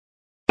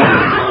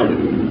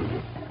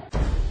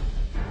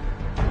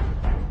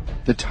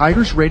The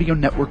Tigers Radio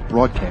Network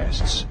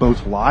broadcasts,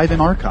 both live and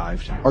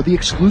archived, are the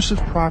exclusive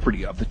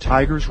property of the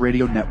Tigers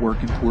Radio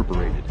Network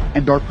Incorporated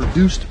and are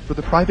produced for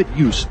the private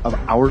use of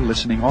our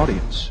listening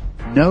audience.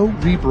 No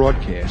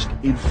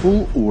rebroadcast, in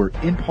full or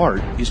in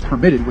part, is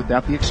permitted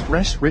without the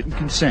express written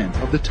consent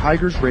of the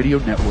Tigers Radio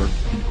Network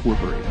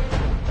Incorporated.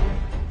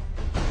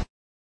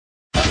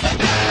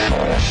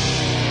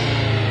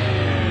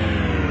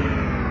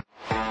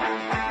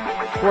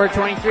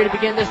 .423 to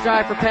begin this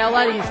drive for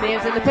Paoletti. He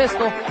stands in the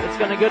pistol. It's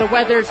going to go to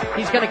Weathers.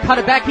 He's going to cut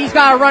it back. He's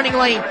got a running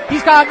lane.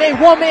 He's got a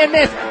one-man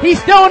miss. He's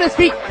still on his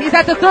feet. He's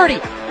at the 30,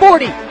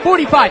 40,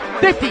 45,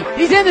 50.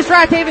 He's in the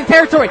Strathaven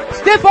territory.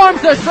 Stiff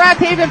arms the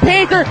Strathaven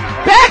Panther.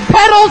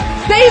 Backpedals.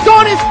 Stays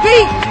on his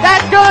feet.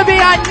 That's going to be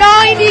a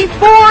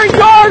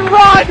 94-yard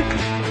run.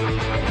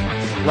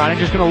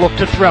 Reininger's going to look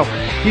to throw.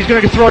 He's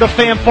going to throw to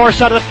Pham, far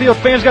side of the field.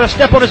 Pham's got to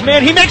step on his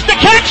man. He makes the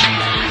catch.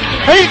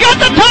 And he's got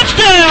the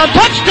touchdown!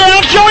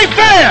 Touchdown, Joey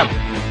Pham!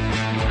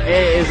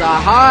 It is a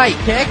high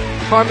kick.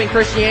 Carmen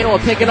Cristiano will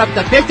pick it up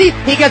to 50.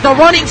 He gets a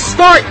running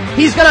start.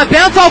 He's going to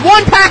bounce off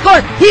one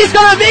tackler. He's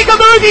going to make a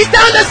move. He's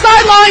down the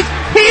sidelines.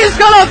 He is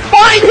going to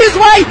find his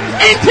way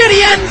into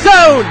the end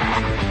zone.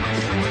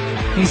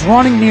 He's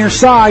running near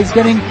side. He's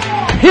getting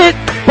hit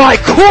by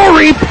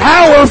Corey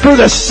Power for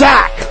the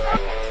sack.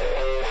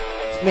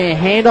 Man,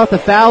 hand off to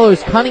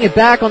Fallows, cutting it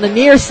back on the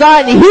near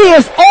side, and he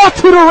is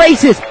off to the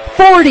races.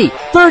 40,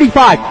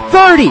 35,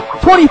 30,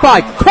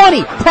 25,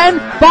 20, 10,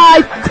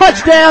 5,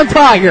 touchdown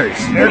Tigers.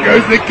 There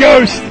goes the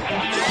ghost.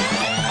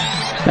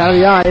 Out of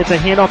the eye, it's a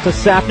handoff to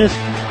Sapness.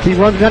 He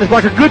runs down his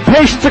blocker. Good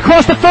patience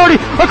across the 30,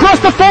 across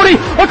the 40,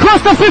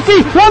 across the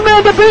 50. One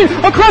man to beat,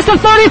 across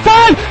the 35.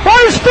 On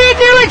his feet,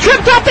 nearly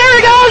tripped up. There he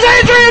goes.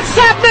 Adrian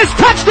Sapness,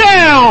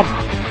 touchdown.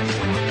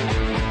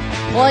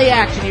 Play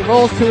action. He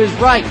rolls to his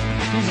right.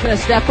 He's going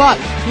to step up.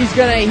 He's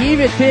going to heave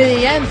it to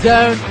the end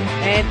zone.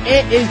 And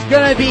it is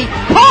going to be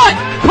caught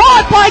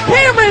by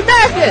Cameron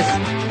Mathis.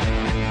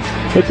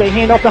 It's a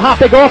handoff to Hop.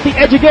 They go off the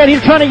edge again.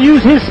 He's trying to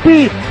use his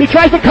speed. He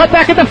tries to cut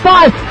back at the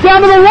 5.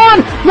 Down to the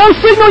 1. No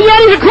signal yet.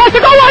 He's across the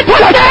goal line.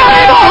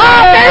 Touchdown!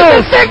 Hop! There's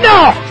the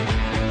signal!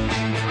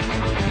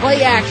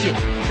 Play action.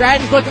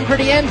 Stratton's looking for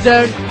the end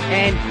zone.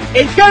 And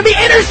it's going to be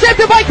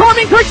intercepted by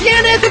Carmen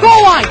Cristiano at the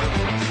goal line.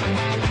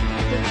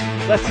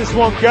 Lets this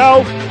one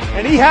go.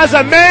 And he has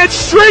a man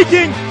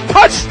streaking.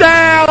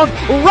 Touchdown,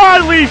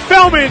 Riley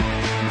Feldman.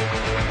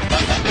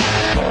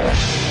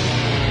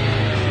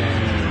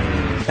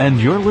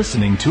 And you're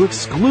listening to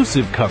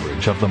exclusive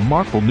coverage of the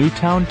Marple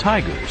Newtown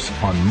Tigers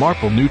on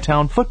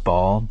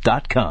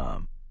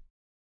MarpleNewtownFootball.com.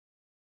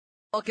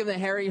 Welcome to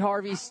Harry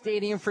Harvey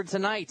Stadium for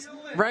tonight's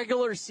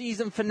regular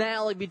season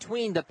finale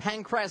between the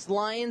Penncrest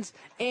Lions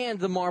and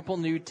the Marple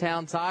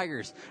Newtown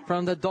Tigers.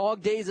 From the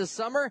dog days of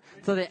summer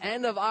to the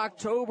end of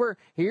October,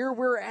 here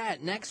we're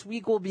at. Next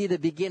week will be the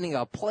beginning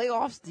of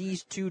playoffs.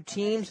 These two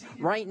teams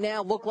right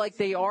now look like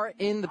they are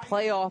in the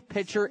playoff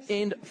picture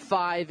in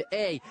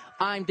 5A.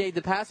 I'm Dave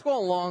DePasquale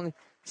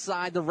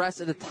alongside the rest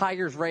of the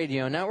Tigers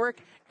Radio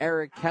Network.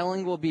 Eric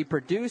Kelling will be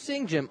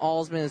producing. Jim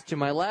Alsman is to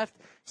my left.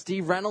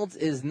 Steve Reynolds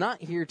is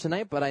not here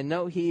tonight, but I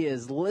know he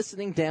is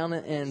listening down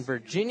in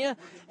Virginia.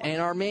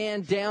 And our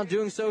man down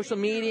doing social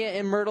media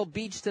in Myrtle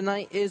Beach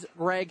tonight is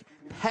Greg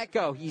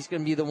Pecco. He's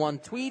going to be the one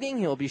tweeting.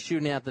 He'll be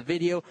shooting out the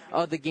video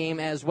of the game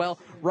as well.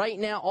 Right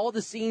now, all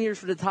the seniors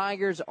for the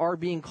Tigers are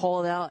being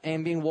called out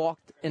and being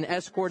walked and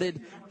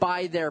escorted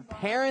by their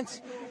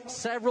parents.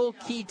 Several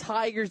key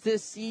Tigers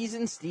this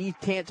season. Steve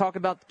can't talk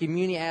about the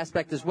community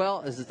aspect as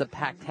well, as it's a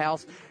packed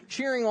house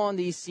cheering on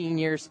these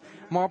seniors.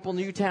 Marple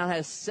Newtown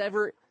has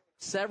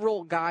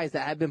several guys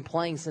that have been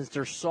playing since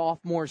their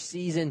sophomore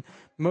season.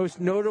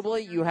 Most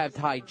notably, you have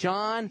Ty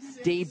John,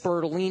 Dave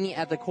Bertolini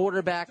at the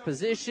quarterback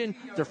position,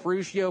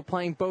 DeFrucio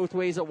playing both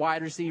ways at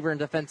wide receiver and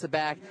defensive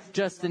back,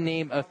 just to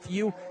name a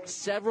few.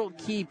 Several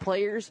key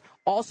players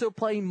also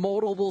playing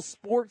multiple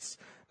sports,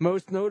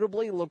 most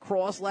notably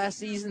lacrosse last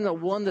season that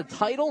won the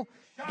title.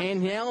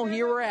 And now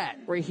here we're at.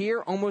 We're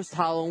here almost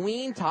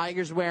Halloween.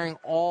 Tigers wearing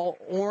all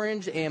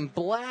orange and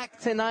black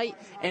tonight.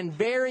 And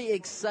very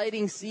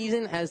exciting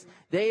season as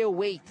they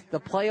await the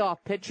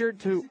playoff picture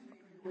to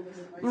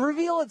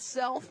reveal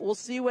itself. We'll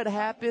see what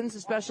happens,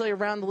 especially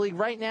around the league.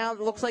 Right now,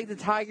 it looks like the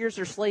Tigers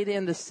are slated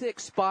in the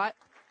 6th spot.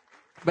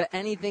 But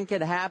anything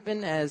could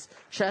happen as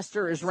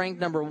Chester is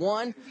ranked number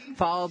 1,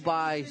 followed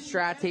by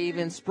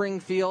Strathaven,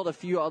 Springfield, a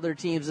few other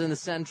teams in the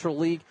Central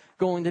League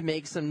going to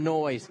make some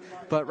noise.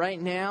 But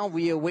right now,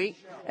 we await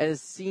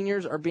as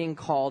seniors are being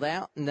called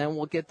out, and then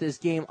we'll get this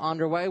game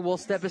underway. We'll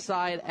step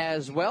aside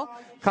as well.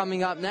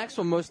 Coming up next,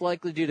 we'll most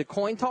likely do the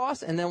coin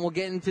toss, and then we'll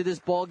get into this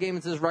ball game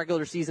as this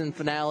regular season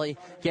finale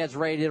gets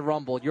ready to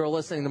rumble. You're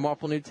listening to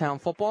Marple Newtown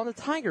Football on the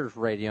Tigers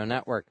Radio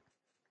Network.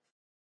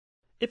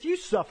 If you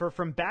suffer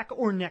from back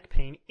or neck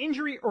pain,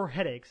 injury, or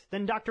headaches,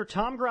 then Dr.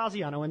 Tom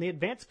Graziano and the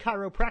Advanced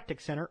Chiropractic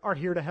Center are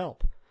here to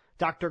help.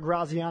 Dr.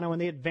 Graziano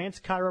and the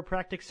Advanced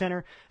Chiropractic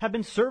Center have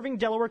been serving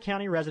Delaware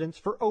County residents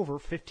for over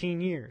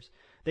 15 years.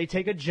 They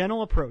take a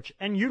gentle approach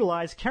and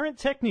utilize current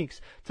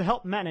techniques to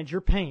help manage your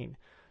pain.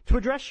 To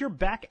address your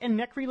back and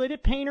neck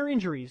related pain or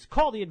injuries,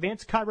 call the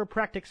Advanced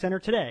Chiropractic Center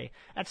today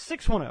at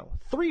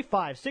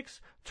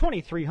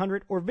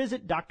 610-356-2300 or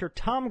visit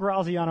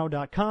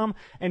drtomgraziano.com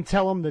and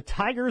tell them the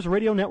Tigers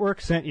Radio Network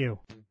sent you.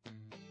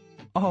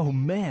 Oh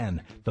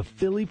man, the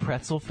Philly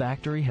Pretzel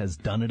Factory has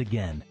done it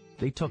again.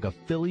 They took a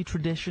Philly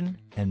tradition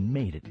and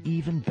made it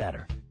even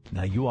better.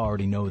 Now you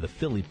already know the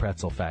Philly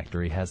Pretzel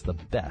Factory has the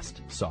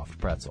best soft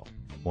pretzel.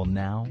 Well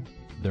now,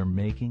 they're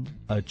making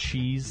a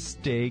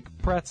cheesesteak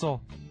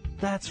pretzel.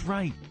 That's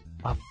right,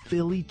 a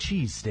Philly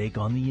cheesesteak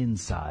on the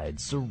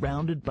inside,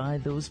 surrounded by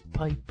those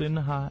piping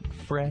hot,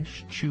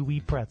 fresh,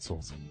 chewy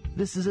pretzels.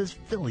 This is as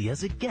Philly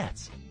as it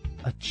gets.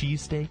 A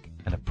cheesesteak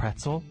and a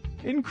pretzel?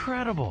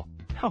 Incredible!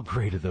 How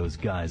great are those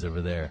guys over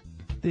there?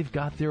 They've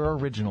got their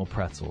original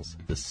pretzels,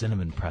 the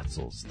cinnamon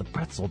pretzels, the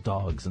pretzel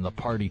dogs, and the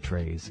party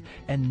trays.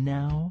 And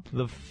now,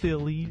 the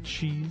Philly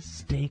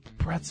cheesesteak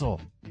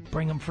pretzel.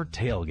 Bring them for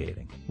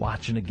tailgating,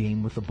 watching a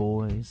game with the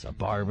boys, a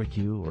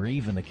barbecue, or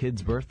even a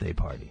kid's birthday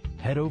party.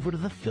 Head over to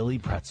the Philly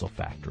Pretzel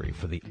Factory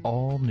for the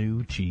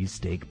all-new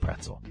cheesesteak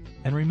pretzel.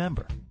 And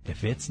remember,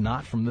 if it's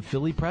not from the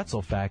Philly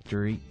Pretzel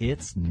Factory,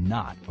 it's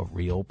not a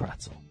real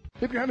pretzel.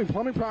 If you're having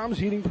plumbing problems,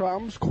 heating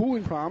problems,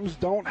 cooling problems,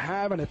 don't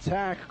have an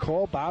attack,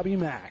 call Bobby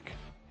Mack.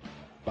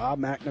 Bob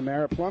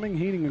McNamara Plumbing,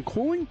 Heating, and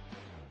Cooling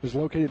is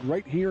located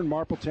right here in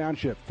Marple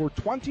Township for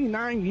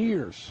 29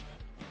 years.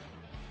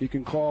 You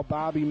can call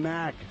Bobby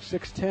Mack,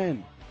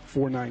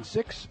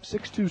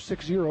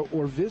 610-496-6260,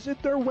 or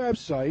visit their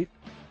website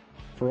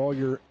for all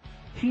your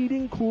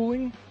heating,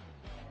 cooling,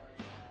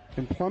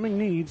 and plumbing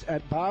needs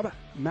at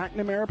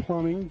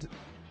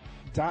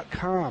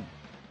bobmcnamaraplumbing.com.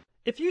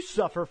 If you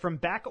suffer from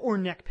back or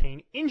neck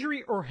pain,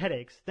 injury, or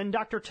headaches, then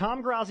Dr.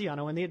 Tom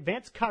Graziano and the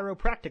Advanced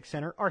Chiropractic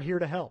Center are here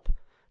to help.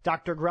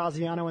 Dr.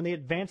 Graziano and the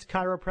Advanced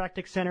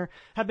Chiropractic Center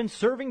have been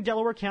serving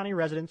Delaware County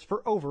residents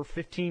for over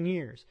 15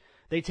 years.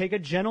 They take a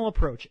gentle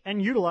approach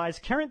and utilize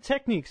current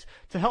techniques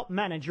to help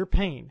manage your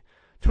pain.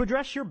 To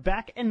address your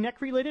back and neck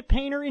related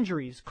pain or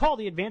injuries, call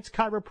the Advanced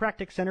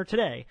Chiropractic Center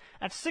today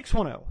at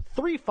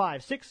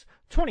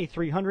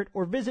 610-356-2300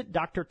 or visit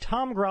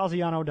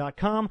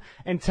drtomgraziano.com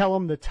and tell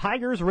them the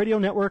Tigers Radio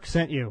Network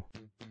sent you.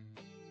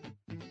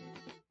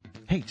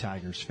 Hey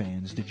Tigers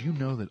fans, did you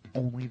know that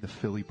only the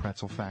Philly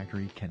Pretzel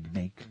Factory can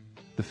make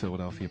the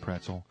Philadelphia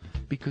pretzel?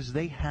 Because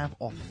they have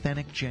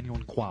authentic,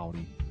 genuine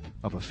quality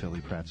of a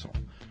Philly pretzel.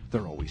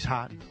 They're always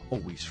hot,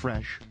 always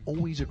fresh,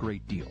 always a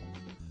great deal.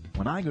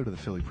 When I go to the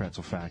Philly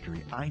Pretzel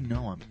Factory, I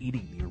know I'm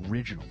eating the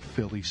original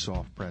Philly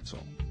soft pretzel.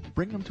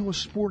 Bring them to a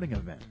sporting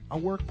event, a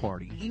work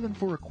party, even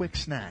for a quick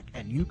snack,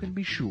 and you can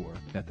be sure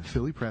that the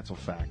Philly Pretzel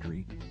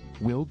Factory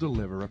will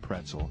deliver a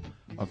pretzel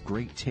of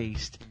great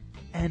taste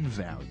and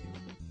value.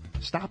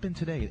 Stop in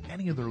today at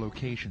any of their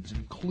locations,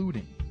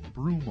 including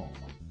Broomall,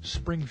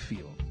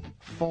 Springfield,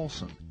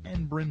 Folsom,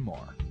 and Bryn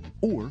Mawr,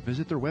 or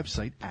visit their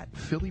website at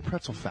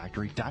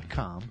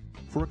phillypretzelfactory.com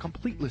for a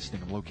complete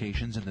listing of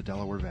locations in the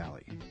Delaware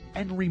Valley.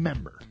 And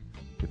remember,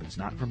 if it's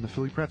not from the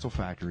Philly Pretzel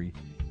Factory,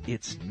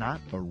 it's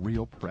not a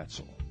real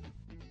pretzel.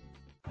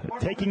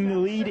 Taking the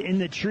lead in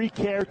the tree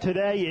care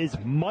today is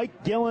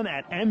Mike Gillen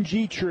at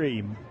MG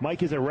Tree.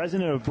 Mike is a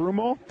resident of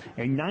Broomall,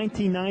 a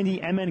 1990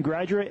 MN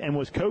graduate, and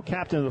was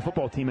co-captain of the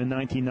football team in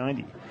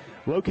 1990.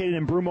 Located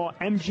in Broomall,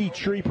 MG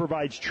Tree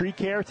provides tree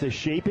care to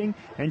shaping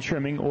and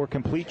trimming or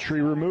complete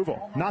tree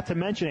removal, not to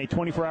mention a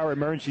 24-hour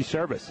emergency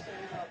service.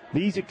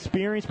 These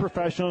experienced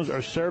professionals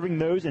are serving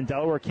those in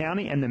Delaware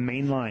County and the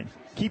main line.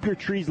 Keep your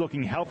trees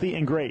looking healthy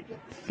and great.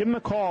 Give them a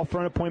call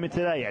for an appointment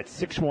today at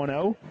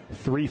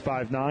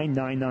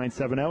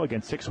 610-359-9970.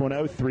 Again,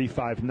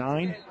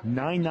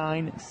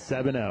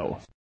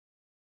 610-359-9970.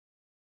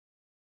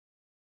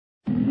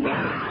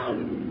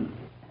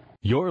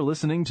 You're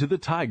listening to the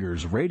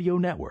Tigers Radio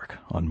Network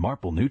on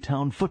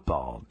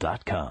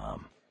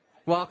MarpleNewtownFootball.com.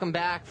 Welcome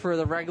back for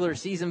the regular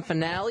season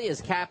finale as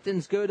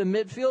captains go to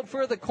midfield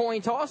for the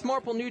coin toss.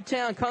 Marple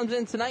Newtown comes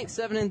in tonight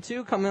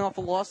 7-2, coming off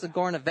a loss to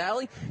Garnet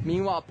Valley.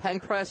 Meanwhile,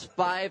 Penncrest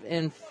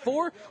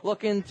 5-4,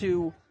 looking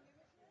to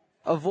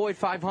avoid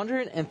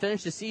 500 and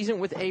finish the season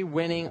with a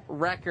winning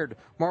record.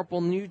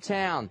 Marple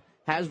Newtown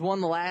has won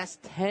the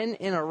last 10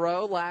 in a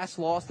row. Last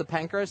loss to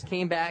Penncrest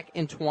came back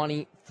in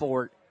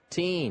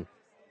 2014.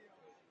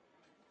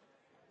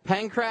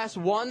 Penncrest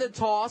won the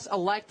toss,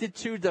 elected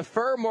to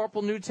defer.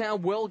 Marple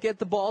Newtown will get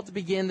the ball to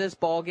begin this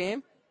ball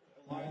game.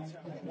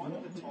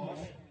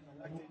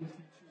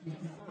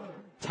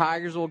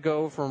 Tigers will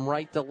go from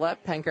right to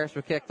left. Penncrest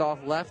will kick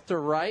off left to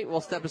right. We'll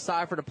step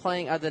aside for the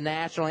playing of the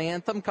national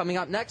anthem. Coming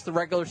up next, the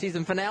regular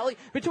season finale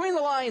between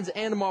the Lions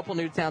and the Marple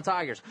Newtown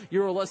Tigers.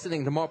 You're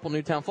listening to Marple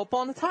Newtown Football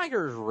on the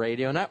Tigers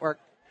Radio Network.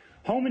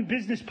 Home and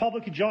Business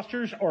Public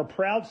Adjusters are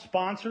proud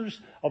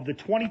sponsors of the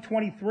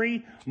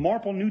 2023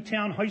 Marple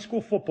Newtown High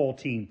School football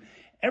team.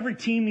 Every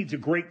team needs a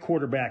great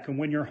quarterback, and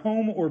when your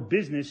home or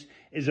business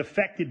is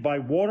affected by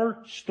water,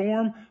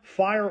 storm,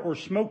 fire, or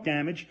smoke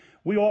damage,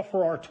 we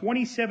offer our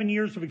 27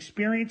 years of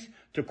experience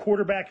to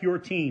quarterback your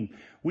team.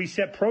 We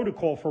set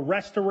protocol for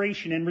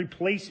restoration and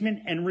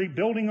replacement and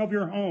rebuilding of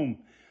your home.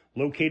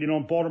 Located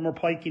on Baltimore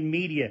Pike in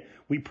Media,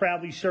 we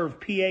proudly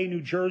serve PA,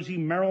 New Jersey,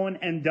 Maryland,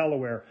 and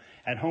Delaware.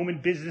 At Home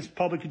and Business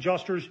Public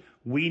Adjusters,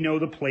 we know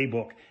the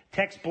playbook.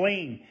 Text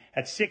Blaine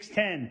at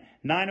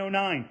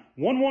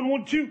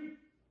 610-909-1112.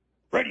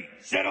 Ready,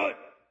 set, up.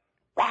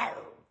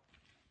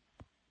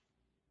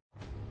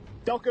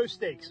 Delco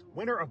Steaks,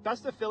 winner of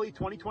Best of Philly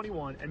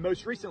 2021 and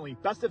most recently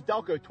Best of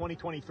Delco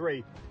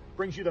 2023,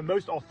 brings you the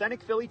most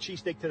authentic Philly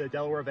cheesesteak to the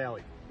Delaware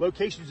Valley.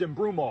 Locations in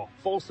Broomall,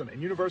 Folsom,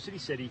 and University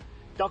City,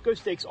 Delco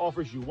Steaks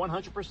offers you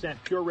 100%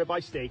 pure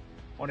ribeye steak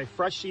on a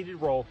fresh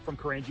seeded roll from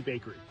Karanji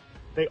Bakery.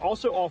 They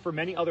also offer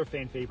many other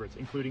fan favorites,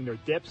 including their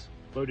dips,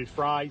 loaded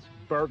fries,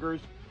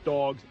 burgers,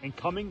 dogs, and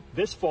coming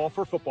this fall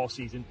for football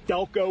season,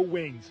 Delco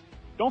Wings.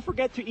 Don't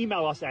forget to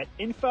email us at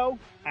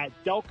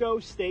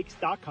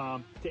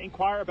info@delcosteaks.com to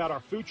inquire about our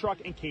food truck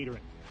and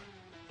catering.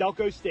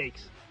 Delco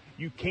Steaks,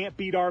 you can't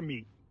beat our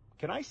meat.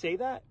 Can I say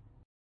that?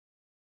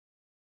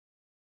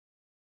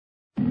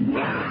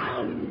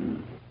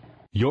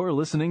 You're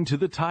listening to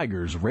the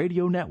Tigers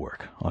Radio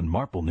Network on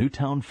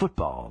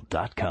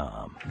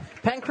MarpleNewtownFootball.com.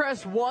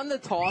 Penncrest won the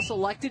toss,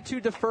 elected to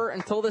defer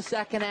until the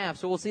second half.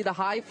 So we'll see the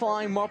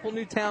high-flying Marple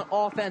Newtown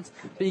offense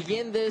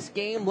begin this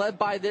game, led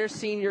by their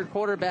senior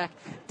quarterback,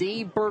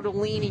 Dave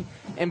Bertolini.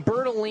 And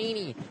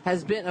Bertolini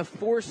has been a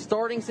force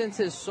starting since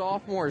his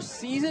sophomore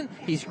season.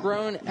 He's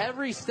grown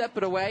every step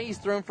of the way. He's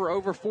thrown for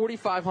over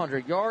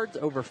 4,500 yards,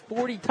 over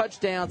 40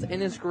 touchdowns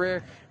in his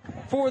career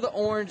for the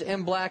Orange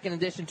and Black, in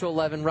addition to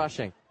 11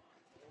 rushing.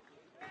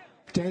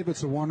 Dave,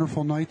 it's a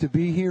wonderful night to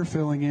be here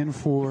filling in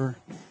for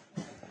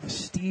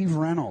Steve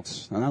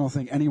Reynolds. And I don't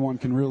think anyone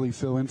can really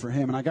fill in for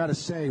him. And I got to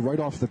say, right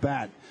off the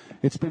bat,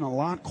 it's been a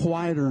lot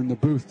quieter in the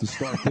booth to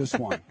start this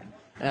one.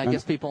 And I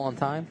guess people on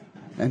time?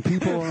 And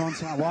people are on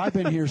time. Well, I've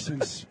been here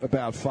since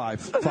about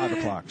 5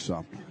 o'clock,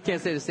 so.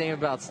 Can't say the same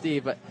about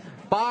Steve, but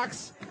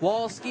Box,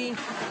 Walski,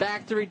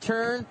 back to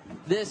return.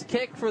 This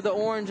kick for the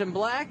Orange and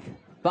Black.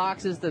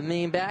 Box is the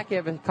main back. You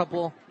have a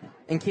couple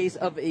in case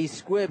of a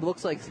squib.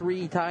 Looks like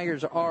 3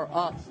 Tigers are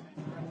up.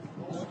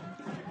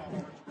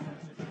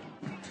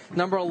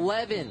 Number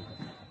 11,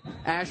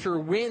 Asher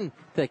Wynn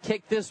to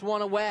kick this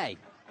one away.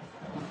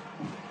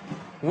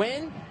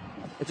 Wynn,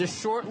 it's a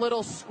short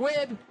little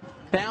squib.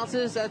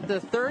 Bounces at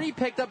the 30,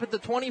 picked up at the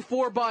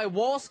 24 by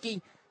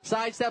Walski.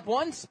 Sidestep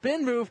one,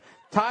 spin move.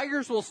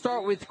 Tigers will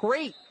start with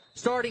great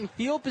starting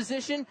field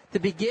position to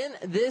begin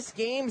this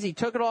game as he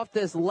took it off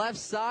this left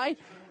side.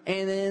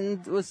 And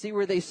then let's see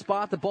where they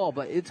spot the ball.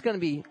 But it's going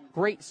to be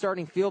great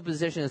starting field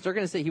position, as they're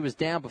going to say he was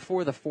down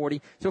before the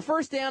 40. So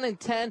first down and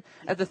 10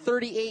 at the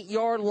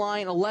 38-yard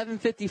line,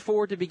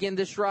 11:54 to begin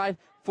this drive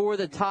for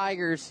the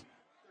Tigers.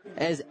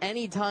 As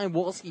any time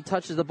Wolski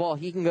touches the ball,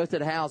 he can go to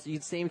the house. The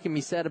same can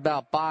be said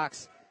about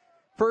Box.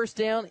 First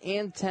down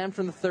and 10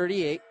 from the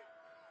 38.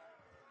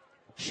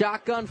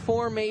 Shotgun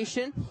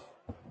formation.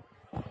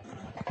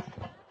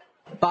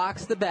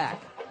 Box the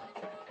back.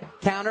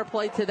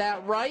 Counterplay to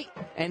that right,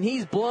 and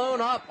he's blown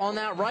up on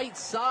that right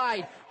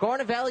side.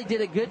 Garnet Valley did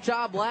a good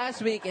job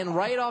last week, and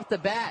right off the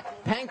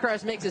bat,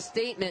 Penncrest makes a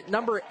statement.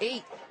 Number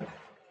 8,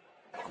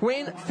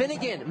 Quinn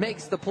Finnegan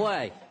makes the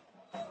play.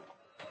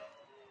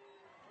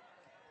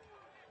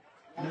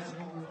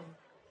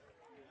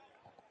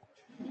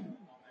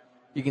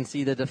 You can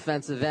see the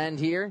defensive end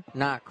here,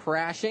 not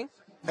crashing.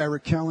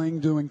 Eric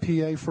Kelling doing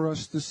PA for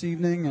us this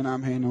evening, and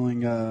I'm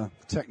handling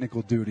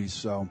technical duties.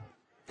 So,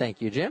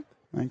 thank you, Jim.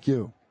 Thank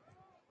you.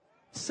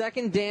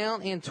 Second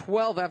down and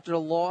 12 after the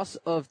loss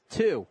of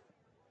 2.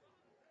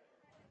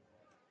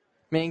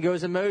 Man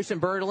goes in motion.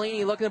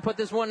 Bertolini looking to put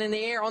this one in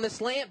the air on the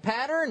slant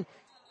pattern.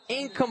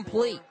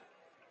 Incomplete.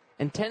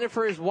 Intended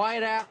for his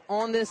wide out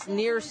on this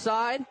near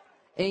side.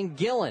 And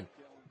Gillen.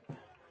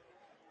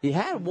 He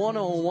had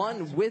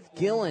one-on-one with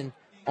Gillen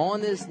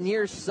on this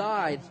near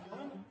side.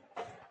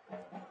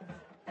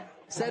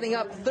 Setting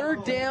up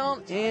third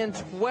down and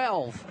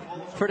 12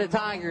 for the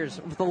Tigers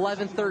with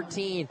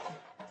 11-13.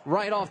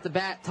 Right off the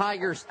bat,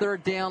 Tigers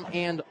third down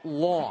and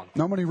long.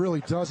 Nobody really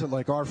does it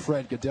like our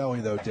Fred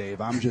Godelli, though, Dave.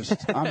 I'm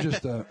just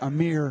a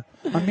mere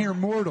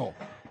mortal.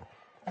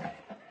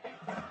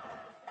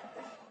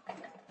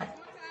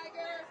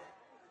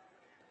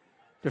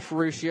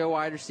 DeFerruccio,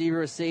 wide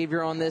receiver, a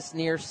savior on this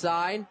near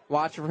side.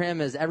 Watch for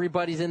him as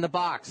everybody's in the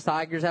box.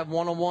 Tigers have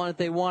one-on-one if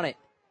they want it.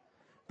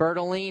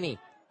 Bertolini,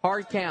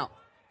 hard count,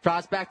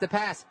 drops back the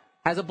pass.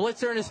 Has a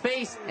blitzer in his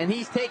face, and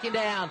he's taken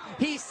down.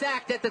 He's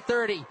sacked at the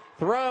 30,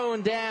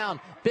 thrown down.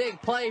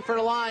 Big play for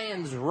the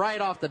Lions right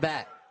off the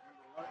bat.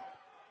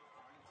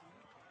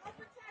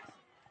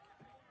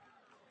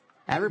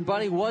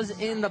 Everybody was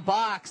in the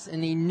box,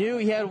 and he knew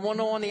he had one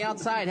on the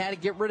outside. Had to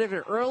get rid of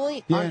it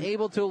early,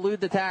 unable to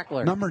elude the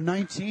tackler. Number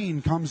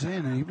 19 comes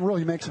in, and he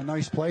really makes a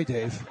nice play,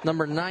 Dave.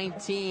 Number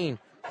 19,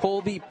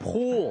 Colby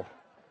Poole.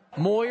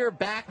 Moyer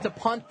back to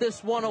punt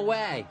this one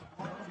away.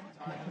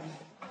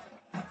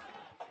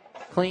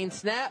 Clean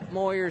snap,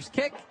 Moyer's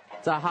kick.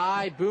 It's a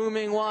high,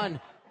 booming one.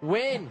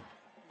 Win.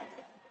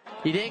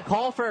 He didn't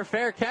call for a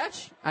fair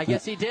catch? I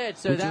guess he did,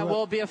 so that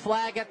will be a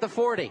flag at the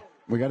 40.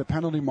 We got a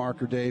penalty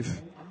marker,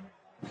 Dave.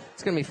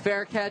 It's going to be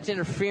fair catch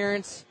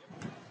interference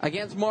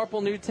Against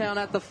Marple Newtown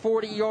at the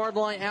 40-yard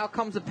line. Out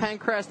comes the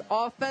Penncrest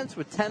offense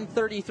with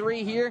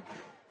 10:33 here.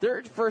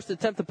 Their first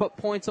attempt to put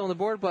points on the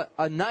board, but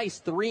a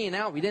nice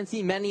 3-and-out. We didn't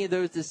see many of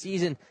those this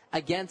season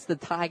against the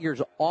Tigers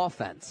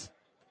offense.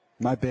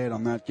 My bad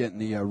on not getting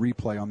the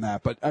replay on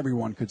that, but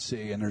everyone could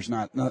see, and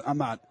I'm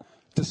not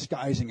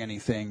disguising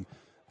anything.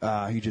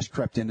 He just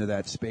crept into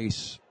that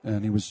space,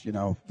 and he was,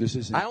 this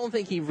isn't. I don't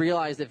think he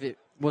realized if it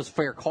was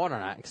fair caught or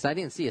not, because I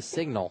didn't see a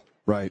signal.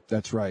 Right,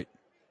 that's right.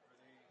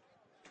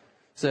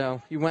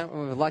 So you went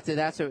with elected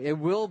that, so it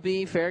will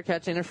be fair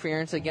catch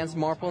interference against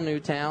Marple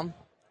Newtown.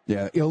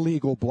 Yeah,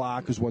 illegal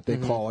block is what they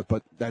call it,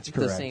 but that's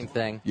correct. The same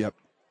thing. Yep.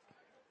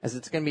 As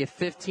it's going to be a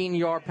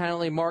 15-yard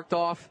penalty marked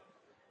off.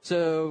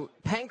 So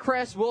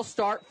Penncrest will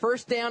start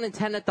first down and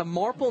 10 at the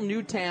Marple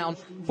Newtown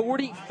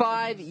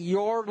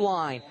 45-yard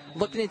line.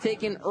 Looking to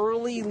take an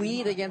early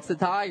lead against the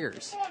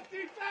Tigers.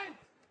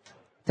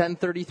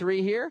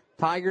 10:33 here.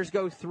 Tigers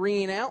go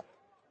 3-and-out.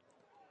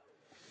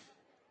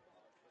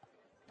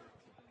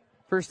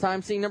 First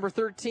time seeing number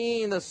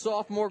 13, the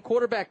sophomore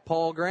quarterback,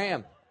 Paul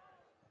Graham.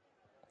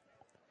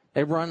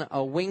 They run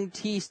a wing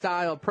T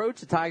style approach.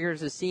 The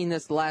Tigers have seen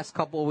this the last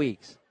couple of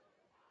weeks.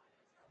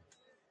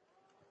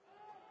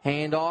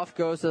 Handoff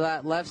goes to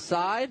that left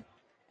side.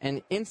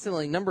 And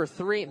instantly, number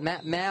 3,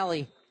 Matt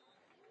Malley,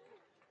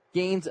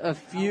 gains a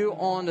few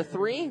on the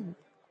 3.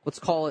 Let's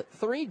call it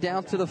 3,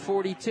 down to the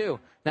 42.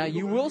 Now,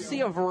 you will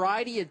see a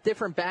variety of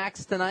different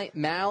backs tonight.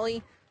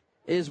 Malley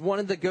is one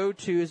of the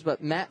go-tos,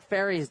 but Matt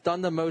Ferry has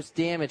done the most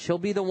damage. He'll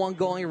be the one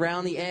going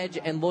around the edge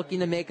and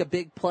looking to make a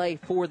big play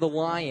for the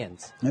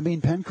Lions. I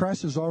mean,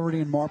 Penncrest is already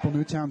in Marple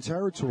Newtown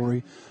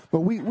territory,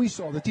 but we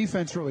saw the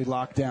defense really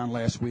locked down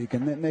last week,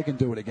 and they can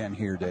do it again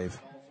here, Dave.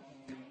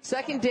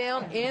 Second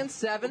down and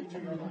 7.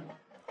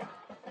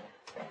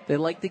 They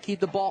like to keep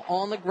the ball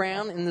on the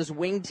ground in this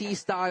wing T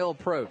style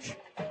approach.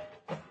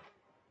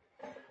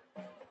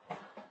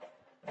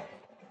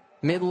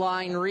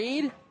 Midline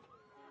read.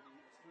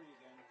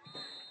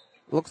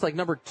 Looks like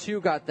number 2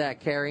 got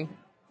that carry.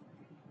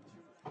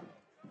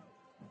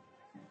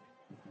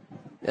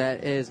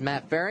 That is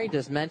Matt Ferry,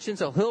 just mentioned.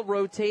 So he'll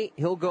rotate.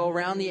 He'll go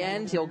around the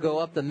end. He'll go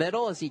up the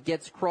middle as he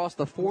gets across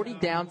the 40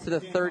 down to the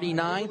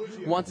 39.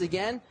 Once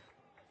again,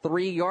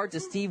 3 yards,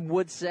 as Steve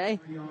would say.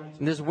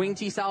 And this wing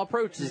T style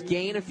approach is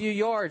gain a few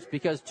yards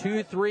because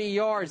 2-3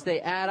 yards, they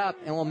add up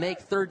and will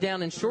make third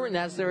down and short. And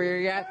that's where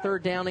you're at,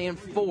 third down and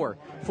 4.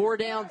 4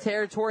 down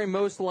territory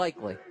most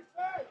likely.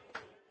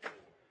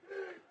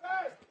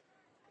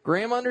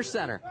 Graham under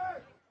center.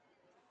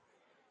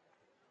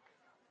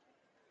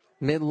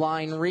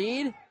 Midline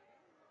read.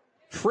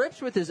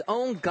 Trips with his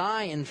own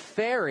guy in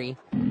Ferry,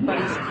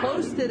 but he's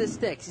close to the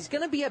sticks. He's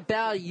going to be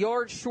about a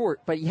yard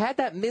short, but he had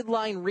that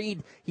midline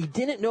read. He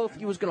didn't know if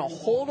he was going to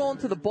hold on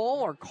to the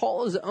ball or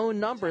call his own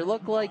number. It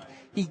looked like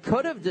he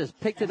could have just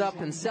picked it up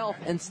himself.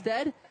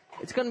 Instead,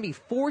 it's going to be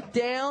 4th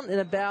down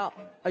and about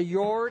a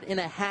yard and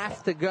a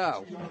half to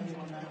go.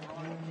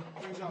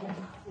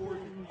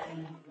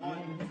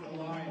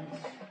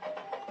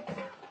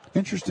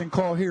 Interesting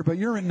call here, but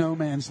you're in no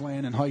man's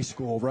land in high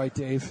school, right,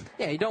 Dave?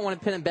 Yeah, you don't want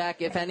to pin him back.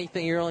 If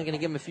anything, you're only going to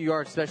give him a few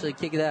yards, especially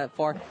kick it that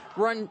far.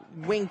 Run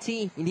wing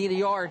T, you need a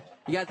yard.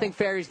 You got to think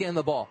Ferry's getting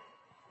the ball.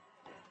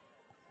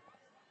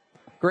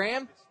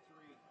 Graham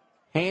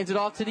hands it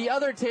off to the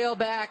other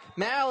tailback,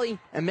 Malley,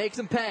 and makes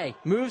him pay.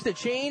 Moves the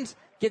chains,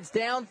 gets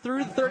down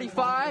through the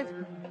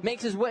 35,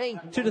 makes his way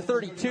to the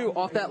 32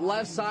 off that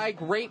left side.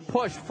 Great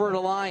push for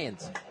the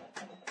Lions.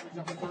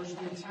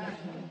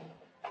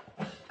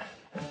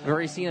 We've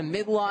already seen a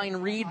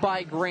midline read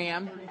by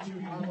Graham.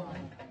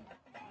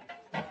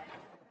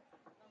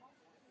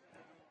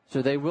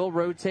 So they will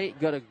rotate,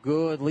 got a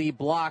good lead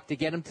block to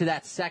get him to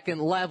that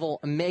second level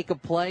and make a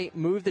play.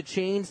 Move the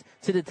chains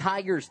to the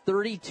Tigers'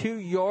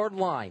 32-yard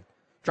line.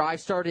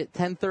 Drive started at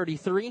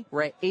 10:33.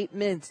 We're at 8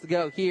 minutes to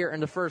go here in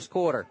the first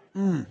quarter.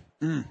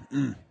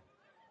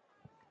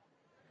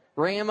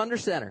 Graham under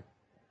center.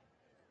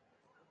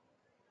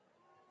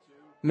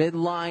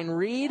 Midline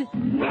read.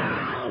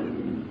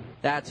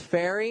 That's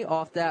Ferry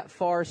off that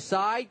far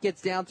side.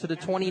 Gets down to the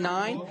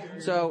 29.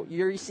 So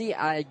you see,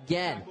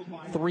 again,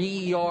 3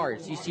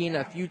 yards. You've seen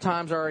a few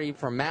times already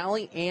from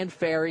Malley and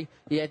Ferry.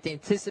 You have to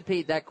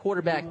anticipate that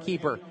quarterback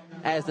keeper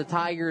as the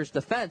Tigers'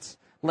 defense,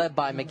 led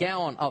by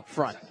McGowan up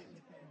front.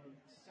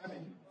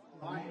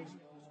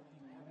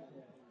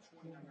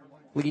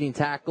 Leading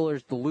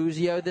tacklers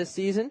Deluzio this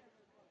season.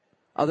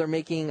 Other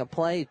making a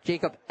play,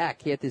 Jacob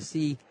Eck. You have to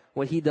see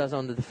what he does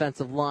on the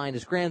defensive line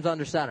as Graham's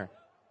under center.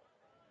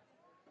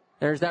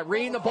 There's that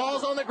read, and the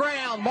ball's on the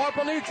ground.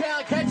 Marple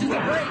Newtown catches the break,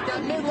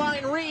 that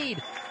midline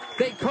read.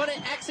 They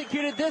couldn't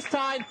execute it this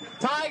time.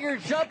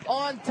 Tigers jump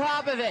on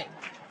top of it.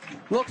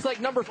 Looks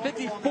like number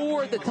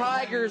 54, the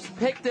Tigers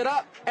picked it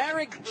up.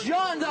 Eric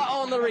Jonda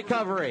on the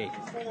recovery.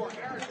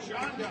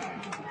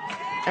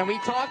 And we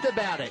talked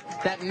about it,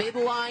 that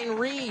midline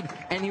read,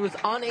 and he was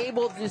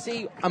unable to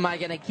see, am I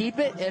going to keep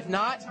it? If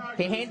not,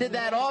 he handed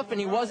that off, and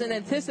he wasn't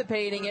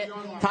anticipating it.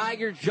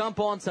 Tigers jump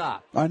on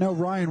top. I know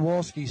Ryan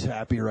Walski's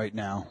happy right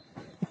now.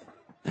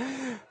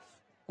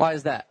 Why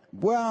is that?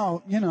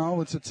 Well,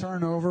 it's a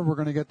turnover. We're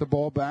going to get the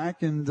ball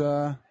back, and,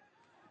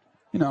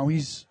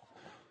 he's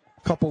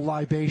a couple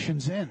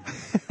libations in on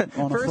a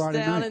Friday night. First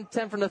down and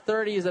 10 from the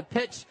 30 is a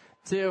pitch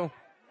to,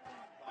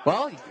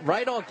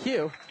 right on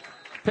cue.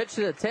 Pitch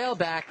to the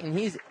tailback, and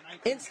he's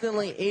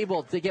instantly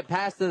able to get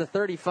past to the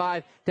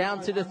 35,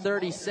 down to the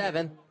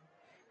 37.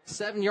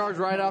 7 yards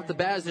right off the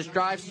bat as this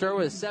drive throw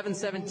is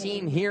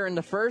 7:17 here in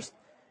the first.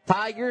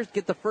 Tigers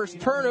get the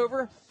first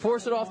turnover,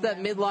 force it off that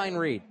midline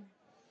read.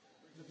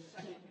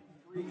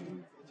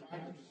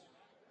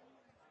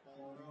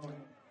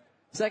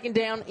 Second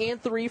down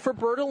and 3 for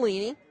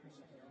Bertolini.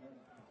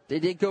 They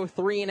did go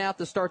 3 and out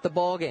to start the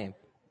ball game.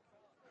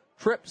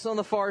 Trips on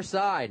the far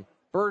side.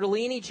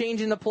 Bertolini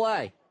changing the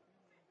play.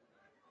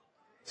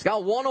 He's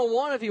got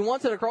one-on-one if he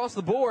wants it across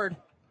the board.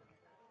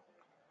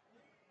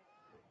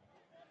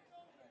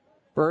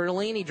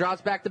 Bertolini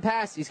drops back to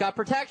pass. He's got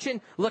protection,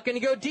 looking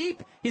to go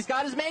deep. He's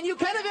got his man,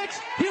 Jukanovic,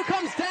 who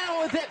comes down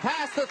with it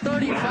past the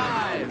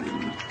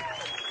 35.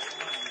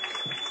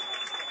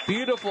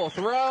 Beautiful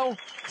throw.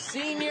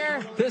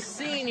 The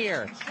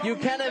senior,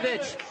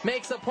 Jukanovic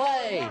makes a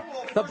play.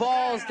 The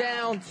ball's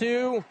down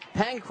to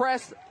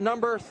Penncrest,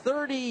 number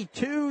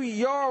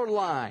 32-yard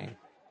line.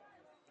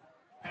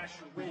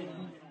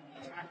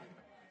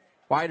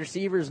 Wide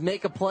receivers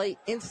make a play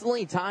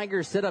instantly.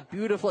 Tigers set up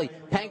beautifully.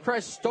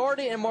 Penncrest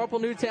started in Marple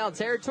Newtown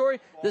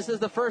territory. This is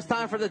the first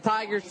time for the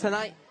Tigers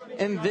tonight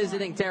in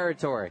visiting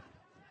territory.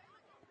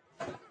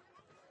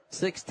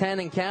 6:10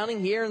 and counting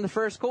here in the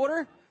first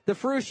quarter.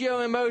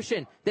 DeFrucio in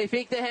motion. They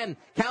fake to him.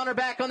 Counter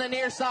back on the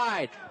near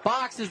side.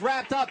 Box is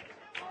wrapped up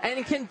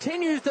and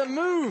continues to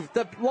move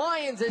the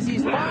Lions as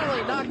he's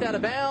finally knocked out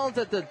of bounds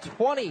at the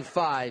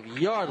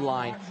 25-yard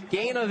line.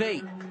 Gain of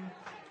 8.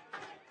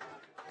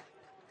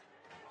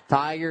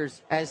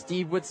 Tigers, as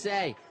Steve would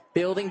say,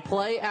 building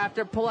play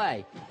after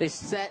play. They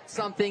set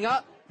something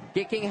up.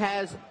 Gicking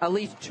has at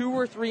least 2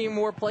 or 3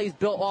 more plays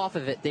built off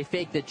of it. They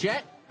fake the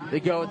jet. They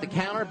go with the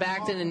counter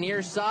back to the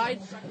near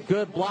side.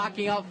 Good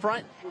blocking up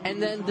front. And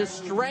then the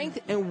strength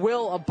and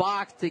will of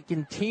Box to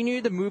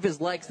continue to move his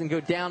legs and go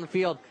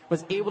downfield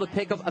was able to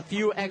pick up a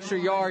few extra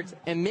yards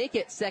and make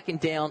it 2nd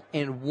down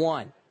and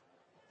 1.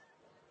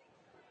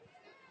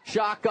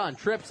 Shotgun,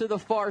 trips to the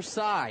far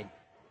side.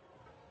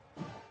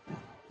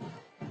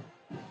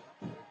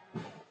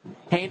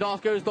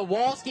 Handoff goes to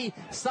Walski.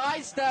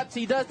 Sidesteps.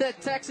 He does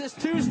that Texas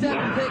 2-step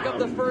and pick up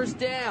the first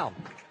down.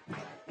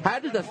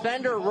 Had the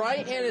defender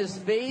right in his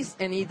face,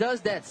 and he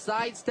does that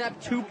sidestep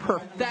to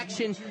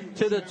perfection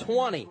to the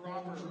 20.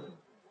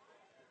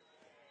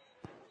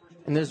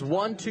 And this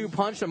 1-2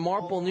 punch to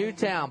Marple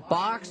Newtown.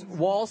 Box,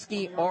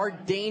 Walski are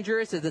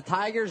dangerous as the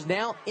Tigers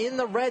now in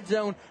the red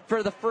zone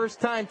for the first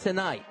time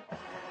tonight.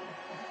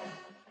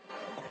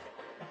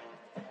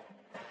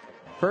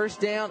 First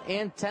down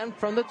and 10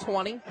 from the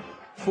 20.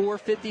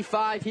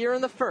 4:55 here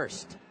in the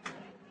first.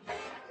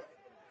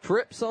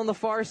 Trips on the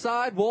far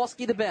side.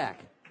 Walski to back.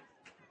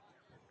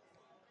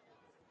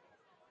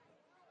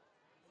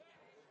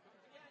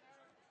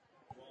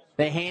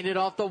 They hand it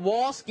off to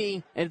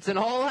Walski, and it's an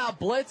all-out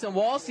blitz, and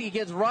Walski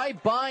gets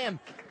right by him.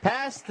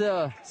 Past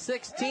the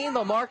 16,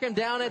 they'll mark him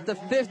down at the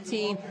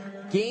 15.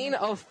 Gain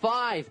of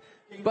 5.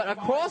 But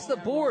across the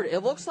board, it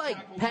looks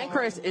like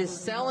Penncrest is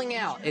selling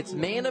out. It's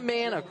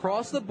man-to-man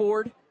across the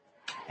board,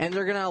 and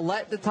they're going to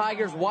let the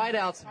Tigers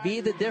wideouts be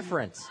the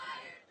difference.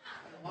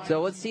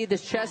 So let's see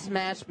this chess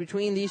match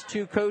between these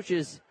two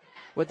coaches,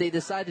 what they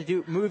decide to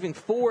do moving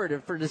forward.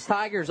 And for this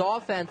Tigers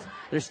offense,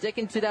 they're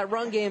sticking to that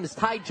run game as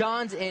Ty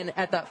John's in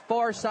at that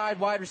far side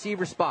wide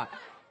receiver spot.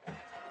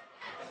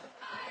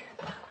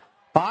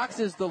 Box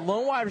is the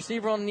lone wide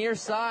receiver on the near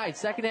side.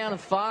 2nd down and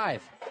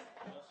 5.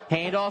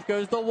 Handoff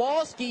goes to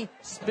Walski.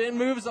 Spin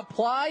moves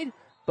applied,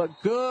 but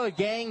good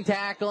gang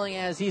tackling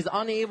as he's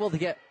unable to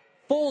get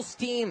full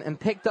steam and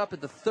picked up at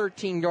the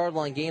 13-yard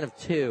line, gain of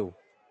 2.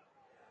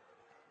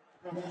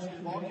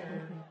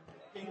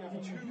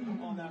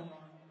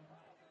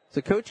 So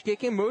Coach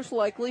Gicking most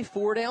likely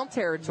 4-down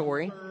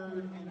territory.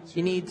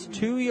 He needs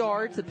 2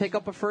 yards to pick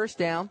up a first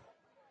down.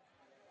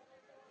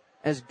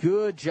 As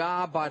good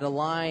job by the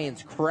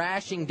Lions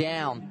crashing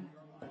down.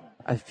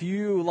 A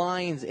few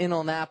Lions in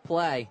on that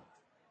play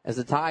as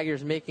the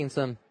Tigers making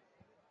some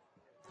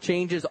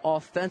changes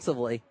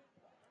offensively.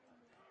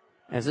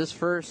 As this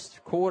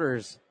first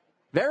quarter's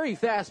very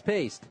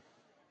fast-paced.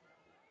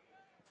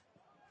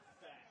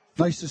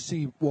 Nice to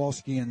see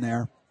Walski in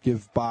there.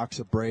 Give Box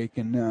a break,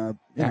 and, you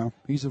know,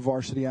 he's a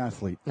varsity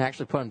athlete.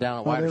 Actually put him down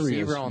at wide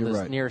receiver on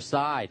this near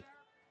side.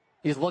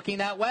 He's looking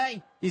that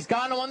way. He's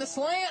got him on the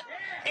slant.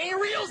 And he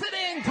reels it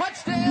in.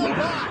 Touchdown,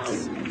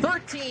 Box.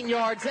 13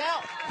 yards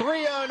out.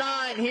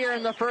 3:09 here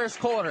in the first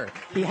quarter.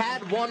 He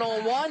had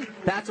one-on-one.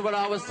 That's what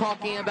I was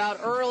talking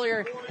about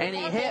earlier. And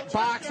he hit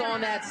Box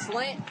on that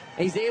slant.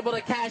 He's able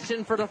to cash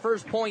in for the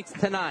first points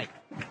tonight.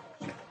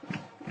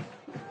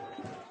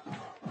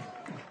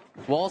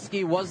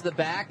 Walski was the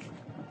back.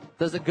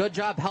 Does a good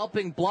job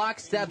helping block.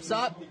 Steps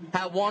up.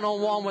 Had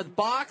one-on-one with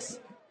Box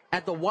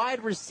at the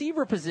wide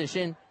receiver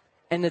position.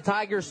 And the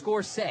Tigers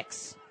score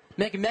 6.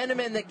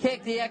 McMenamin the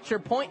kick, the extra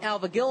point out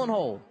of a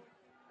Gillenhold.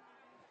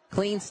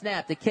 Clean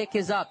snap. The kick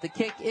is up. The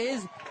kick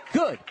is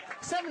good.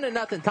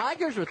 7-0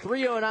 Tigers with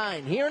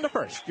 3:09 here in the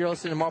first. You're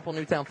listening to Marple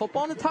Newtown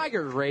Football on the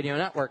Tigers Radio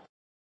Network.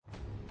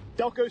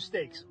 Delco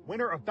Steaks,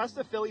 winner of Best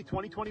of Philly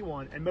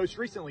 2021 and most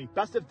recently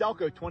Best of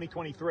Delco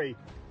 2023,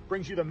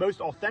 brings you the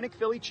most authentic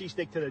Philly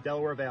cheesesteak to the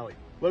Delaware Valley.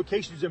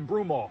 Locations in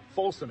Broomall,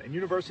 Folsom, and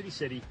University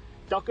City,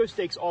 Delco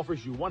Steaks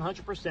offers you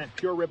 100%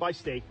 pure ribeye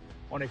steak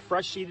on a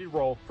fresh sheeted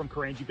roll from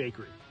Karanji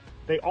Bakery.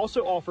 They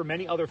also offer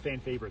many other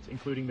fan favorites,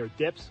 including their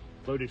dips,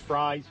 loaded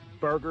fries,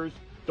 burgers,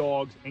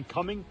 dogs, and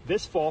coming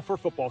this fall for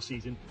football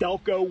season,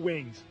 Delco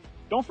Wings.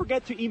 Don't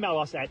forget to email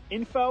us at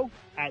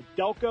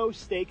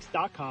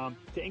info@delcosteaks.com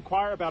to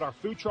inquire about our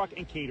food truck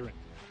and catering.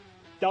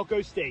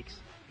 Delco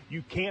Steaks,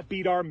 you can't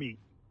beat our meat.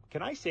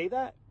 Can I say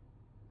that?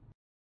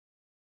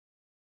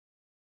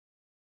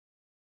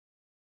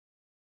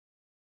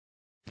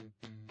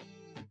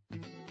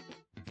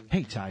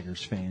 Hey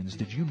Tigers fans,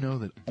 did you know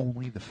that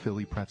only the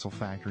Philly Pretzel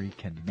Factory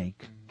can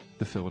make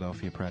the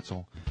Philadelphia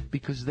pretzel?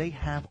 Because they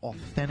have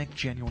authentic,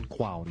 genuine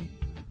quality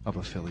of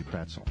a Philly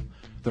pretzel.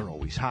 They're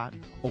always hot,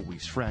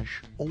 always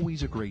fresh,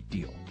 always a great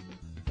deal.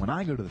 When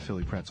I go to the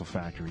Philly Pretzel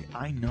Factory,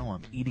 I know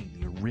I'm eating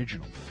the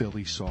original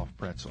Philly soft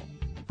pretzel.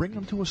 Bring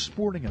them to a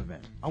sporting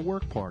event, a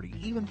work party,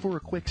 even for a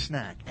quick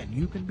snack, and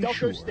you can be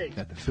sure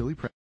that the Philly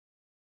Pretzel...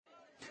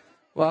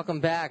 Welcome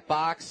back,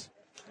 Box.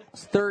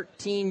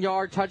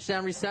 13-yard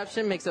touchdown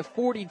reception makes a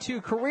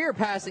 42 career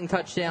passing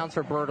touchdowns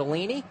for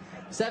Bertolini.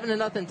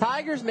 7-0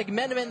 Tigers.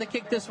 McMenamin to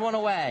kick this one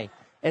away.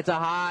 It's a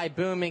high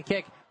booming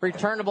kick,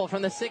 returnable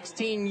from the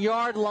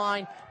 16-yard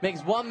line.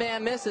 Makes one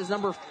man miss as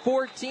number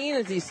 14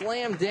 as he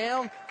slammed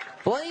down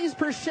Blaise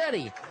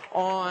Perchetti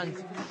on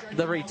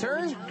the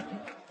return.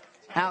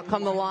 Out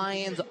come the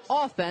Lions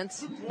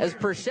offense as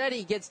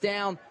Perchetti gets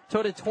down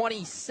to the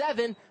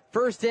 27.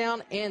 First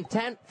down and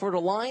 10 for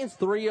the Lions.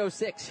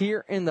 3:06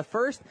 here in the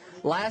first.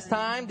 Last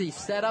time the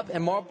setup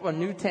in Marple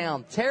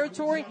Newtown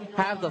territory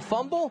have the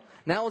fumble.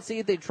 Now let's see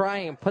if they try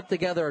and put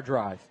together a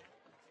drive.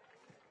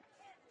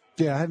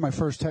 Yeah, I had my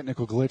first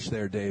technical glitch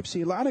there, Dave.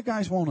 See, a lot of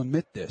guys won't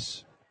admit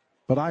this,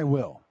 but I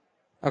will.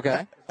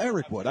 Okay.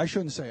 Eric would. I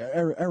shouldn't say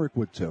Eric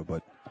would too,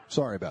 but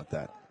sorry about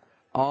that.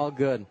 All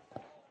good.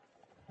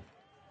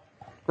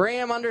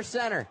 Graham under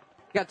center.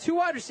 Got two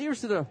wide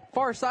receivers to the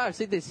far side.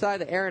 See if they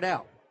decide to air it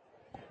out.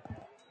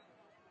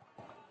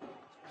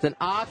 It's an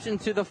option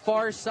to the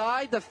far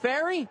side. The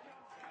Ferry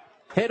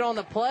hit on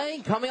the play.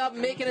 Coming up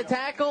and making a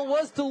tackle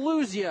was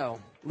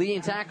DeLuzio,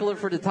 leading tackler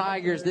for the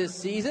Tigers this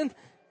season.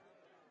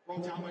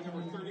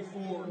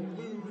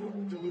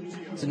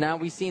 So now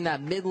we've seen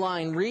that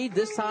midline read.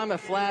 This time a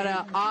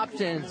flat-out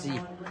option as he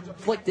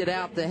flicked it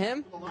out to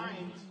him.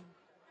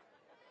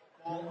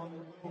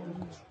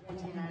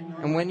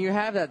 And when you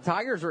have that,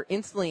 Tigers are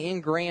instantly in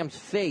Graham's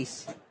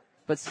face,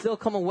 but still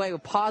come away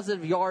with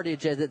positive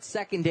yardage as it's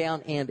 2nd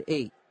down and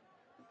 8.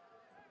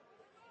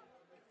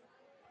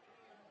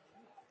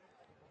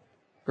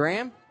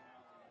 Graham,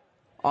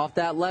 off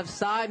that left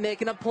side,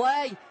 making a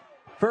play.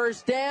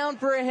 First down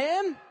for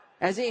him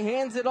as he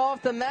hands it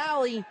off to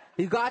Malley,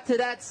 who got to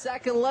that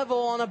second level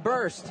on a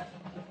burst.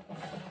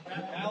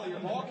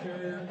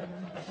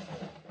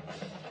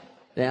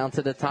 Down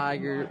to the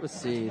Tiger. Let's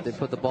see. They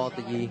put the ball at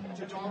the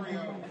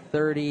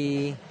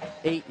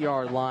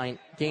 38-yard line.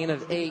 Gain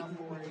of 8.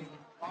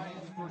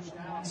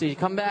 So you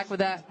come back with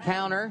that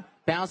counter,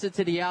 bounce it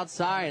to the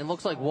outside, and it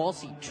looks like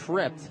Walsey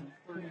tripped.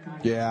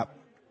 Yeah.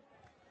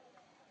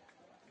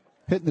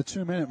 Hitting the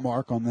 2-minute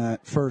mark on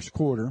that first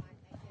quarter.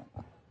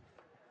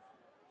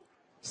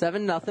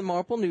 7-0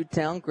 Marple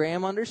Newtown.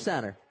 Graham under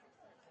center.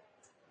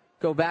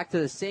 Go back to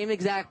the same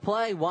exact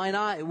play. Why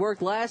not? It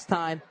worked last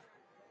time.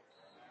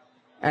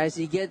 As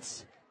he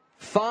gets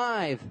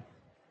 5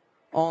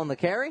 on the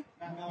carry.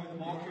 Tackled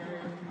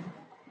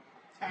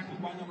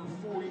by number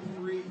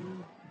 43,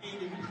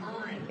 Aiden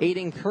Curran.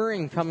 Aiden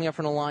Curran coming up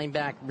from the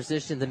linebacker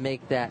position to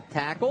make that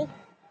tackle.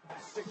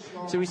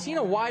 So we've seen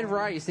a wide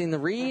variety. You've seen the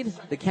read,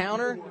 the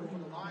counter,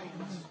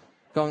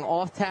 going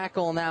off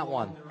tackle on that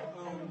one.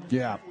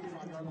 Yeah.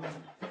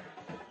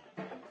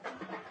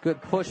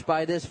 Good push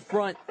by this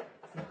front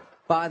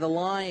by the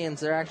Lions.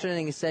 They're actually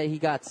going to say he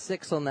got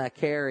 6 on that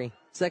carry.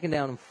 2nd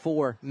down and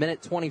 4.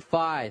 Minute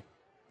 25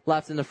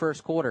 left in the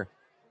first quarter.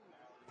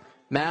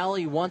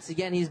 Malley, once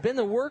again, he's been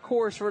the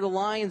workhorse for the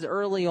Lions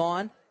early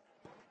on.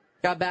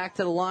 Got back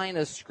to the line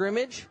of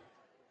scrimmage.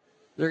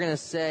 They're going to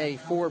say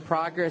forward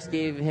progress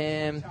gave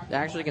him,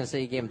 they're actually going to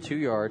say he gave him 2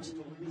 yards to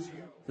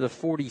the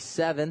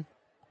 47.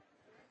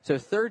 So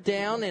 3rd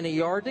down and a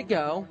yard to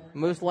go.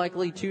 Most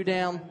likely 2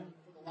 down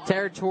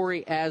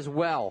territory as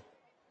well.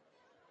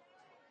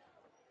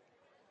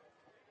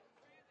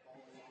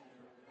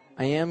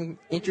 I am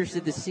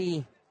interested to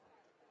see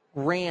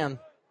Graham.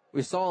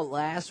 We saw it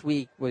last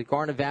week with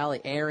Garnet Valley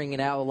airing it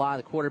out a lot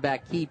of the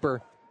quarterback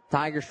keeper.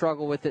 Tigers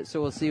struggle with it,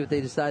 so we'll see what they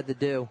decide to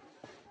do.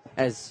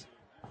 As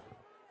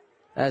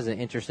an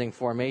interesting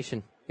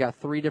formation. You got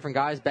 3 different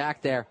guys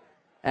back there.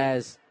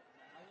 As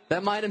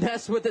that might have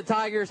messed with the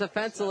Tigers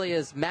offensively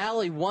as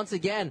Malley once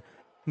again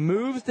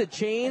moves the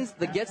chains,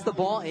 that gets the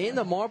ball in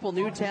the Marple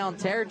Newtown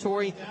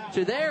territory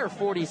to their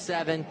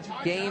 47,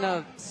 gain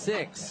of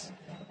 6.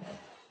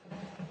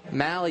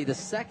 Malley, the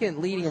second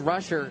leading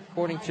rusher,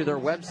 according to their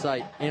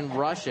website, in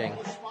rushing.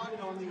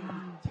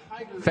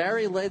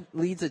 Ferry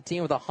leads the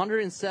team with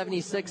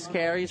 176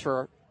 carries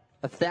for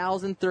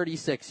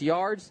 1,036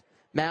 yards.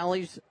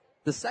 Malley's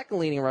the second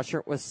leading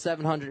rusher with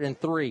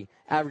 703,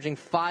 averaging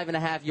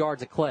 5.5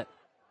 yards a clip.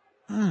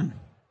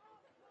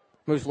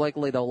 Most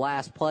likely the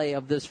last play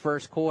of this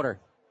first quarter.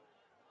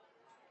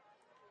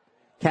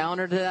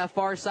 Counter to that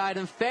far side,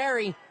 and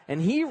Ferry,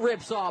 and he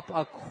rips off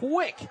a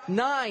quick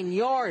 9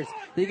 yards.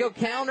 They go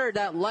counter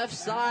that left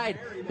side.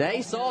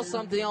 They saw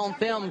something on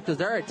film because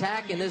they're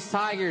attacking this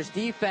Tigers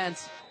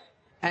defense,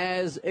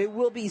 as it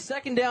will be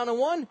 2nd down and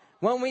 1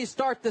 when we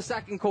start the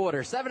second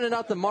quarter.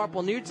 7-0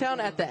 Marple Newtown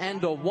at the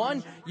end of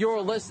 1.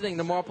 You're listening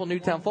to Marple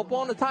Newtown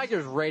Football on the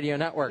Tigers Radio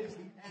Network.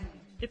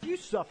 If you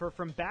suffer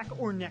from back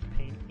or neck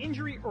pain,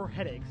 injury, or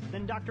headaches,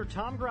 then Dr.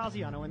 Tom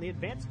Graziano and the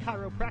Advanced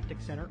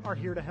Chiropractic Center are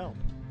here to help.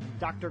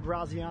 Dr.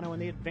 Graziano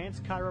and the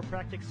Advanced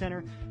Chiropractic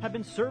Center have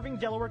been serving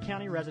Delaware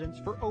County residents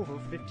for over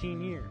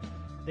 15 years.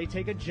 They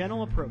take a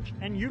gentle approach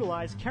and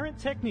utilize current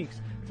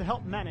techniques to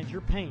help manage your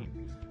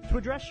pain. To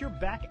address your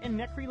back and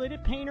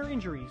neck-related pain or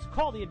injuries,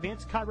 call the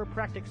Advanced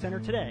Chiropractic Center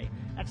today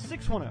at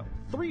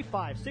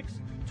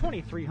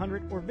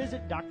 610-356-2300 or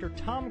visit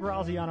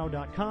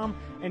drtomgraziano.com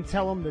and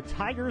tell them the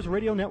Tigers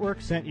Radio Network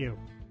sent you.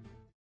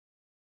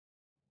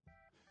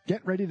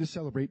 Get ready to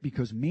celebrate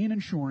because Meehan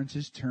Insurance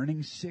is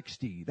turning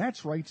 60.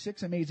 That's right,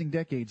 6 amazing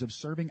decades of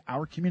serving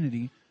our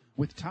community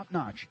with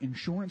top-notch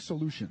insurance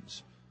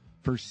solutions.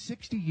 For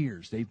 60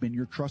 years, they've been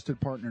your trusted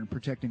partner in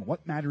protecting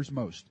what matters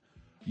most: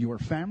 your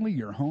family,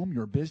 your home,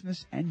 your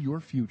business, and your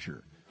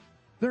future.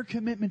 Their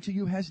commitment to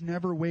you has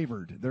never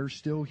wavered. They're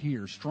still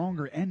here,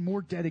 stronger and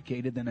more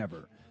dedicated than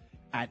ever.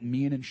 At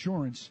Meehan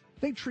Insurance,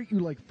 they treat you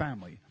like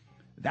family.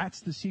 That's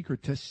the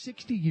secret to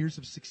 60 years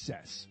of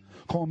success.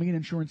 Call Meehan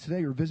Insurance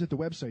today or visit the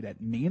website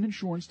at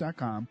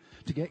meehaninsurance.com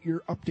to get your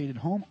updated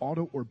home,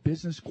 auto, or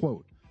business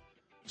quote.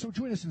 So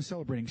join us in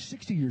celebrating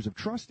 60 years of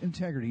trust,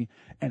 integrity,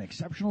 and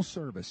exceptional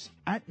service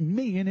at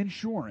Meehan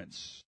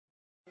Insurance.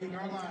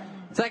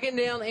 2nd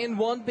down and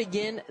 1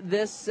 begin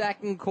this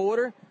second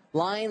quarter.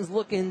 Lions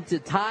looking to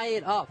tie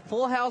it up.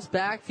 Full house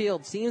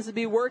backfield seems to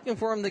be working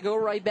for them to go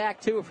right back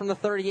to it from the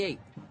 38.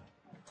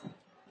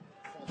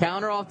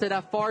 Counter off to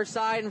that far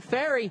side, and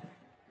Ferry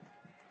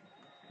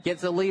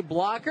gets a lead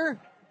blocker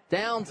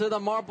down to the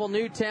Marple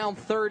Newtown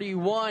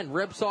 31.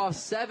 Rips off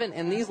 7,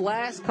 and these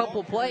last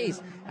couple plays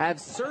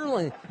have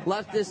certainly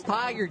left this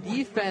Tiger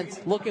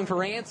defense looking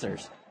for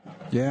answers.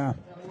 Yeah.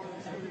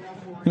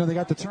 You know, they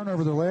got the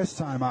turnover the last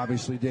time,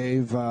 obviously,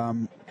 Dave.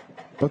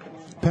 But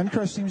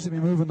Penncrest seems to be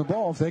moving the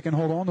ball. If they can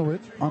hold on to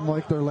it,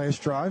 unlike their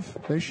last drive,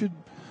 they should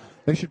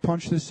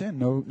punch this in.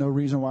 No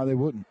reason why they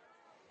wouldn't.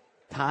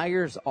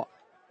 Tigers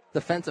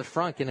defensive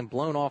front getting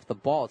blown off the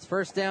ball. It's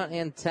 1st down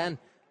and 10,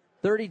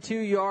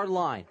 32-yard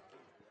line.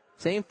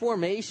 Same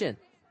formation.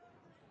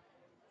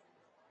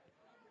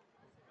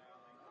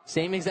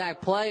 Same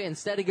exact play.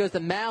 Instead, it goes to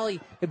Malley.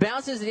 It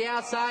bounces to the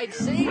outside.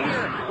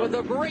 Savior with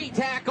a great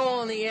tackle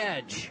on the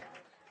edge.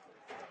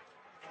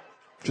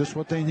 Just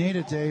what they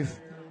needed, Dave.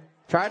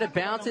 Try to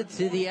bounce it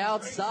to the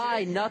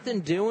outside.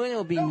 Nothing doing.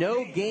 It'll be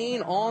no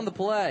gain on the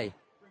play.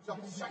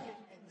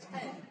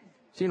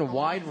 Seen a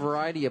wide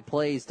variety of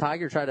plays.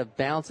 Tiger tried to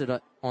bounce it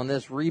on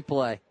this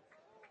replay.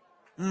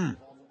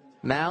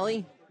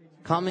 Malley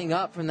coming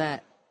up from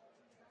that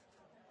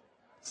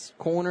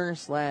corner /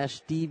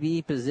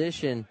 DB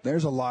position.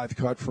 There's a live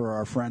cut for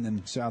our friend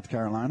in South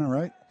Carolina,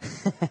 right?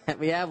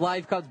 We have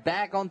live cuts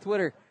back on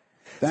Twitter.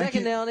 Thank 2nd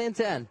you. down and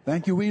 10.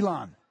 Thank you,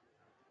 Elon.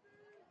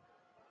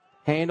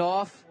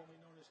 Handoff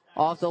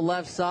off the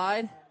left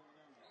side.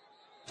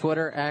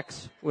 Twitter,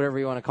 X, whatever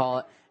you want to call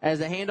it. As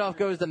the handoff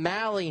goes to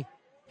Malley,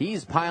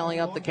 he's piling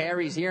up the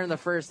carries here in the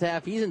first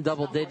half. He's in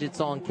double digits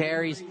on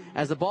carries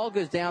as the ball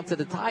goes down to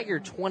the Tiger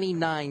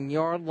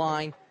 29-yard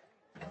line.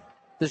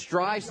 This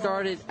drive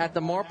started at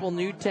the Marple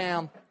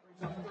Newtown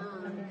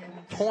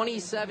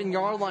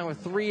 27-yard line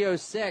with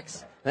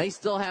 3:06. They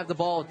still have the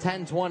ball at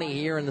 10:20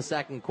 here in the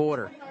second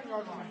quarter.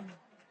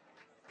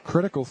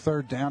 Critical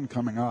 3rd down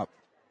coming up.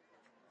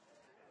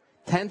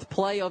 10th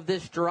play of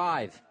this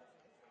drive.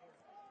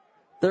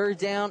 3rd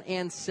down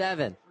and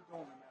 7.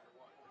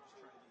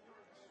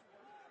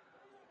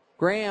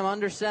 Graham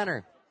under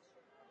center.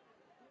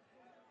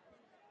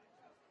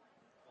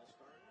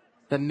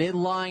 The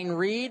midline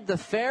read, the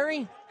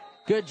Ferry.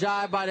 Good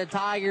job by the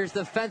Tigers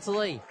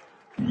defensively.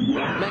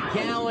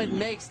 McCowan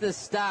makes the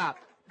stop.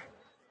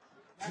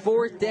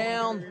 4th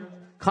down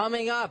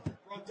coming up.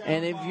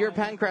 And if you're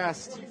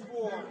Penncrest,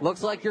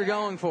 looks like you're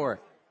going for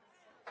it.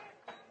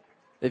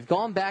 They've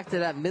gone back to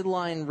that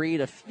midline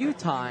read a few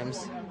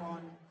times.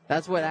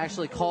 That's what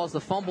actually caused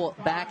the fumble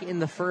back in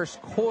the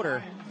first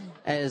quarter,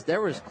 as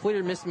there was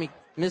clear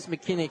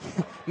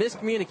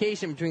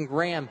miscommunication between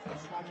Graham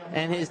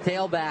and his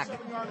tailback.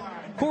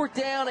 4th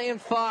down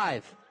and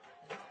 5.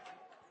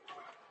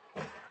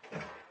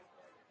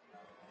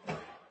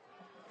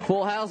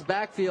 Full house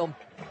backfield.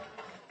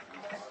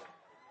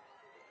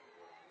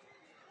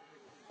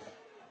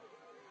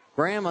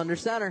 Graham under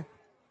center.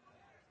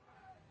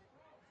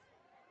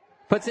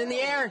 Puts in the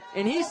air,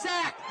 and he's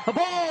sacked. The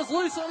ball is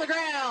loose on the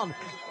ground.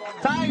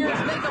 Tigers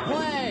make a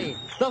play.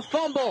 The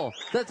fumble.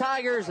 The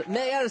Tigers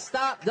may have to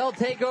stop. They'll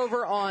take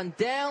over on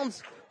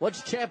downs.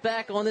 Let's check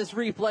back on this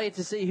replay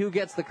to see who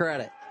gets the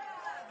credit.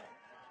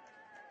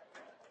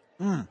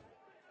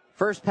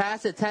 First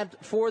pass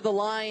attempt for the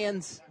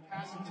Lions.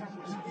 Pass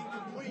attempt was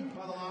incomplete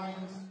by the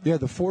Lions. Yeah,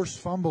 the forced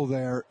fumble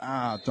there.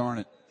 Darn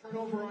it.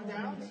 Turnover on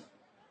downs.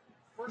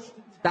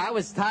 That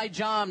was Ty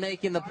John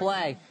making the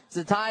play. So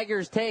the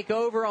Tigers take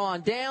over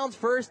on downs,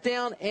 first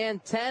down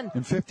and 10.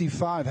 And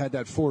 55 had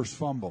that forced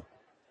fumble.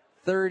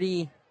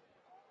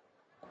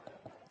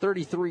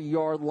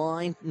 33-yard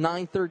line.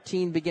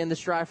 9:13 begin the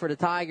stride for the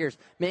Tigers.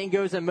 Man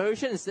goes in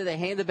motion. Instead, they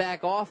hand it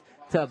back off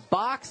to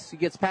Box, who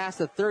gets past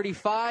the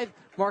 35.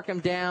 Mark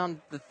him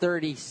down the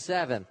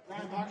 37.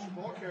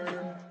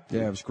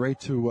 Yeah, it was great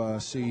to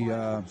see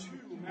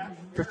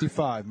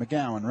 55,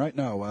 McGowan, right?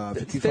 No,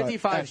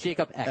 55,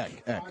 Jacob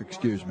Eck. Eck,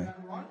 excuse me.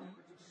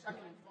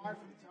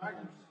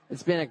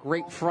 It's been a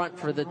great front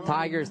for the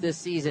Tigers this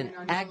season.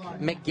 Eck,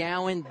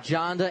 McGowan,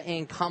 Jonda,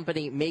 and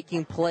company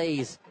making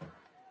plays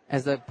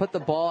as they put the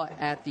ball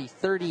at the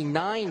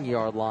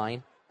 39-yard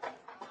line.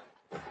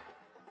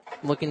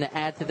 Looking to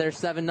add to their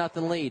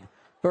 7-0 lead.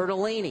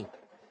 Bertolini,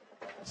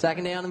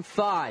 second down and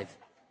 5.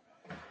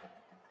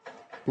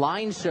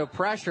 Lions show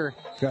pressure.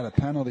 Got a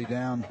penalty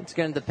down. It's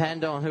going to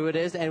depend on who it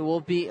is, and it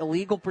will be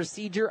illegal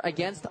procedure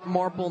against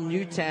Marple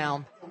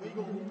Newtown.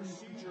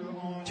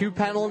 2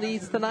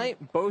 penalties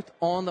tonight, both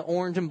on the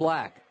orange and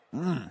black.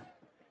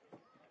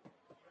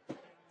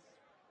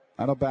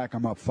 That'll back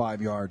them up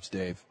 5 yards,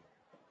 Dave.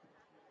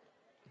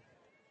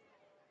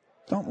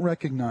 Don't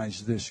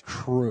recognize this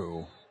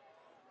crew,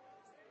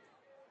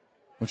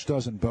 which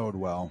doesn't bode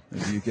well.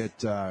 If you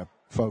get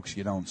folks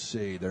you don't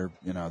see,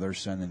 they're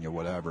sending you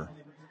whatever.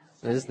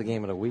 It is the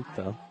game of the week,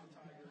 though.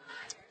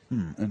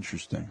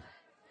 Interesting.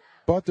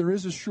 But there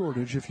is a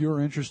shortage. If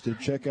you're interested,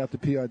 check out the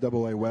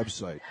PIAA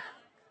website.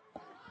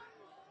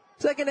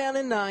 Second down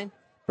and 9.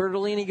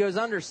 Bertolini goes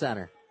under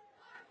center.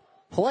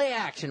 Play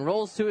action.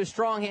 Rolls to his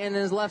strong hand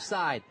in his left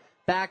side.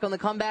 Back on the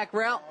comeback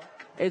route.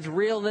 It's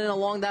reeled in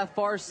along that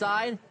far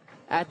side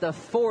at the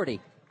 40.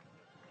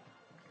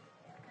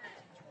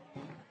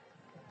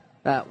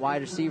 That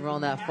wide receiver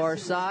on that far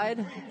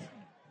side.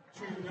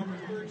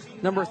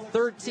 Number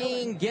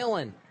 13,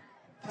 Gillen.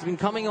 He's been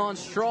coming on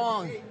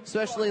strong,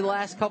 especially the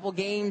last couple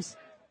games.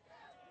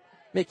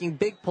 Making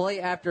big play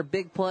after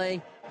big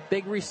play.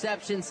 Big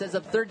reception. Sets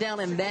up third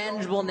down and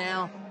manageable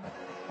now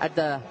at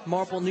the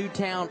Marple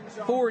Newtown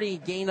 40,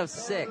 gain of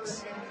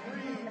 6.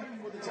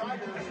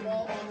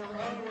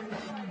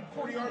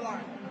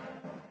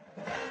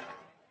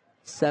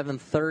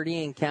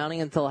 7:30 and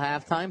counting until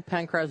halftime.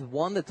 Penncrest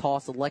won the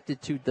toss,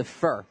 elected to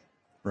defer.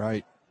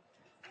 Right.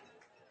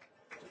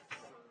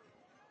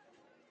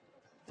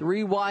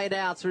 3 wide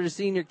outs for the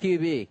senior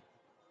QB.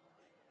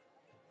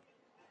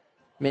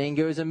 Man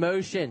goes in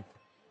motion.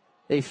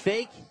 They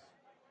fake,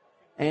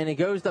 and it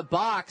goes to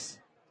Box.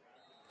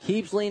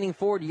 Keeps leaning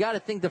forward. You got to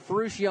think the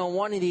Ferruccio on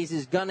one of these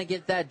is going to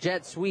get that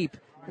jet sweep.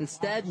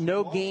 Instead,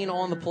 no gain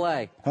on the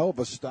play. Hell of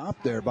a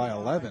stop there by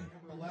 11.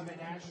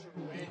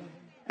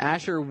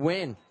 Asher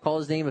Wynn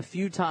called his name a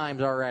few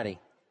times already.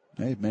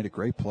 Hey, made a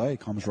great play.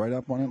 Comes right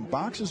up on him.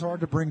 Box is hard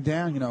to bring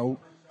down.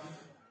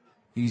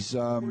 He's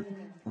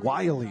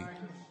wily,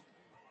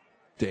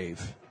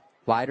 Dave.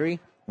 Widery?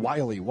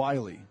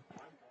 Wily.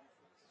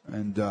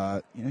 And,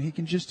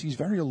 he's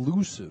very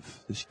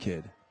elusive, this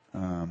kid.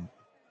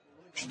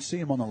 Should see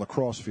him on the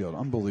lacrosse field.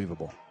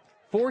 Unbelievable.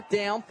 4th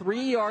down,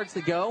 3 yards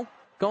to go.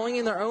 Going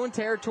in their own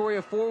territory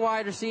of 4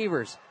 wide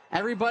receivers.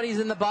 Everybody's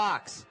in the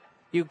box.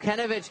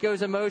 Jukinovich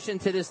goes in motion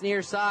to this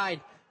near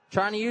side,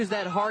 trying to use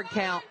that hard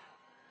count.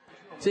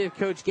 See if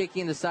Coach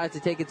Gickian decides to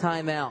take a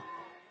timeout.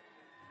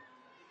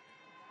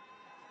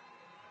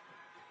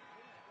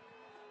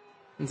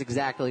 That's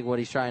exactly what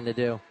he's trying to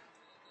do.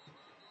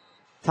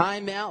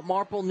 Timeout,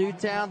 Marple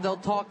Newtown. They'll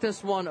talk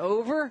this one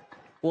over.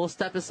 We'll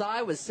step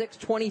aside with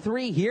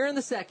 6:23 here in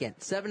the second.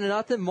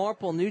 7-0,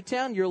 Marple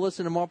Newtown. You're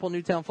listening to Marple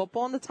Newtown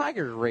Football on the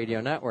Tigers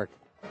Radio Network.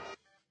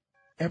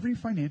 Every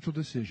financial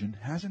decision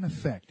has an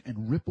effect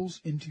and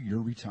ripples into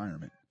your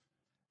retirement.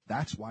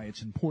 That's why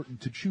it's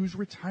important to choose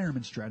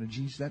retirement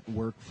strategies that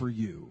work for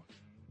you.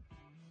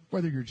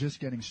 Whether you're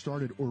just getting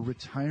started or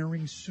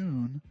retiring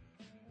soon,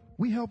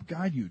 we help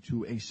guide you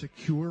to a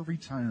secure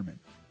retirement.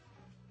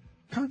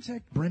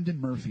 Contact Brendan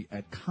Murphy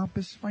at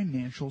Compass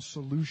Financial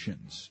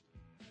Solutions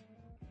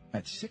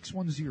at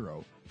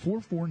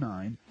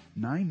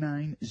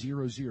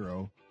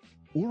 610-449-9900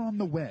 or on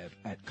the web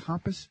at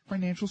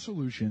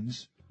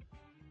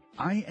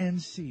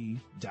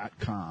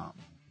compassfinancialsolutions.inc.com.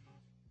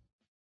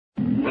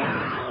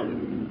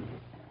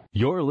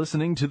 You're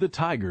listening to the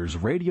Tigers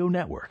Radio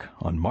Network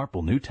on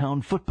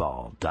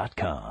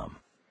MarpleNewtownFootball.com.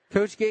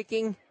 Coach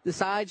Gicking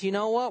decides, you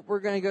know what, we're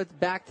going to go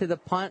back to the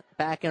punt,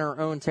 back in our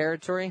own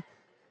territory.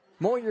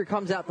 Moyer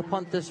comes out to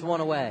punt this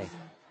one away.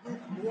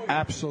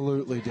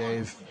 Absolutely,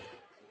 Dave.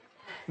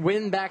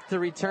 Win back to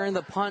return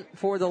the punt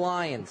for the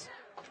Lions.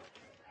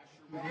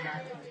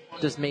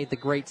 Just made the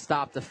great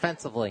stop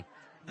defensively.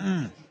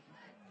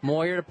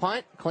 Moyer to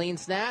punt, clean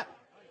snap,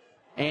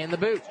 and the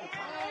boot.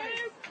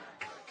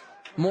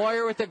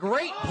 Moyer with a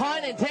great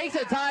punt and takes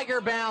a Tiger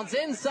bounce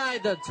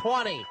inside the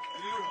 20.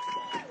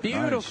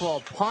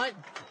 Beautiful punt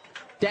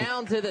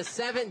down to the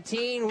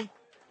 17.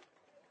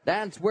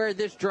 That's where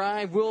this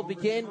drive will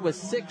begin with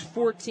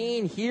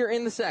 6:14 here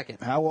in the second.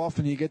 How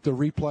often do you get to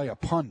replay a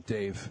punt,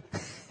 Dave?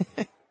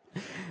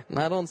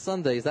 Not on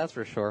Sundays, that's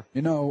for sure.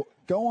 You know,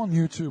 go on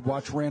YouTube,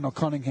 watch Randall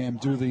Cunningham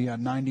do the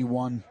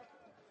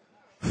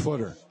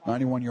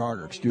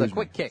 91-yarder, excuse me. The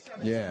quick kick.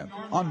 Yeah,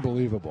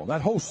 unbelievable.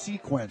 That whole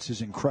sequence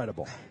is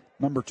incredible.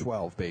 Number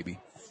 12, baby.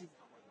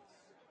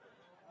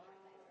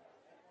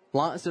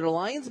 So the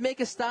Lions make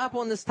a stop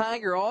on this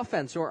Tiger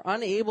offense, who are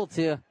unable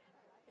to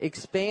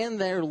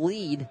expand their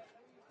lead.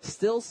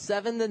 Still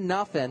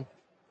 7-0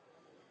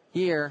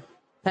 here.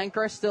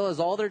 Penncrest still has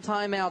all their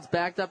timeouts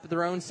backed up at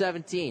their own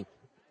 17.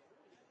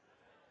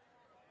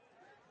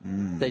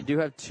 They do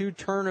have 2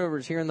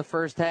 turnovers here in the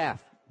first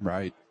half.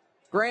 Right.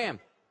 Graham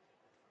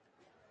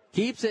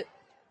keeps it.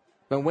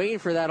 Been waiting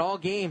for that all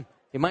game.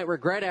 He might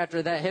regret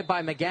after that hit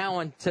by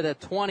McGowan to the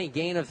 20,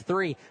 gain of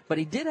 3. But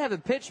he did have a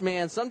pitch,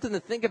 man. Something to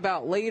think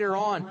about later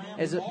on,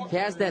 as he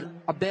has that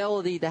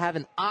ability to have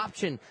an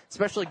option,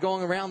 especially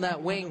going around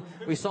that wing.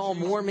 We saw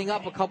him warming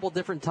up a couple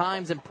different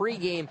times in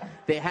pregame.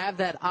 They have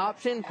that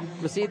option.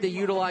 We'll see if they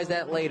utilize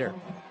that later.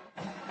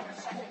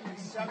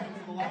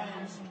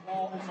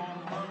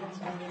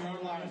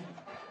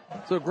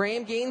 So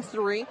Graham gains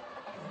 3.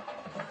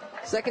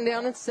 Second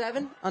down and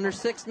 7. Under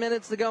 6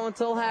 minutes to go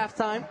until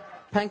halftime.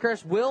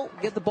 Penncrest will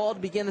get the ball to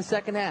begin the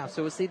second half,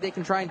 so we'll see if they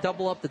can try and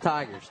double up the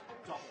Tigers.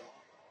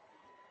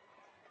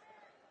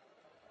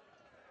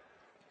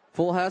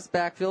 Full house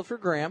backfield for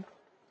Graham.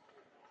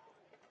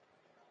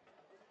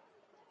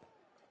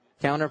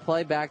 Counter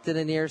play back to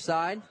the near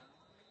side.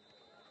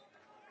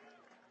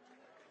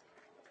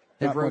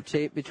 They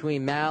rotate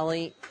between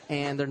Malley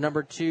and their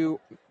number 2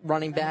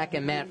 running back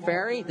and Matt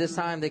Ferry. This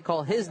time they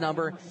call his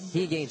number.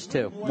 He gains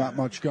 2. Not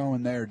much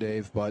going there,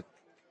 Dave, but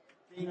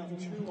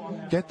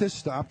get this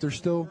stop. They're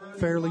still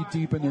fairly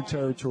deep in their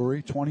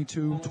territory.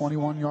 22,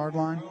 21-yard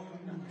line.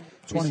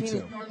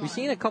 22. We've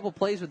seen a couple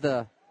plays with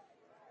the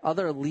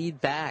other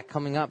lead back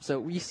coming up. So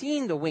we've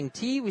seen the wing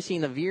T, we've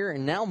seen the veer,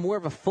 and now more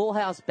of a full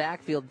house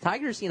backfield. The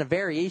Tigers have seen a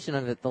variation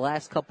of it the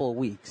last couple of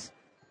weeks.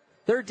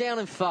 3rd down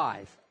and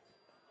 5.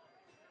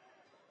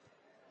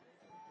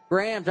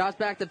 Graham drops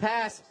back to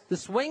pass. The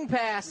swing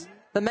pass.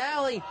 The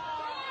Malley.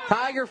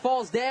 Tiger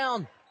falls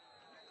down.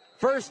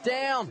 First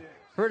down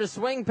for the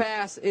swing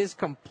pass is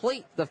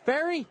complete. The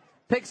Ferry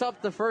picks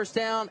up the first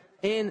down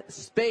in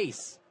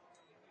space.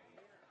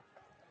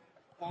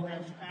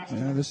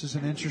 Yeah, this is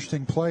an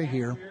interesting play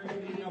here.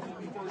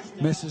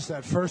 Misses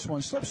that first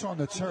one. Slips on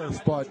the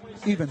turf, but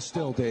even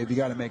still, Dave, you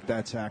got to make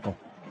that tackle.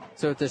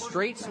 So it's a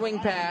straight swing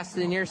pass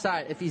to the near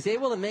side. If he's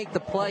able to make the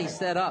play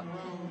set up,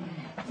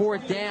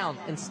 4th down.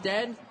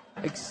 Instead,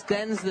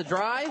 extends the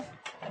drive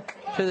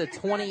to the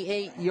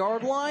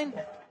 28-yard line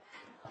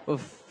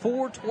with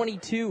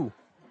 4:22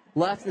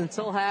 left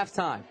until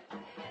halftime.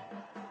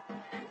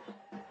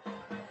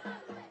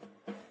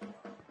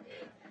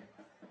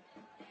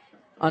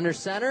 Under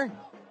center,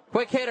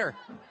 quick hitter.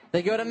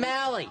 They go to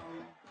Malley.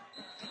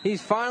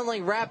 He's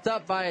finally wrapped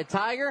up by a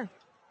Tiger.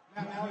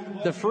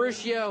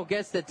 DeFrucio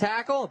gets the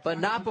tackle, but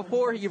not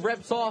before he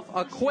rips off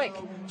a quick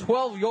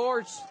 12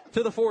 yards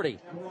to the 40.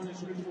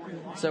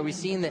 So we've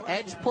seen the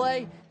edge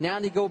play. Now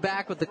they go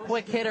back with the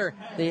quick hitter.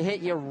 They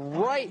hit you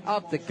right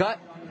up the gut.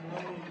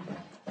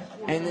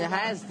 And it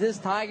has this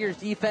Tigers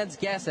defense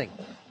guessing.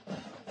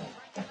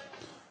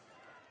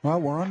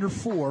 Well, we're under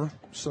 4,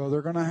 so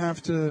they're going to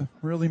have to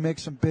really make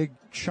some big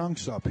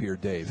chunks up here,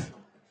 Dave.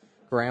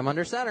 Graham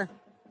under center.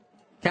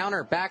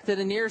 Counter back to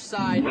the near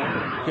side.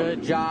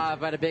 Good job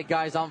by the big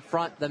guys on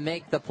front to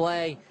make the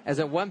play as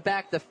it went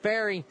back to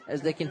Ferry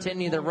as they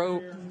continue to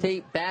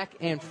rotate back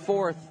and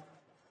forth.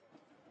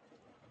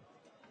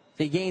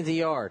 He gains a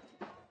yard.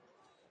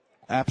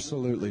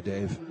 Absolutely,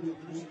 Dave.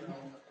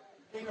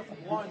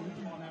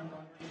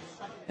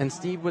 And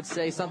Steve would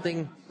say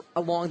something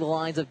along the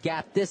lines of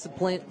gap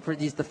discipline for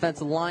these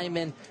defensive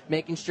linemen,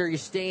 making sure you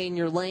stay in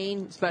your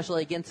lane,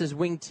 especially against his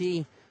wing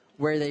T,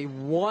 where they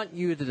want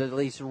you to at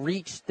least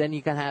reach. Then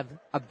you can have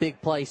a big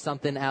play,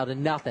 something out of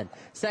nothing.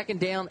 2nd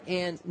down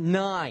and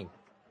 9.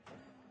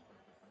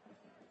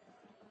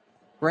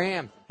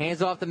 Graham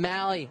hands off to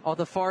Malley off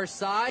the far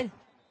side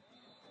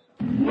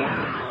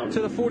to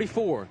the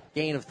 44.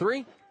 Gain of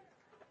 3.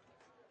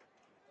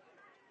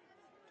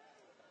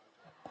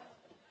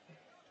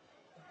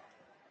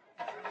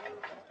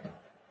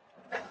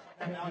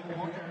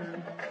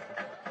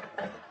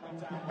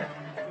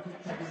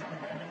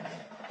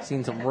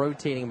 Seen some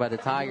rotating by the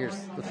Tigers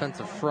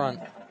defensive front.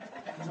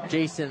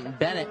 Jason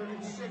Bennett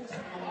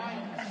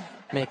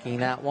making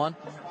that one.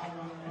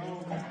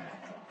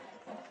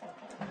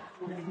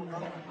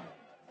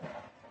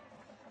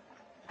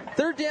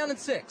 Third down and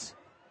 6.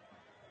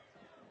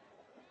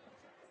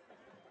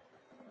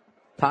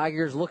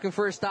 Tigers looking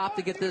for a stop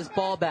to get this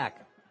ball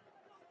back.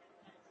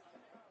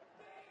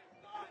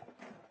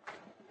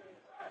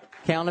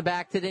 Counter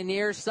back to the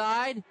near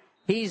side.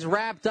 He's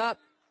wrapped up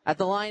at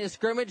the line of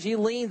scrimmage. He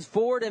leans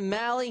forward, and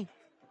Malley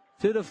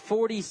to the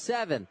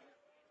 47.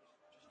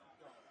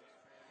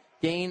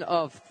 Gain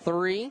of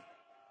 3.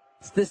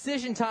 It's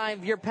decision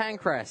time if you're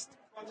Penncrest.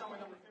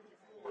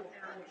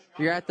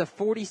 You're at the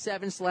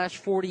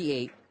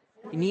 47/48.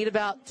 You need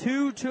about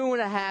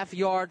 2.5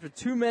 yards with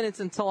 2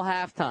 minutes until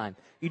halftime.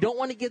 You don't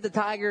want to give the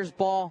Tigers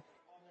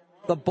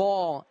the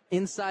ball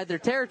inside their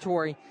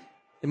territory.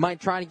 They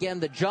might try to get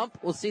them to jump.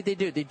 We'll see if they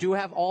do. They do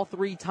have all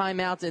 3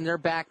 timeouts in their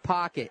back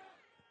pocket.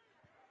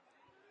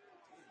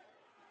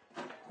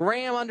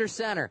 Graham under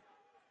center.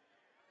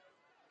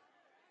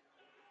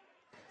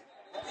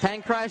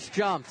 Penncrest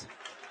jumped.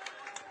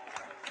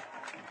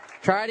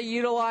 Try to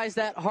utilize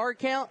that hard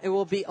count. It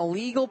will be a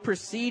legal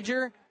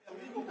procedure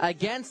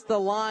against the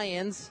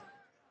Lions.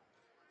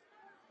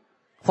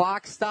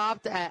 Clock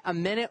stopped at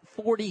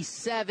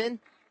 1:47.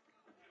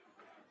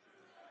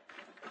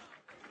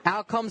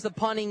 Out comes the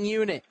punting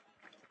unit.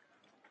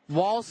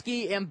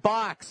 Walski and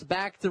Box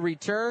back to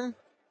return.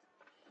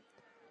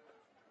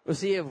 We'll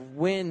see if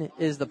Wynn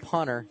is the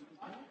punter.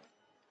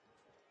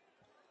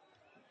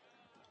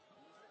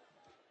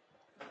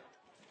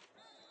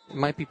 It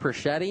might be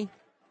Perchetti.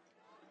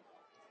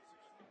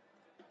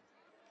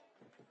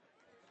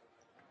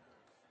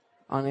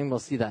 Unable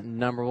to see that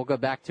number. We'll go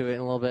back to it in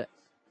a little bit.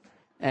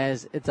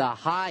 As it's a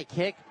high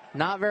kick,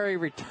 not very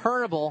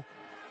returnable,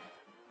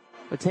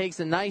 but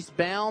takes a nice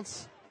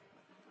bounce.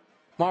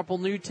 Marple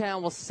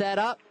Newtown will set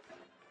up.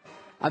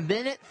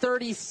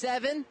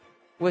 1:37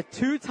 with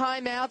 2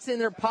 timeouts in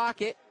their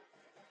pocket.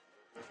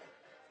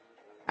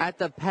 At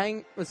the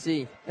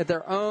at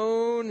their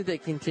own, they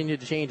continue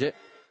to change it.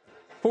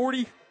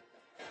 40.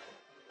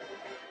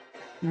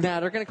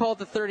 Now they're going to call it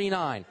the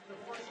 39.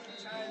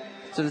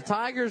 So the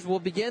Tigers will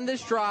begin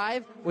this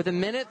drive with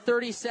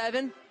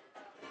 1:37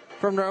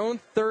 from their own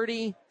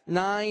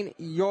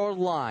 39-yard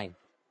line.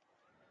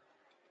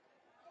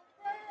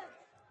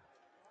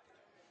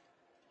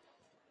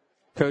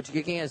 Coach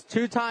Gicking has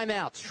 2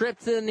 timeouts,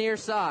 stripped to the near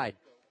side.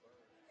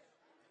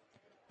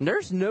 And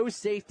there's no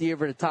safety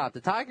over the top. The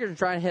Tigers are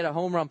trying to hit a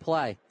home run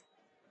play.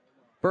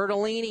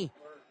 Bertolini,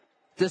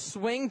 the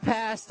swing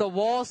pass to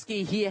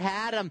Walski, he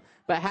had him,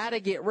 but had to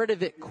get rid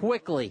of it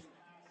quickly.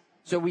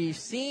 So we've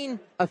seen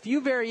a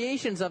few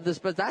variations of this,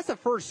 but that's the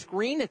first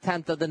screen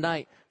attempt of the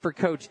night for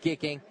Coach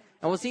Gicking.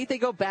 And we'll see if they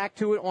go back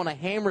to it on a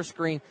hammer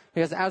screen,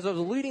 because as I was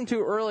alluding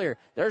to earlier,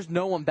 there's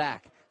no one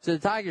back. So the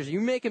Tigers,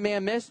 you make a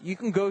man miss, you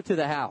can go to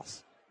the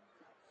house.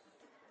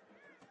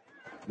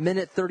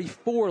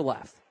 1:34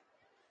 left.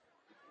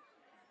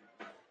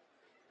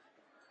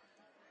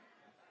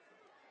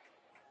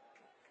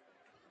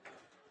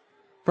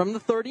 From the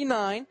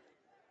 39,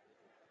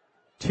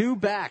 2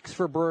 backs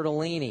for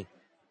Bertolini.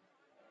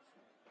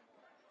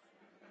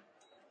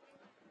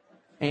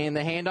 And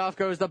the handoff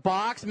goes to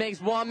Box, makes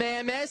one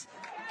man miss,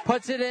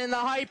 puts it in the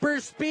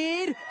hyper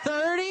speed,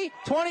 30,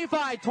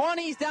 25,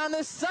 20s down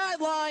the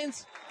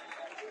sidelines.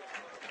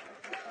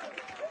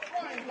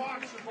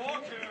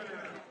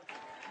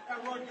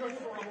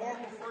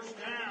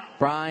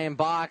 Brian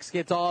Box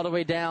gets all the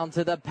way down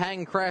to the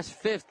Penncrest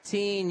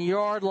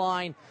 15-yard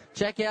line.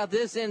 Check out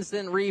this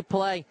instant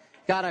replay.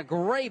 Got a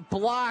great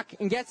block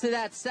and gets to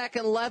that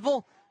second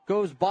level,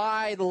 goes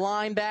by the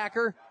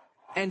linebacker,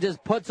 and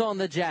just puts on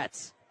the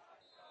Jets.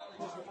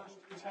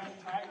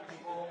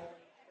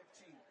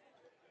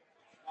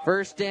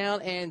 First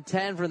down and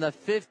 10 from the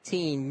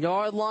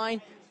 15-yard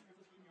line.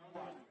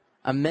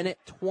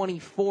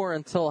 1:24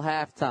 until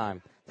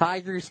halftime.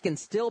 Tigers can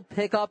still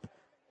pick up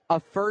a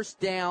first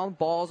down.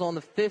 Ball's on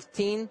the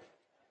 15.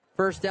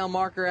 First down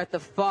marker at the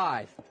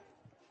 5.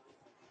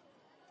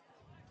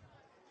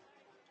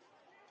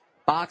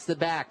 Box the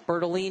back.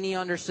 Bertolini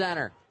under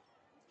center.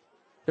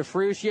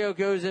 DeFrucio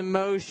goes in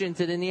motion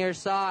to the near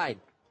side.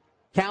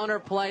 Counter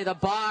play, the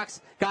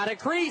Box. Got a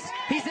crease.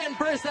 He's in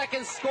for a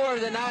second score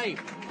of the night.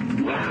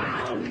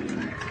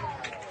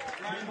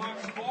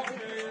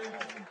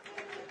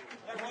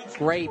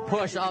 Great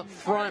push up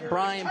front.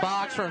 Brian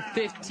Box from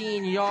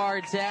 15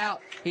 yards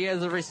out. He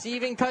has a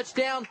receiving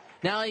touchdown.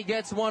 Now he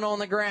gets one on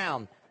the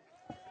ground.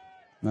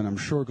 And I'm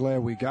sure glad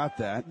we got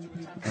that.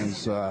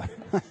 As,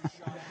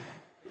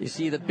 You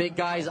see the big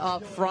guys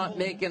up front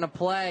making a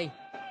play,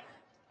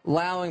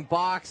 allowing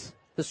Box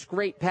to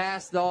scrape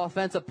past the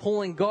offensive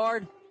pulling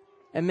guard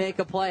and make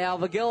a play.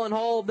 Alva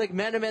Gillenhold,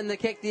 McMenamin to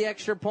kick the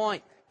extra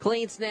point.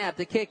 Clean snap.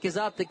 The kick is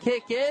up. The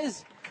kick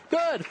is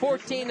good.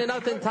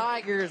 14-0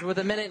 Tigers with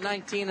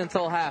 1:19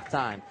 until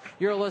halftime.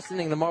 You're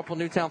listening to Marple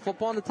Newtown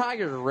Football on the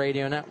Tigers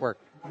Radio Network.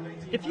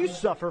 If you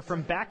suffer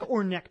from back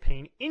or neck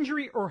pain,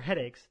 injury, or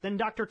headaches, then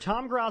Dr.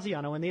 Tom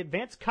Graziano and the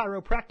Advanced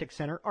Chiropractic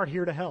Center are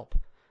here to help.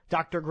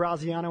 Dr.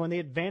 Graziano and the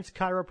Advanced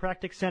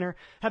Chiropractic Center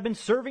have been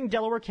serving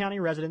Delaware County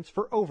residents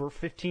for over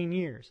 15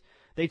 years.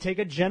 They take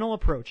a gentle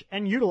approach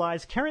and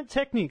utilize current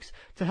techniques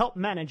to help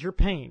manage your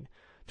pain.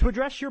 To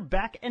address your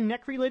back and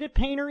neck related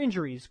pain or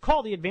injuries,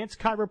 call the Advanced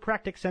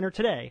Chiropractic Center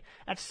today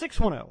at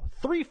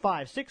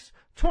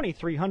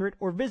 610-356-2300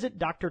 or visit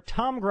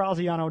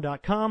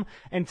drtomgraziano.com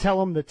and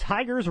tell them the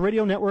Tigers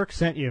Radio Network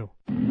sent you.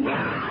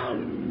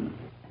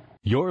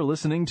 You're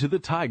listening to the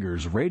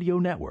Tigers Radio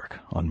Network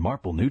on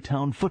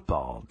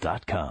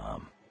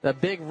MarpleNewtownFootball.com. The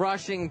big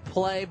rushing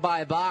play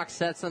by Box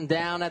sets him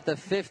down at the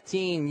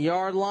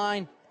 15-yard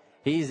line.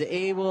 He's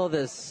able to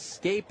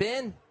escape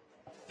in,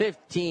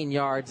 15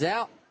 yards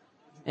out.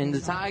 And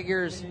the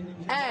Tigers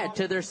add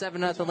to their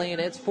 7-0 lead.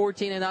 It's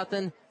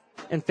 14-0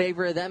 in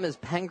favor of them as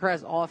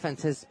Penncrest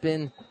offense has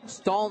been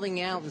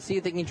stalling out to see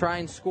if they can try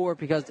and score,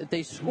 because if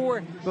they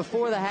score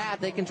before the half,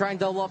 they can try and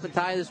double up and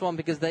tie this one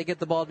because they get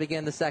the ball to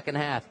begin the second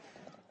half.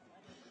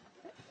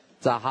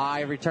 It's a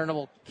high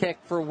returnable kick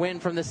for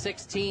win from the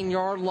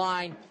 16-yard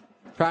line.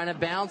 Trying to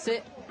bounce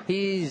it.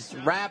 He's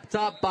wrapped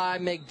up by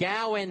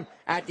McGowan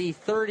at the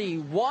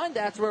 31.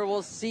 That's where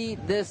we'll see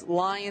this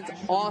Lions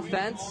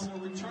offense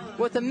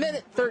with a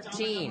minute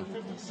 13.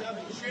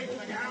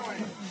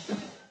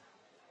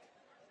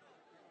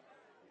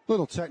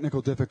 Little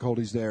technical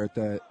difficulties there at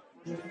that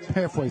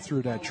halfway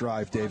through that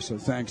drive, Dave, so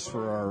thanks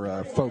for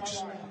our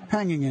folks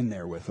hanging in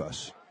there with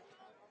us.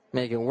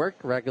 Make it work.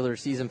 Regular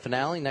season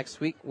finale. Next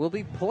week will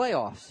be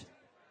playoffs.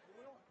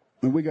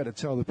 And we got to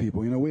tell the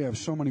people, we have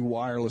so many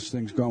wireless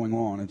things going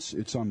on.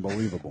 It's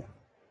unbelievable.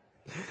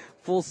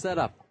 Full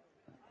setup.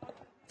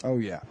 Oh,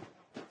 yeah.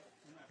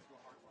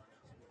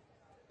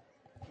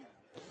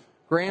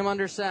 Graham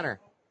under center.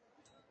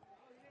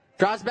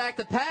 Drops back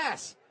the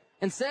pass.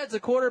 Instead, it's a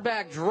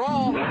quarterback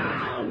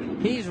draw.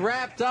 He's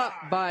wrapped up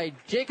by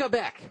Jacob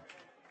Beck.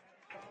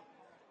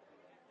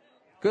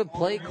 Good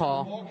play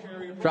call.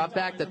 Drop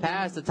back the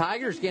pass. The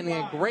Tigers getting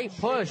a great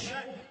push.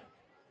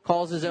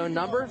 Calls his own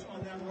number.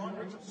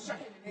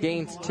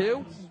 Gains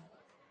 2.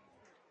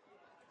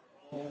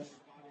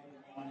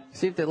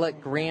 See if they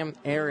let Graham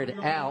air it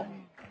out.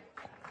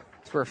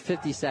 It's for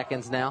 50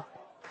 seconds now.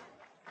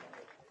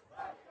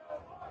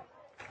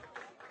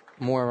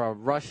 More of a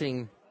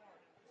rushing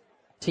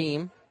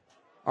team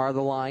are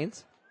the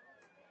Lions.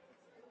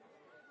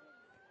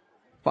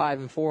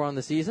 5-4 on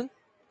the season.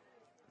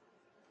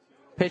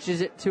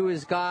 Pitches it to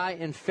his guy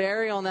in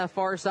Ferry on that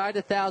far side.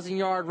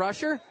 1,000-yard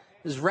rusher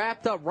is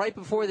wrapped up right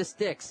before the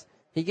sticks.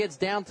 He gets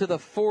down to the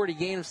 40,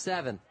 gain of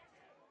 7.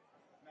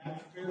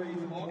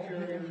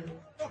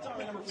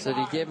 So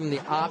to give him the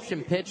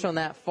option pitch on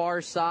that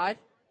far side.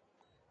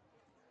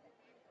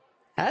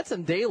 Had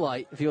some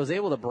daylight if he was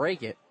able to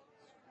break it.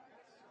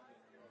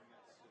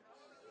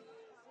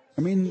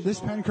 I mean, this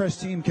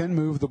Penncrest team can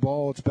move the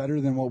ball. It's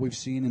better than what we've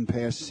seen in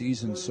past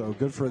seasons, so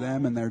good for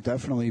them, and they're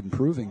definitely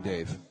improving,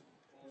 Dave.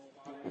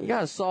 You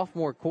got a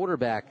sophomore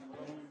quarterback.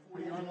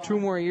 2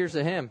 more years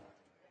of him.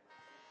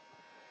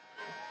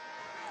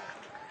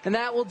 And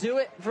that will do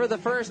it for the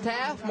first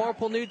half.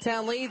 Marple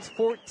Newtown leads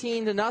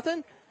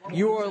 14-0.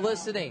 You are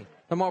listening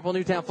to Marple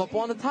Newtown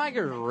Football on the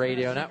Tigers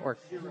Radio Network.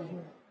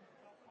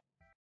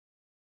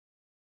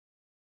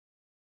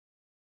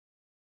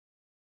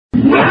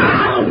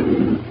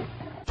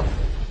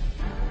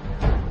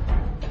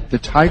 The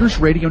Tigers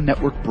Radio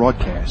Network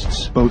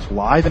broadcasts, both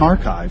live and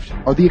archived,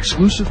 are the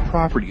exclusive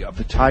property of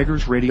the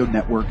Tigers Radio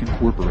Network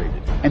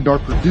Incorporated and are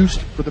produced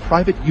for the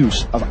private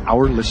use of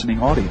our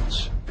listening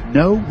audience.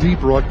 No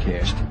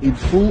rebroadcast, in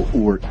full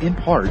or in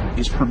part,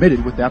 is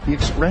permitted without the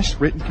express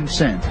written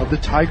consent of the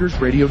Tigers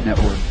Radio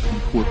Network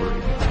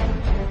Incorporated.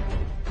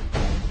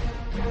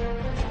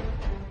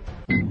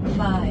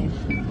 5,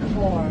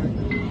 4,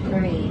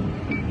 3,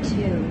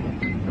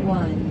 2,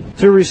 1.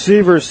 2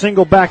 receivers,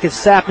 single back is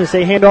Sapness.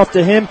 They hand off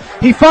to him.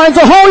 He finds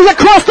a hole. He's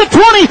across the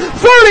 20,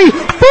 30,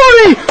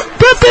 40,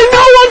 50.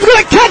 No one's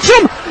going to catch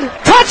him.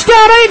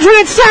 Touchdown,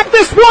 Adrian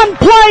Sapness. One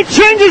play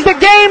changes the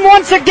game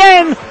once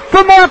again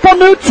for Marple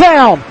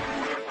Newtown.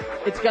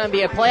 It's going to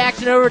be a play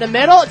action over the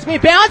middle. It's going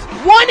to be bounced.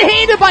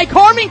 One-handed by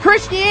Carmen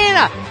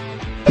Christiana.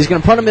 He's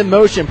going to put him in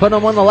motion, put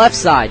him on the left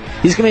side.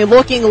 He's going to be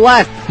looking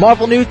left.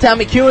 Marple Newtown,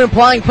 McEwen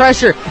applying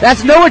pressure.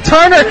 That's Noah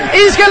Turner.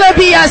 It's going to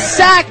be a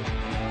sack.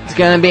 It's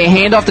going to be a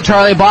handoff to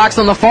Charlie Box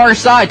on the far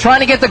side,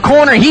 trying to get the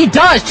corner. He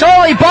does.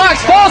 Charlie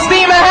Box, full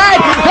steam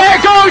ahead. There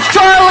goes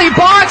Charlie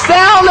Box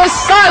down the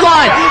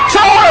sideline.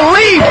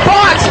 Charlie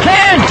Box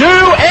can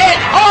do it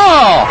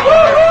all.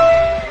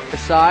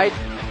 Side,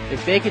 they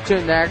fake it to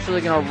him. They're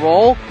actually going to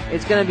roll.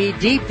 It's going to be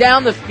deep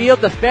down the field.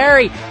 The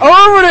Ferry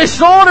over the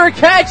shoulder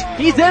catch.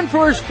 He's in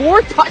for his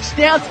 4th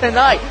touchdown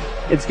tonight.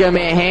 It's going to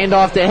be a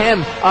handoff to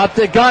him. Up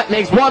the gut,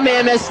 makes one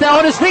man miss. Now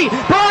on his feet.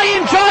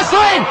 Brian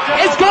Jocelyn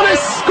is going to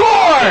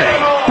score.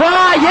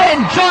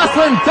 Brian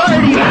Jocelyn,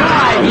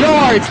 35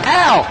 yards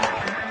out.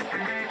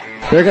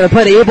 They're going to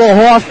put Abel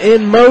Hoff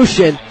in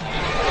motion.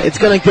 It's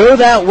going to go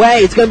that way.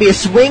 It's going to be a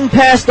swing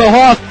pass to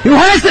Hoff, who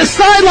has the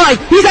sideline.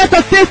 He's at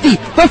the 50,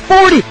 the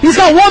 40. He's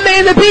got one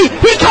man to beat.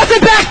 He cuts it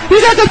back.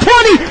 He's at the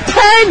 20,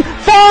 10,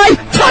 5.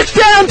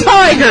 Touchdown,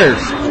 Tigers.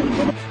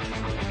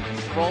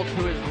 Roll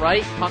to his right.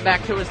 right, come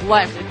back to his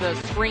left. It's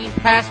a screen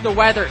pass to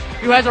Weathers,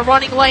 who has a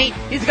running lane.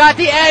 He's got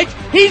the edge.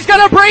 He's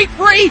going to break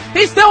free.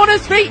 He's still on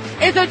his feet.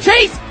 It's a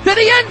chase to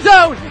the end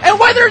zone, and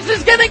Weathers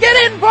is going to get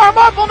in for a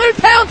Marple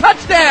Newtown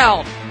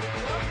touchdown.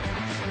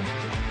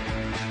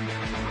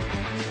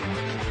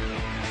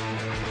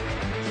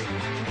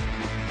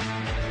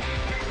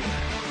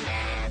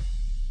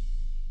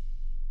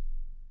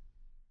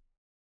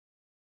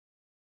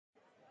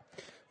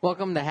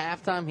 Welcome to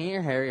halftime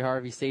here, Harry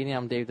Harvey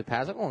Stadium. I'm Dave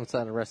DePazzo,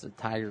 alongside the rest of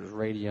the Tigers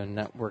Radio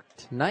Network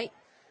tonight.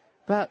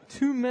 About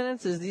 2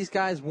 minutes as these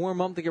guys warm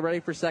up to get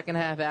ready for second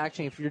half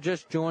action. If you're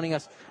just joining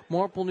us,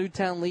 Marple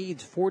Newtown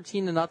leads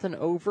 14-0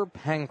 over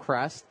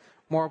Penncrest.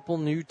 Marple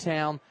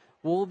Newtown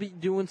will be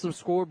doing some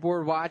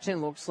scoreboard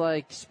watching. Looks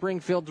like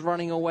Springfield's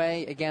running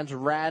away against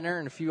Radnor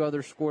and a few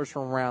other scores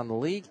from around the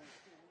league.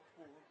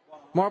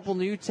 Marple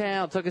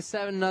Newtown took a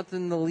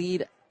 7-0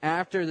 lead.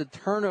 After the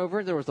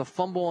turnover, there was a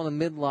fumble on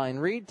the midline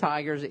read.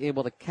 Tigers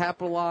able to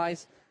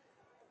capitalize.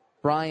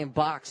 Brian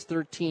Box,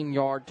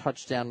 13-yard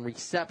touchdown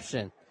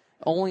reception.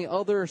 Only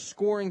other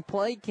scoring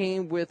play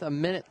came with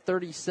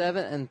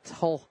 1:37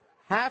 until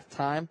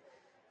halftime.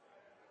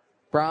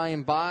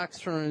 Brian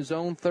Box from his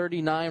own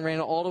 39 ran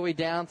all the way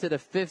down to the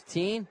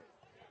 15,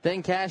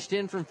 then cashed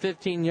in from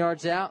 15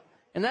 yards out.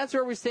 And that's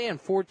where we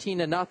stand,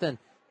 14-0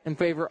 in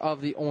favor of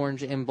the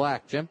orange and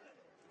black. Jim?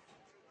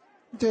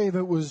 Dave,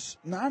 it was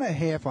not a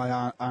half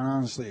I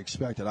honestly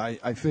expected.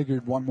 I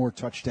figured one more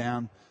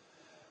touchdown.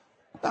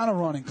 Not a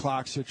running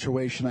clock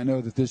situation. I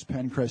know that this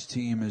Penncrest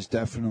team has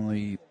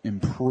definitely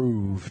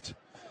improved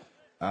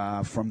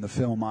from the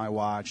film I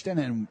watched, and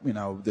then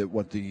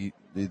what the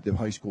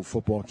high school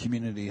football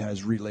community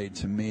has relayed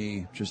to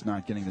me, just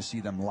not getting to see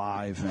them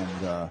live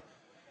and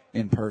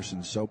in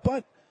person. So,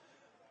 but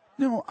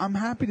I'm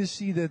happy to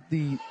see that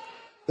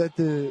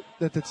the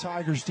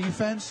Tigers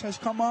defense has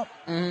come up.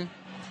 Mm-hmm.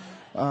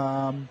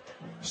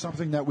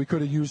 Something that we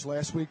could have used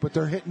last week, but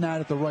they're hitting that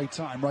at the right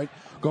time, right?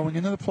 Going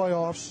into the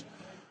playoffs,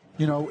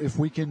 if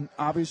we can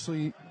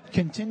obviously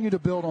continue to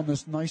build on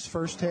this nice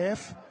first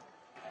half,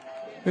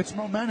 it's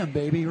momentum,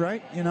 baby,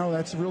 right?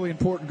 That's really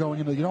important going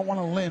into. You don't want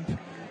to limp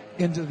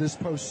into this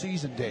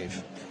postseason,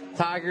 Dave.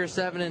 Tigers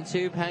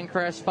 7-2,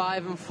 Penncrest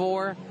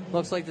 5-4.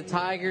 Looks like the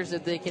Tigers,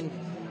 if they can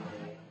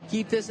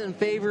keep this in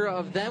favor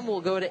of them, will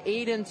go to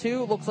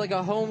 8-2. Looks like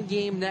a home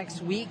game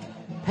next week.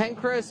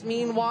 Penncrest,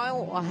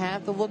 meanwhile, will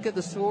have to look at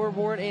the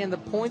scoreboard and the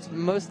points.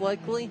 Most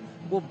likely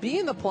will be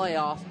in the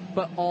playoffs,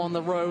 but on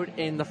the road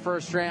in the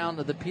first round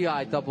of the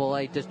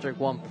PIAA District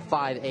 1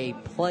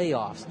 5A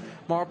playoffs.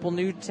 Marple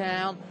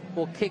Newtown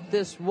will kick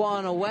this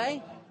one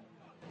away.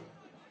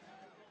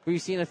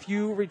 We've seen a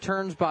few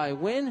returns by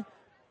Wynn.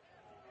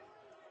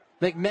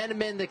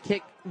 McMenamin to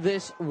kick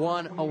this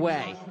one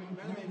away.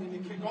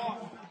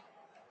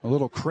 A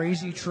little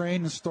crazy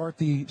train to start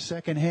the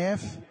second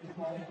half.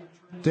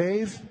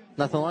 Dave?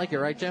 Nothing like it,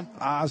 right, Jim?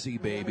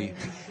 Ozzy, baby.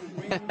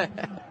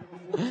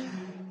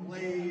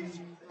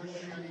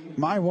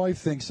 My wife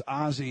thinks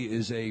Ozzy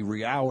is a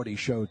reality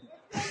show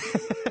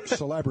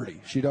celebrity.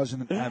 She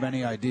doesn't have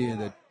any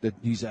idea that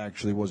he's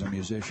actually was a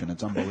musician.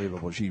 It's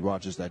unbelievable. She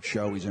watches that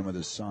show he's in with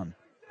his son.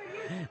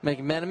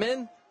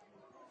 McMenamin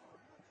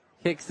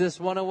kicks this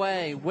one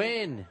away.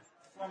 Win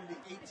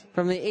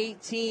from the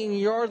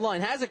 18-yard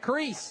line. Has a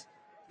crease.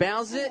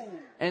 Bounces it,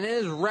 and it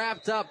is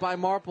wrapped up by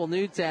Marple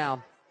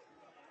Newtown.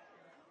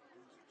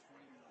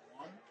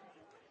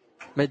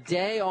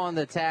 Madej on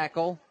the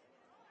tackle.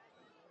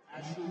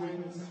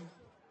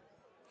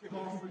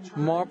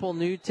 Marple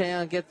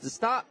Newtown gets the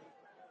stop.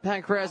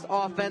 Penncrest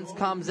offense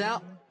comes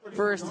out.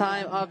 First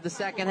time of the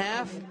second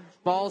half.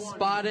 Ball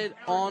spotted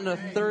on the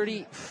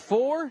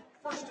 34.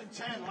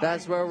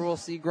 That's where we'll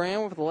see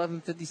Graham with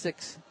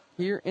 11:56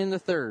 here in the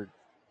third.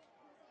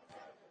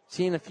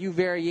 Seeing a few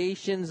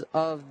variations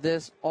of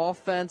this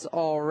offense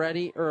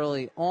already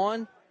early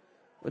on.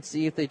 Let's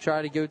see if they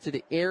try to go to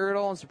the air at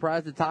all and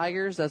surprise the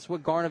Tigers. That's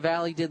what Garnet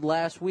Valley did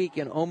last week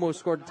and almost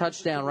scored a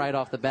touchdown right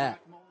off the bat.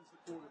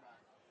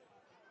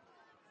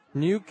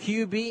 New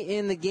QB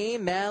in the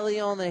game. Malley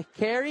on the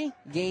carry.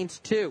 Gains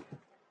 2.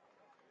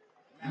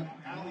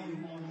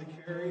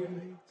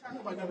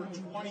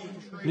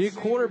 New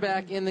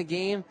quarterback in the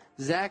game,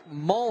 Zach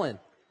Mullen.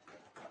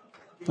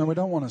 Now, we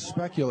don't want to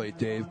speculate,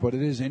 Dave, but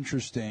it is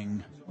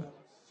interesting.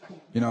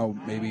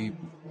 Maybe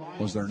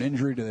was there an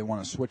injury? Do they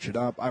want to switch it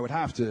up? I'd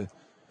have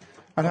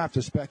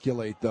to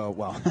speculate, though.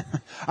 Well,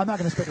 I'm not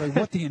going to speculate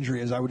what the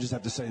injury is. I would just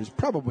have to say it's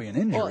probably an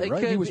injury,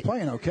 right? He was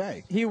playing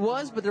okay. He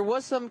was, but there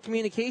was some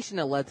communication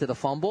that led to the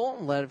fumble,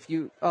 led a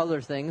few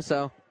other things.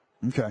 So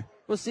okay,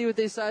 we'll see what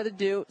they decide to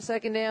do.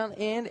 Second down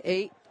and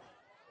 8.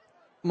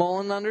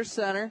 Mullen under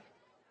center.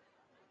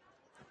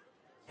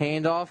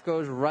 Handoff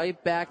goes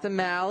right back to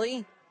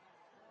Malley.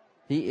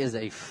 He is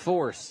a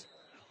force.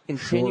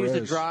 Continues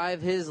to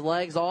drive his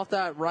legs off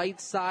that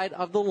right side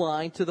of the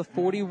line to the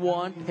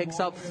 41. Picks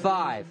up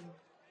 5.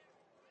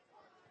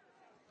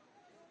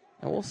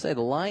 And we'll say the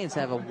Lions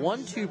have a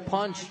 1-2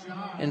 punch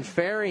in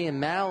Ferry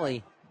and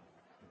Malley.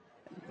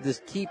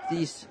 Just keep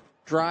these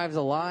drives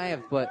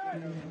alive, but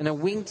in a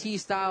wing T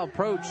style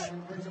approach,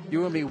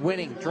 you're going to be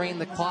winning, drain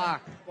the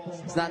clock.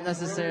 It's not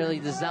necessarily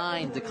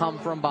designed to come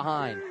from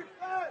behind.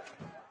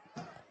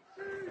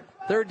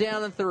 3rd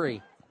down and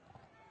 3.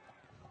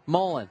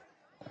 Mullen.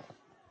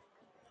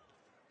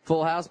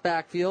 Full house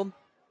backfield.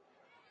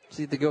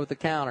 See if they go with the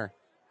counter.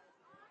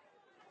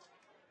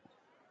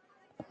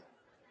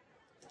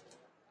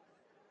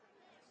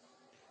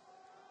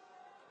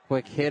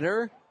 Quick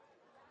hitter.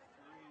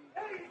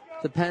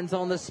 Depends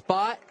on the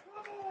spot.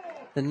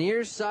 The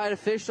near side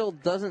official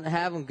doesn't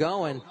have him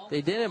going.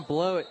 They didn't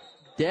blow it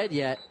dead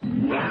yet.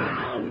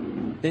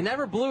 They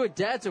never blew it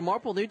dead, so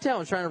Marple Newtown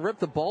was trying to rip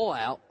the ball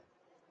out.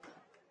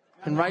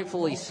 And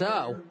rightfully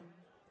so.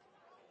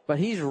 But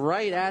he's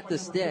right at the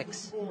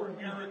sticks.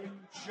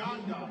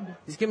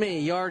 He's giving me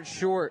a yard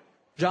short.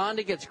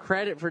 Jonda gets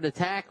credit for the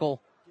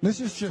tackle. This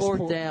is just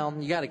 4th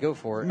down. You got to go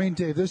for it. I mean,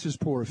 Dave, this is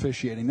poor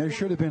officiating. There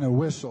should have been a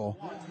whistle.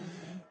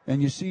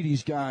 And you see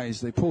these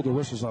guys, they pull their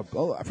whistles up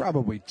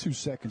probably 2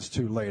 seconds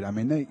too late. I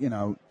mean,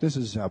 this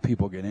is how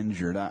people get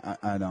injured.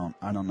 I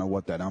don't know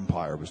what that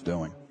umpire was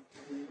doing.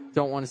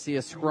 Don't want to see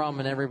a scrum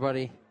and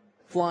everybody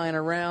flying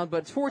around, but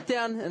it's 4th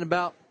down and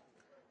about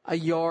a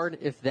yard,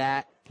 if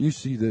that. You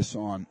see this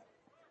on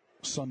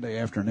Sunday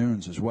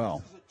afternoons as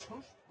well.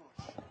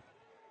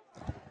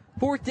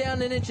 4th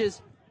down and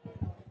inches.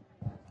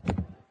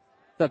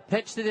 The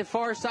pitch to the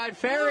far side.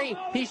 Ferry,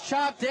 he's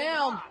chopped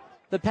down.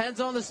 Depends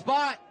on the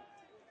spot.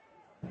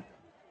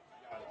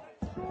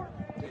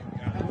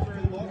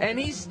 And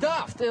he's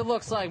stuffed, it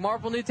looks like.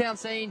 Marple Newtown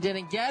saying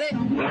didn't get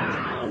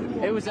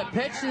it. It was a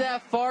pitch to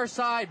that far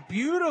side.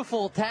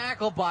 Beautiful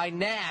tackle by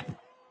Knapp.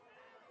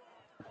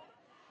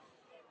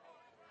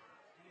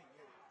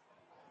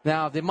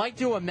 Now, they might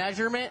do a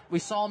measurement. We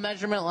saw a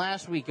measurement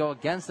last week go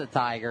against the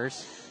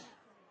Tigers.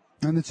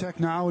 And the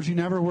technology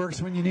never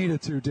works when you need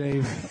it to,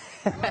 Dave.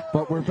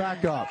 But we're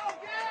back up.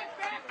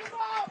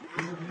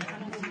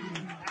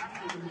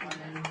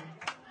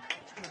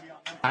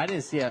 I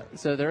didn't see it.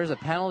 So there is a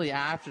penalty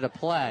after the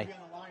play.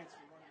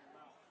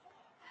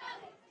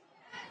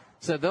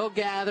 So they'll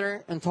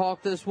gather and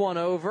talk this one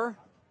over.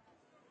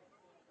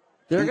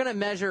 They're going to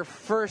measure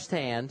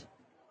firsthand.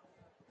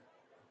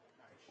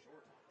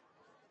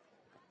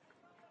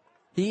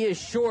 He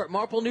is short.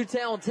 Marple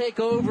Newtown will take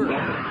over.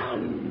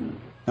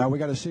 Now we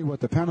got to see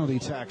what the penalty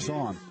tacks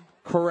on.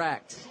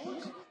 Correct.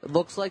 It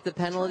looks like the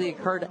penalty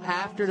occurred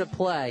after the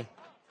play.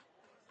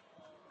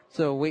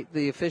 So wait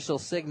the official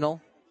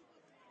signal.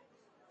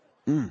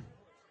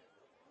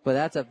 But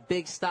that's a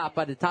big stop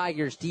by the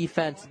Tigers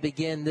defense to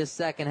begin this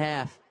second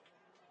half.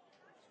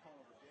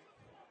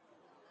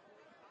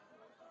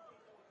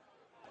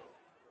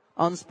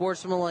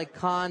 Unsportsmanlike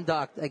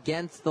conduct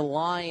against the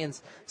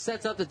Lions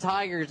sets up the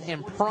Tigers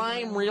in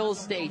prime real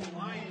estate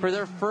for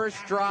their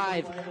first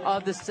drive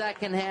of the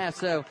second half.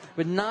 So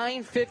with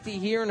 9:50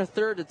 here in the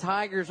third, the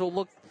Tigers will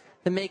look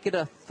to make it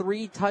a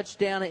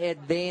 3-touchdown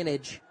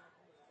advantage.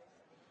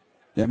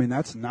 Yeah, I mean,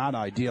 that's not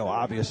ideal,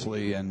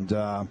 obviously, and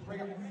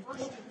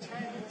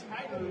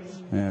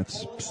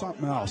it's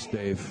something else,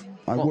 Dave.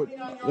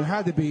 There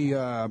had to be,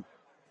 I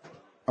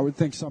would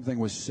think something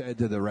was said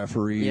to the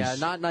referees. Yeah,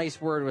 not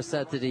nice word was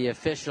said to the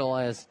official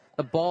as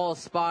the ball is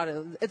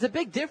spotted. It's a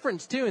big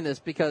difference, too, in this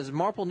because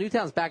Marple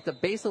Newtown's backed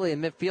up basically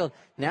in midfield.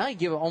 Now you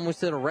give it almost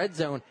to the red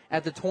zone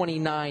at the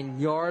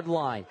 29-yard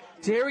line.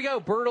 So here we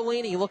go,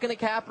 Bertolini looking to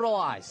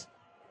capitalize.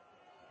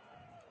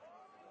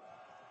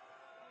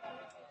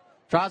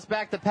 Drops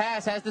back the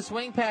pass, has the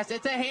swing pass.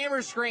 It's a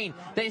hammer screen.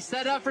 They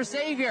set up for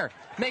Xavier.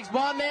 Makes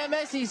one man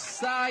miss. He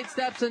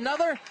sidesteps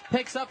another,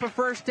 picks up a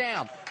first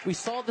down. We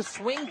saw the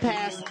swing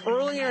pass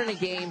earlier in the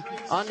game.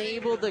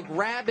 Unable to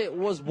grab it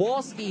was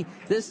Walski.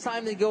 This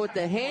time they go with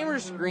the hammer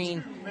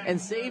screen,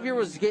 and Xavier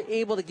was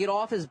able to get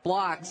off his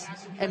blocks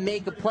and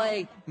make a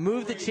play,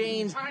 move the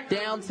chains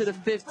down to the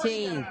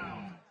 15.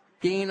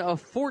 Gain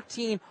of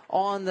 14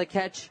 on the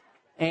catch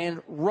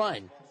and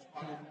run.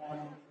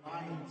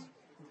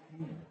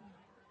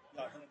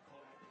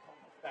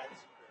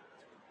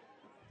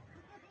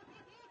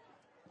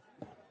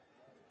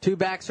 Two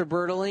backs for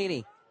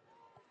Bertolini.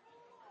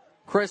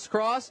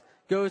 Crisscross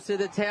goes to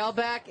the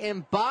tailback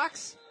and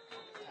box.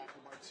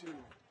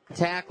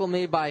 Tackle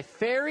made by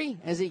Ferry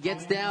as he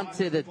gets down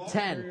to the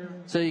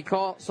 10. So you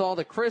saw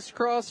the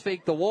crisscross,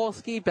 fake the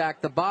Wolski,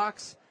 back the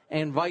box,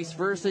 and vice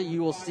versa.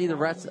 You will see the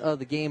rest of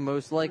the game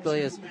most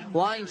likely as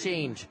line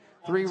change.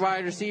 3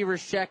 wide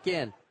receivers check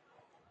in.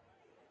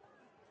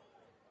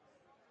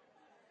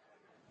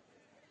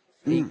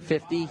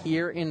 8:50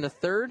 here in the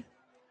third.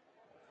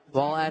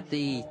 Ball at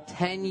the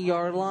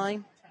 10-yard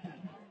line.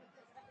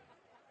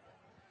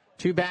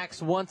 Two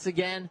backs once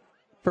again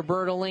for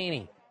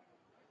Bertolini.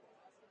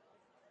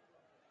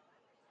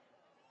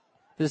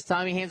 This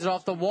time he hands it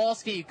off to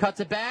Walski. Cuts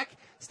it back.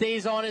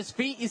 Stays on his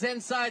feet. He's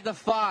inside the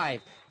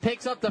 5.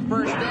 Picks up the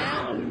first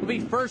down. Will be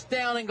first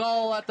down and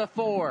goal at the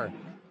 4.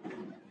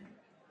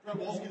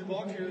 Walski, the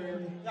ball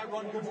carrier. That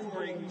run good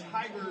for a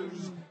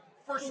Tigers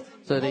first.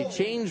 So they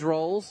change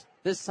roles.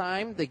 This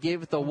time they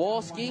gave it to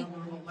Walski.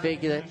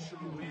 Fake it.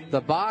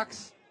 The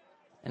box.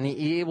 and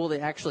he able to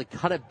actually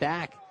cut it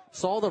back.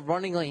 Saw the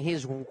running lane,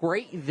 his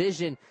great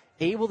vision,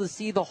 able to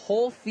see the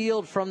whole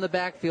field from the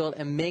backfield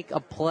and make a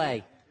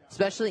play,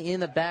 especially in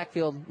the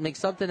backfield. Make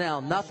something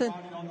out. Nothing.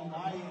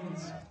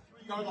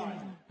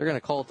 They're going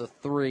to call it the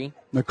 3.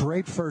 A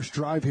great first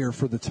drive here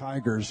for the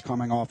Tigers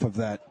coming off of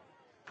that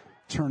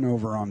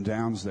turnover on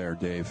downs there,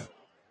 Dave.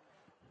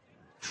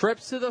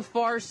 Trips to the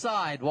far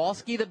side.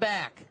 Walski the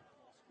back.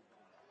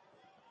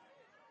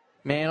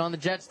 Man on the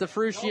Jets,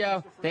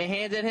 DeFrucio. They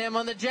handed him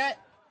on the jet.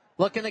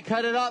 Looking to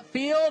cut it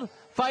upfield.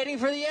 Fighting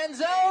for the end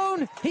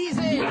zone. He's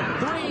in.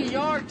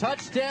 3-yard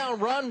touchdown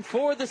run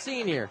for the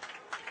senior.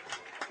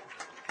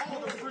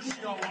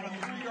 DeFrucio on a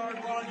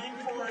 3-yard run in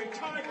for a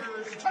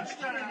Tigers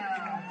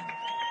touchdown.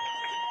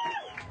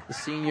 The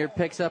senior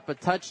picks up a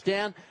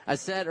touchdown. I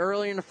said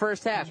earlier in the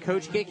first half,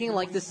 Coach Gicking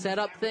liked to set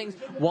up things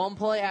one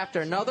play after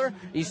another.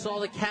 You saw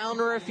the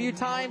counter a few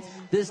times.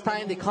 This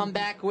time they come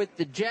back with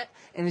the jet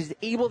and is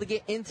able to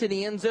get into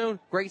the end zone.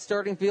 Great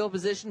starting field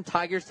position.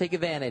 Tigers take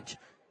advantage.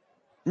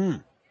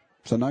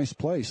 It's a nice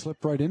play.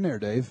 Slipped right in there,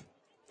 Dave.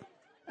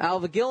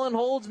 Alva Gillen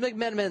holds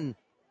McMenamin.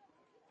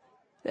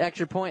 The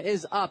extra point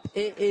is up.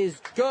 It is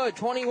good.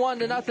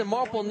 21-0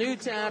 Marple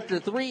Newtown after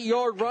a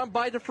 3-yard run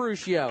by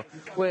DeFrucio.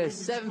 With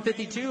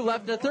 7:52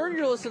 left in the third,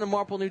 you're listening to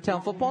Marple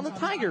Newtown football on the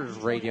Tigers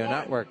Radio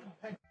Network.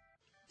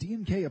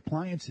 D&K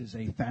Appliances,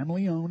 a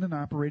family-owned and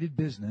operated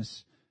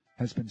business,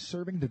 has been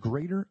serving the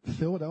greater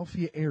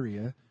Philadelphia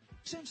area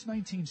since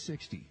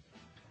 1960.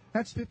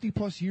 That's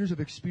 50-plus years of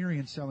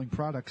experience selling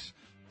products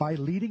by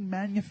leading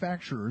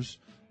manufacturers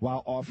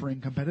while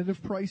offering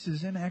competitive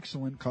prices and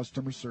excellent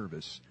customer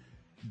service.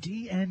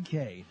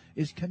 D&K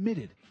is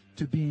committed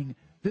to being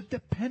the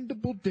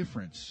dependable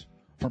difference.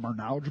 From our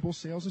knowledgeable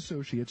sales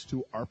associates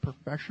to our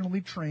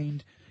professionally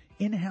trained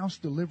in-house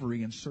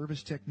delivery and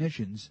service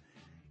technicians,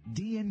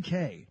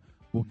 D&K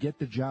will get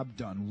the job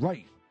done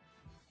right.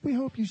 We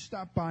hope you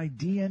stop by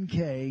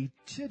D&K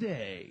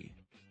today.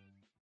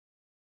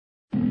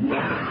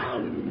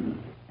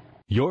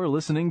 You're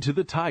listening to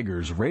the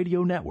Tigers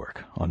Radio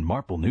Network on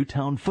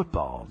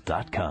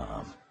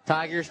MarpleNewtownFootball.com.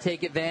 Tigers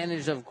take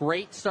advantage of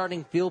great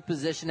starting field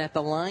position at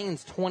the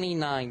Lions'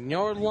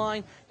 29-yard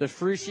line.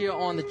 DeFrucio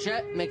on the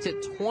jet makes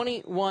it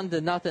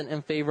 21-0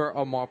 in favor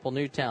of Marple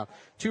Newtown.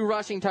 2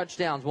 rushing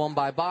touchdowns, one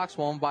by Box,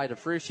 one by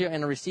DeFrucio,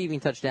 and a receiving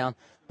touchdown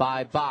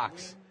by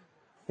Box.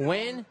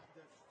 Win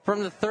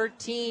from the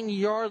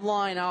 13-yard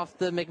line off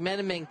the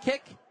McMenamin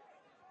kick.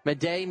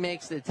 Madej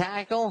makes the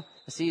tackle.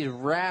 He's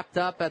wrapped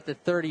up at the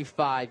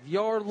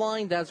 35-yard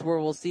line. That's where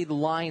we'll see the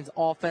Lions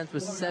offense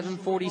with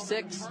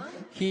 7:46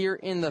 here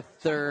in the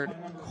third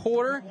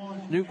quarter.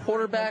 New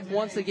quarterback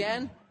once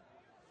again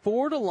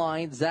for the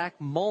Lions, Zach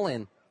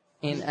Mullen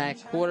in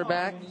at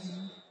quarterback.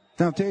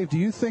 Now, Dave, do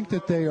you think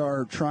that they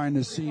are trying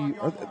to see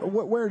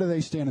where do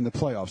they stand in the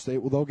playoffs?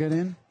 They'll get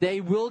in?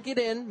 They will get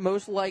in,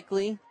 most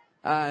likely.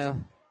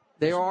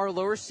 They are a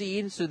lower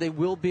seed, so they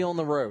will be on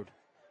the road.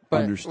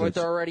 But Understood. with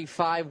already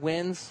 5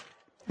 wins.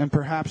 And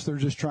perhaps they're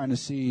just trying to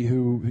see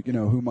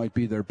who might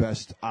be their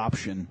best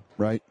option,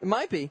 right? It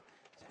might be,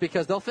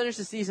 because they'll finish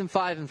the season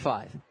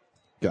 5-5.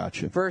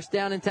 Gotcha. First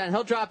down and 10.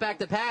 He'll drop back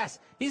to pass.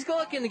 He's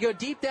looking to go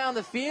deep down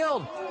the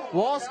field.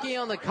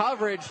 Walski on the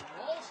coverage.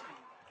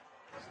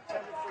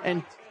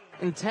 And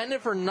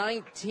intended for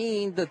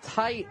 19, the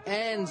tight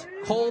end,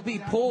 Colby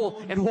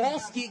Poole. And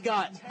Walski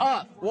got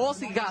up.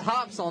 Walski got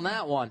hops on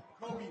that one.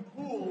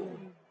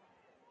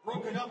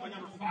 Broken up by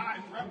number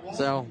 5.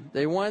 So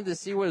they wanted to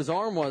see what his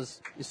arm was.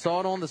 You saw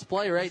it on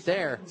display right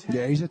there.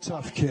 Yeah, he's a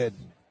tough kid.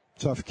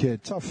 Tough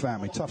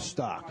family, tough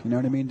stock. You know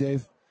what I mean,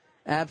 Dave?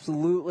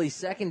 Absolutely.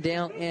 Second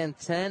down and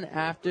 10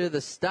 after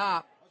the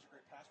stop.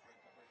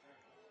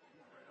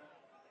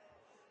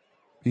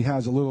 He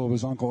has a little of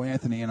his Uncle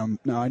Anthony in him.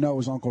 Now, I know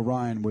his Uncle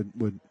Ryan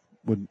would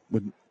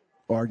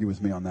argue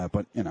with me on that,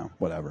 but,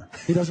 whatever.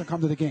 He doesn't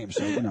come to the game,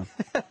 so,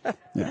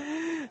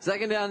 Yeah.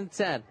 Second down and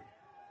 10.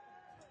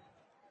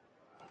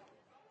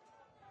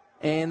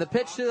 And the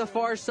pitch to the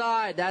far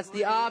side, that's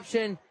the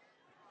option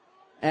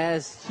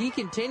as he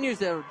continues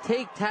to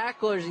take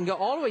tacklers and go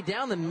all the way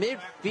down the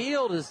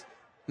midfield is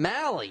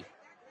Malley.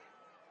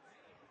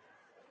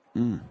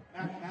 So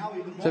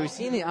we've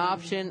seen the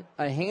option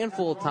a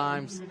handful of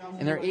times,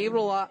 and they're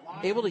able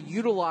to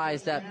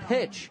utilize that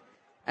pitch.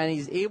 And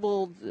he's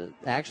able to,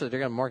 actually, they're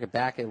going to mark it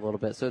back a little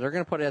bit, so they're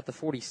going to put it at the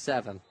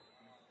 47.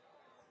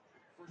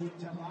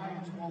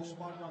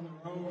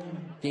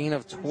 Gain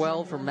of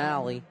 12 for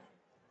Malley.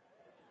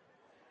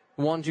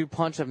 1-2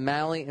 punch of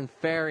Malley and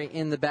Ferry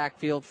in the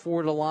backfield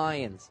for the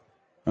Lions.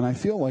 And I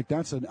feel like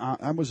that's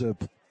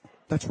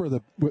where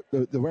the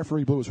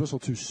referee blew his whistle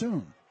too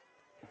soon.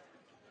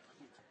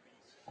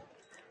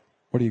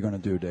 What are you going to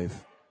do, Dave?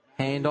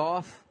 Hand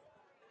off.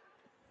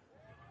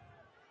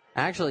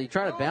 Actually, you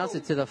try to bounce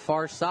it to the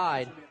far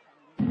side.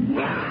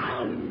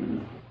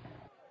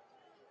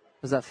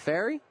 Was that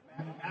Ferry?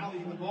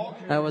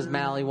 That was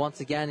Malley once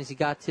again as he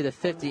got to the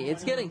 50.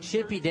 It's getting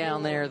chippy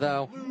down there,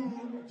 though.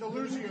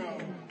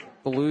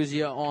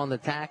 Beluzia on the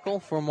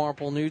tackle for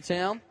Marple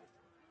Newtown.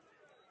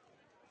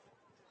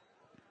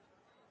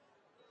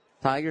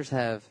 Tigers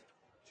have.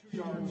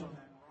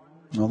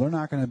 Well, they're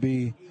not going to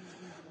be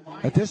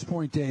at this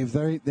point, Dave.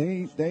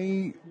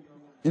 They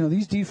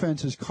these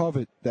defenses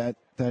covet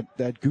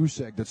that goose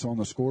egg that's on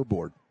the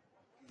scoreboard.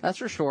 That's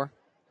for sure.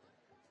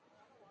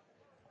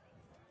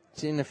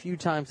 Seen a few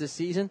times this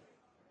season.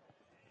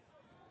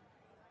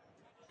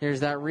 Here's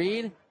that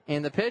read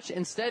and the pitch.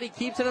 Instead, he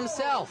keeps it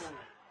himself.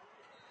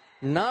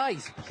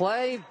 Nice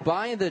play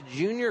by the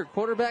junior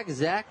quarterback,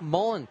 Zach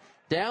Mullen,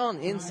 down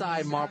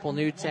inside Marple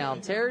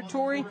Newtown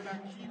territory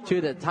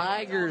to the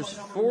Tigers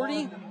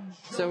 40.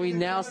 So we've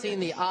now seen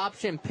the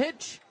option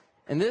pitch,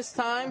 and this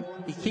time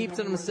he keeps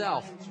it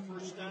himself.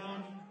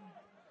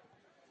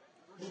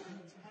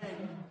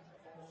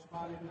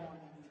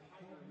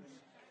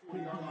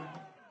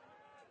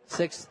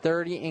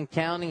 6:30 and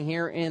counting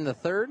here in the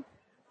third.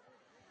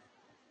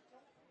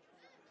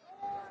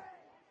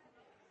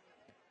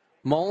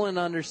 Mullen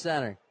under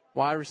center.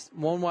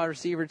 One wide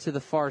receiver to the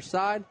far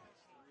side.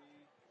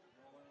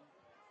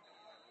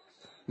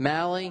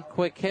 Malley,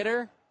 quick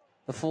hitter.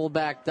 The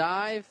fullback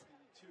dive.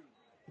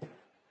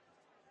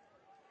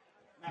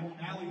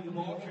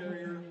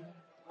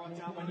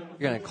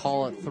 You're going to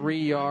call it 3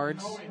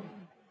 yards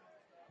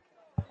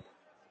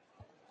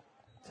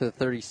to the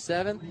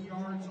 37.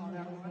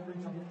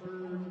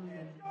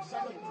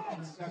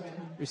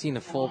 We've seen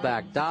the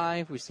fullback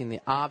dive. We've seen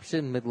the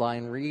option,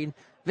 midline read.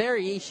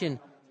 Variation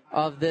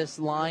of this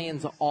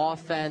Lions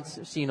offense.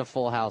 We've seen a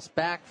full house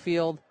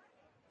backfield.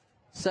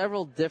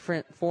 Several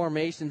different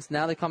formations.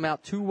 Now they come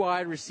out 2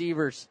 wide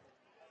receivers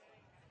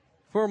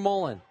for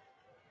Mullen.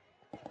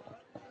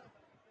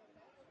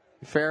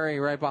 Ferry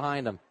right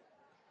behind him.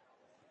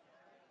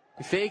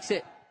 He fakes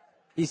it.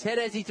 He's hit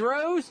as he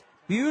throws.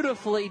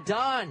 Beautifully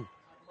done.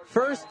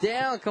 First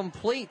down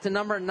complete to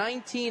number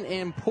 19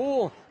 in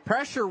Poole.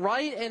 Pressure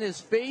right in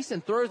his face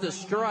and throws a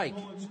strike.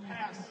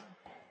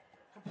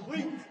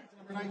 Complete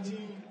to number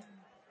 19.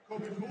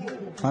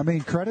 I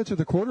mean, credit to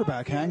the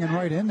quarterback hanging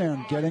right in there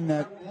and getting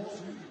that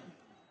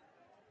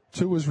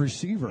to his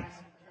receiver.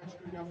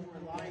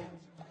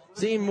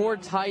 Seeing more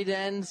tight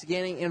ends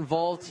getting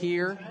involved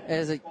here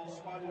as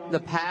the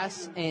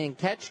pass and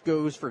catch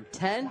goes for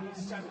 10.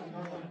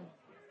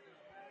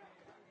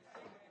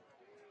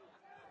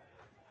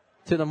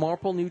 To the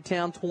Marple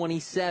Newtown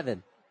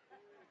 27.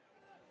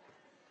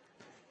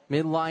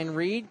 Midline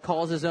read,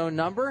 calls his own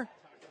number.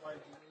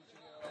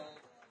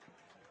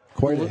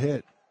 Quite a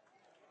hit.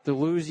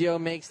 DeLuzio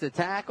makes the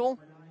tackle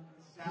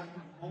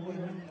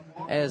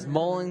as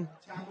Mullen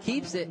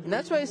keeps it. And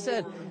that's why I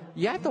said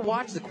you have to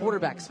watch the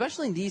quarterback,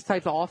 especially in these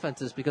types of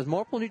offenses, because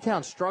Marple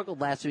Newtown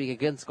struggled last week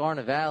against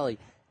Garnet Valley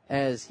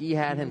as he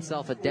had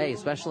himself a day,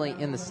 especially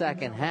in the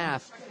second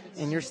half.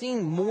 And you're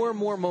seeing more and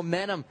more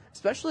momentum,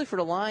 especially for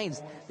the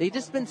Lions. They've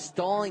just been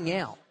stalling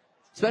out,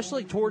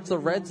 especially towards the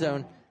red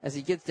zone as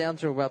he gets down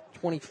to about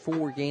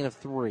 24, gain of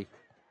 3.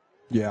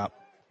 Yeah.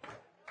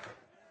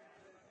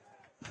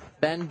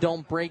 Bend,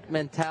 don't break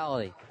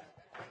mentality.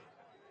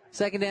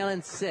 Second down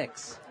and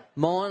 6.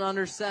 Mullen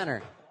under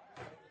center.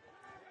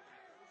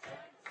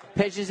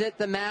 Pitches it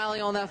to Malley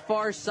on that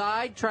far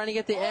side, trying to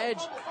get the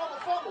edge.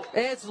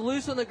 It's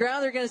loose on the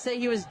ground. They're going to say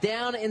he was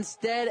down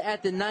instead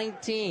at the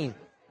 19.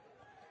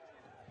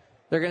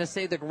 They're going to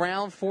say the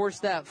ground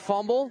forced that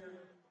fumble.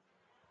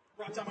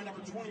 Brought down by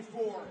number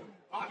 24,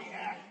 Bobby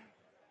Knapp.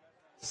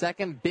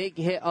 Second big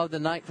hit of the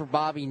night for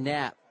Bobby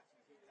Knapp.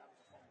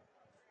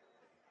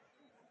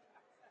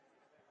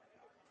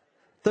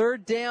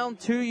 Third down,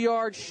 2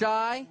 yards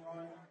shy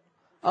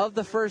of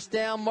the first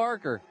down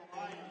marker.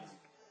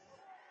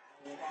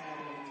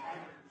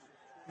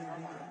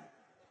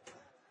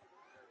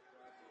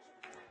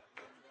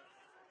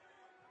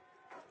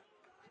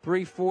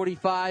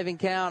 .345 and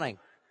counting.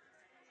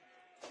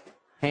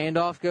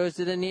 Handoff goes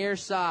to the near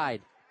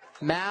side.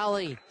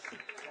 Malley.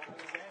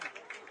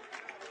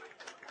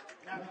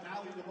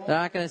 They're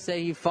not going to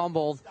say he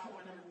fumbled,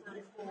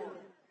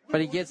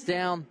 but he gets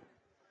down.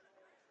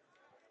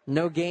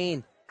 No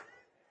gain.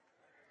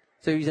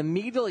 So he's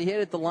immediately hit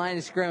at the line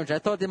of scrimmage. I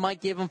thought they might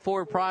give him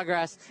forward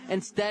progress.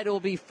 Instead, it will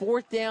be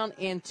 4th down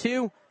and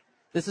 2.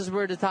 This is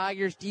where the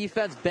Tigers'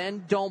 defense,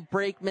 bend, don't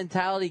break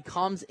mentality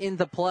comes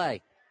into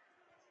play.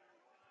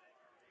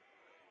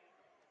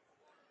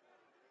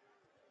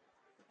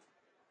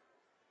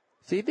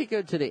 See if they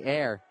go to the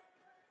air.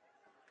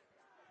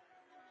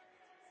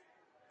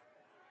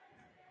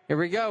 Here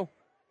we go.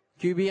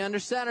 QB under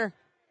center.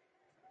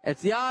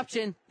 It's the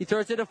option. He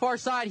throws to the far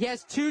side. He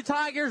has 2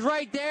 Tigers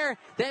right there.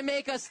 They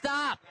make a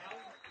stop.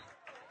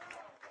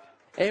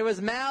 It was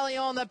Malley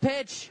on the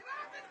pitch.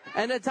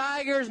 And the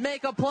Tigers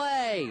make a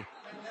play.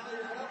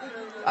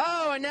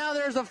 Oh, and now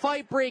there's a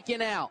fight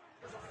breaking out.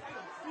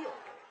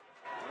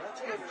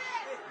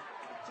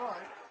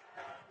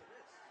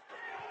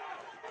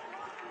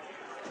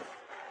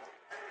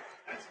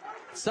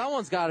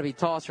 Someone's got to be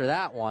tossed for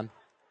that one.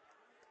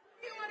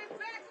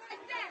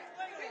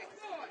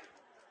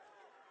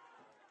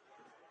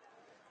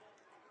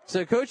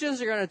 So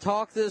coaches are going to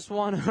talk this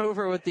one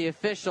over with the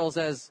officials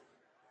as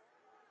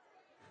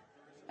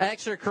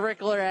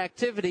extracurricular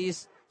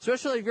activities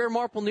especially if you're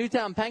Marple,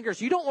 Newtown,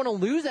 Penncrest. You don't want to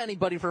lose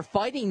anybody for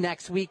fighting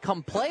next week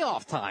come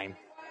playoff time.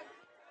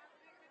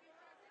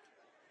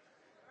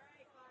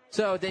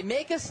 So they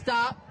make a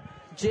stop,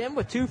 Jim,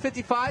 with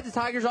 2:55. The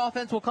Tigers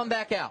offense will come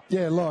back out.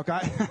 Yeah, look,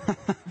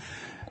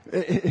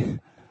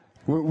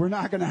 we're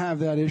not going to have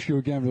that issue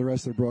again for the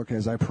rest of the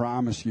broadcast. I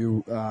promise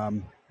you.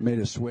 Made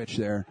a switch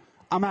there.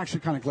 I'm actually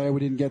kind of glad we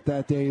didn't get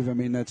that, Dave. I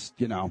mean, it's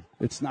not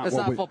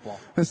football.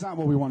 That's not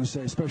what we want to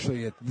say,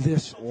 especially at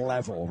this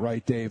level,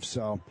 right, Dave?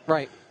 So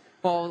right.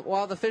 Well,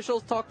 while the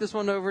officials talk this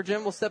one over,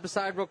 Jim, we'll step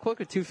aside real quick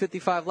with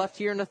 2:55 left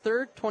here in the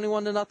third.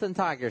 21-0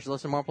 Tigers.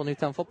 Listen to Marple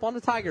Newtown Football on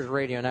the Tigers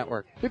Radio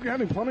Network. If you're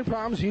having plumbing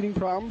problems, heating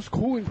problems,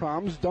 cooling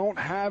problems, don't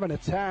have an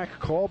attack,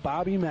 call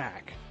Bobby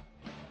Mack.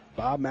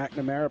 Bob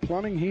McNamara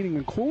Plumbing, Heating,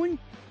 and Cooling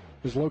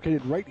is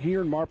located right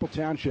here in Marple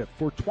Township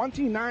for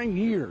 29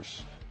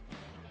 years.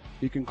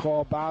 You can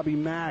call Bobby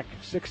Mack,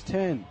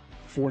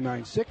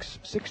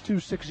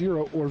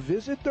 610-496-6260, or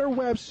visit their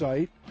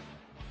website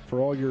for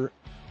all your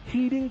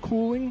heating,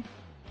 cooling,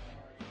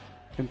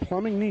 and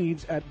plumbing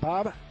needs at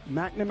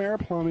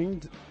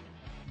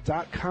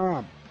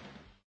bobmcnamaraplumbing.com.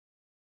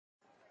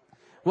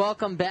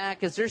 Welcome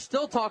back. As they're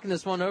still talking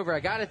this one over,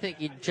 I got to think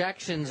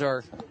ejections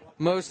are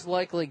most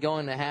likely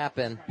going to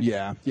happen.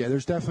 Yeah,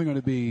 there's probably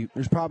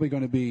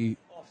going to be.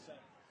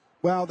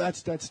 Well,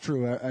 that's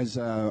true. As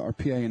our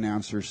PA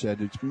announcer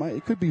said,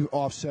 it could be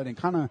offsetting,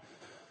 kind of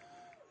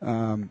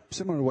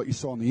similar to what you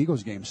saw in the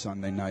Eagles game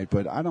Sunday night.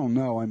 But I don't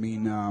know. I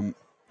mean,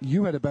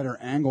 you had a better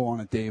angle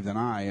on it, Dave, than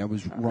I. I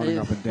was running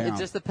up and down. It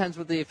just depends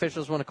what the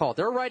officials want to call.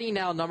 They're writing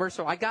now numbers,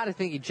 so I got to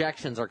think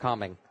ejections are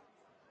coming.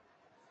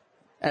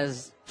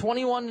 As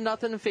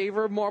 21-0 in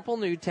favor of Marple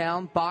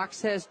Newtown,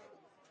 Box has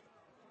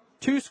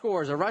 2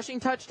 scores, a rushing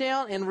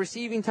touchdown and a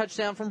receiving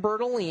touchdown from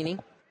Bertolini.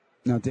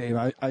 Now, Dave,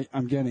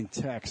 I'm getting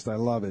text. I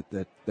love it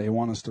that they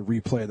want us to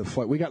replay the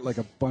fight. We got like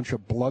a bunch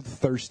of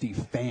bloodthirsty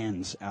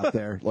fans out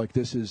there. Like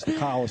this is the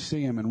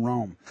Coliseum in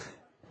Rome.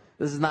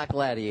 This is not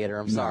Gladiator.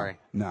 I'm sorry.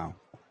 No. Are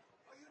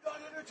you not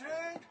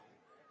entertained?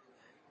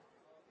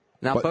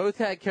 Now, both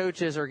head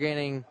coaches are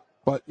getting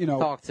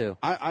talked to.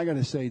 I got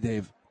to say,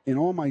 Dave, in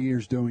all my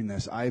years doing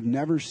this, I've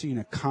never seen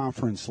a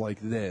conference like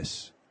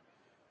this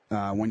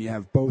when you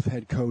have both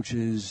head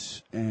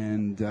coaches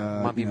and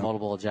might be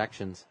multiple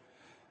ejections.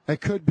 It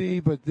could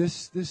be, but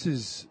this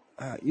is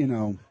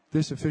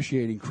this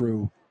officiating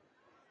crew,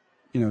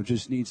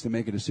 just needs to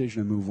make a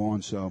decision and move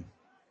on. So,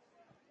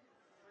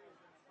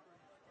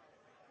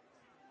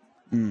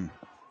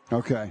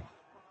 okay,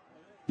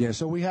 yeah.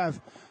 So we have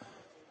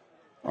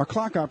our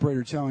clock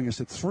operator telling us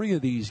that 3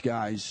 of these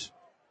guys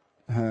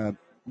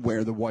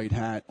wear the white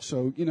hat.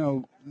 So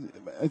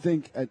I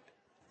think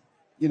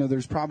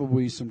there's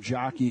probably some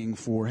jockeying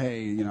for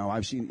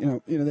I've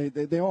seen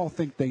they all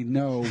think they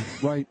know,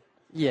 right?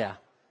 Yeah.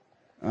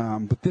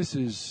 But this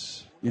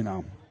is,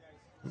 Well,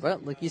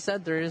 like you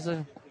said, there is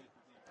a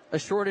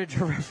shortage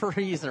of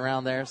referees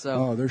around there.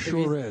 So there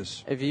sure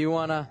is. If you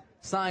want to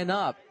sign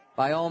up,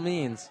 by all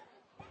means.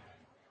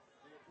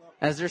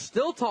 As they're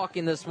still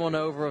talking this one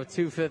over with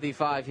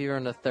 2:55 here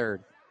in the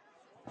third.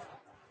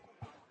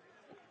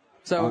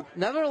 So,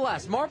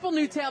 nevertheless, Marple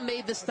Newtown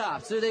made the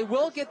stop. So they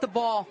will get the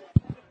ball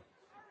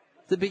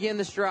to begin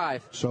this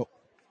drive. So,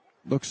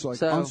 looks like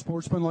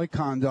unsportsmanlike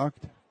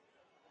conduct.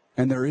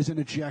 And there is an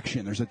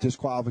ejection. There's a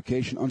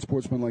disqualification,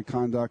 unsportsmanlike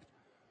conduct.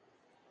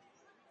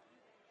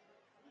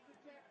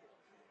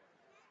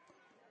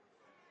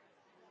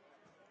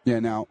 Yeah,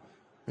 now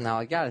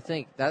I got to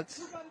think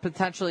that's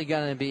potentially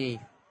going to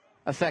be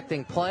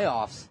affecting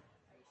playoffs.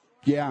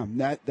 Yeah,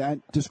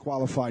 that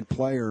disqualified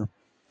player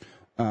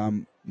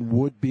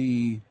would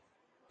be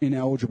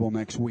ineligible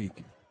next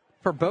week.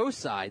 For both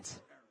sides.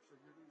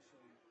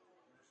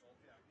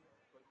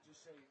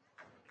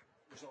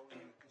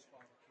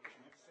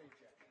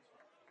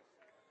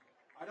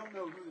 I don't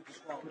know who the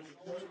disqualification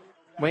is.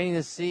 Waiting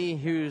to see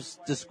who's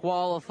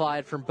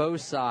disqualified from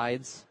both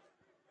sides.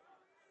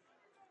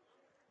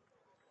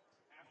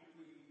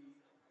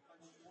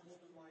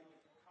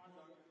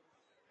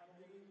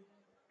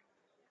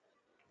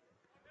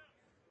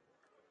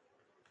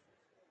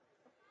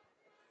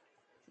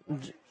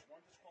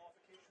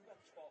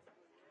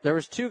 There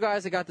was 2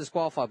 guys that got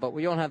disqualified, but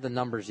we don't have the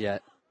numbers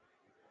yet.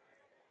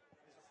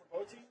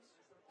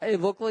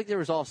 It looked like there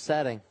was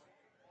offsetting.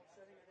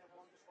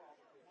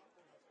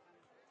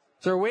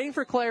 So we're waiting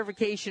for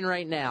clarification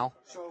right now.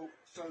 So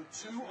two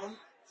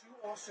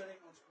offsetting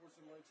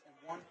unsportsmanlike and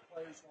 1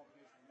 player's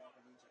qualification from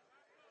Marple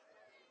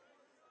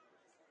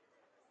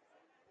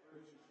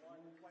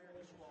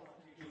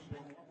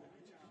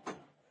Newtown.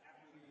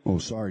 Oh,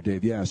 sorry,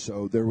 Dave. Yeah,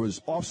 so there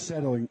was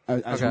offsetting,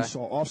 as we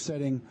saw,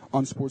 offsetting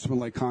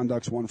unsportsmanlike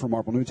conducts, 1 for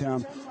Marple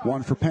Newtown,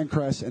 1 for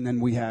Penncrest, and then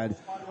we had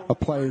a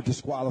player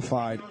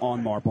disqualified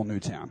on Marple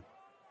Newtown.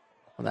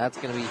 Well, that's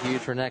going to be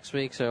huge for next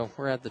week, so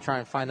we're going to have to try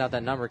and find out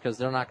that number because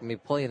they're not going to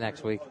be playing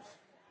next week.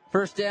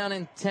 First down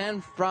and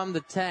 10 from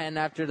the 10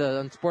 after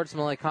the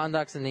unsportsmanlike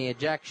conducts and the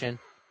ejection.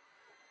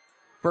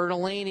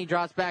 Bertolini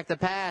drops back the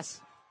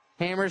pass.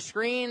 Hammer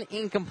screen,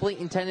 incomplete,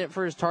 intended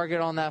for his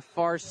target on that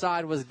far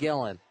side was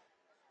Gillen.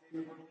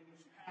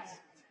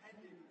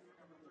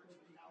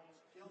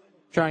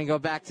 Trying to go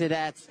back to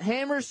that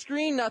hammer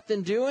screen,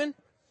 nothing doing.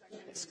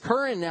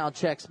 Curran now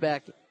checks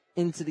back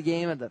into the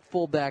game at the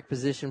fullback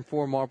position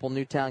for Marple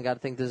Newtown. Got to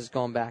think this is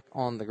going back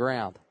on the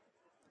ground.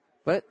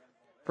 But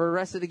for the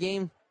rest of the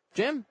game,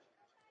 Jim,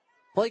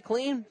 play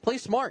clean, play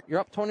smart. You're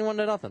up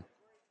 21-0.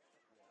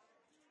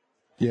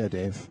 Yeah,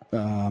 Dave.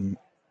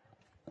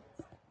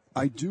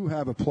 I do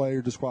have a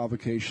player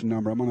disqualification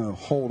number. I'm going to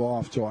hold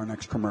off till our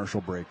next commercial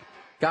break.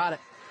 Got it.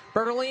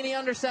 Bertolini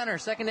under center,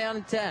 2nd down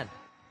and 10.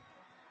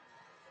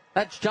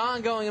 That's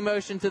John going in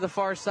motion to the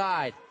far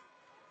side.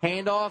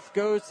 Handoff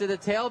goes to the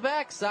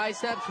tailback. Side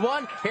steps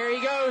one. Here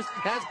he goes.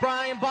 That's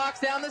Brian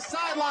Box down the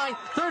sideline.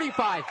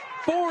 35,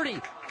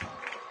 40.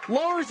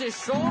 Lowers his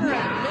shoulder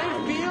at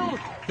midfield.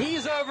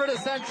 He's over the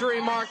century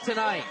mark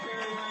tonight.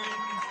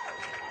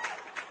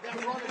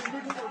 That run is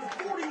good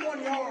for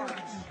 41 yards.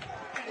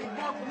 And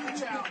Marple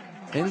Newtown.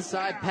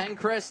 Inside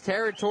Penncrest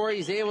territory.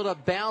 He's able to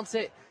bounce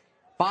it.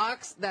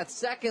 Box, that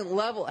second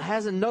level,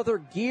 has another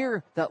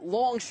gear. That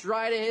long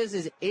stride of his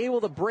is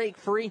able to break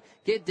free,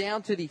 get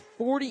down to the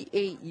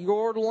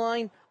 48-yard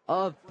line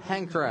of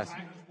Penncrest.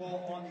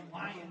 Ball on the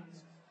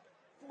Lions'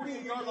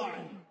 48-yard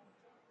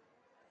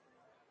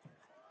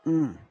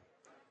line.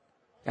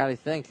 Gotta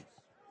think.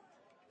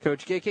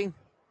 Coach kicking.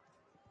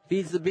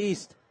 Feeds the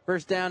beast.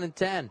 1st down and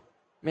 10.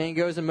 Man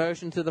goes in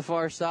motion to the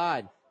far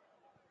side.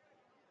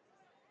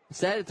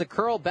 Instead, it's a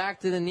curl back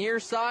to the near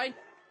side.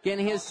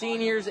 Getting his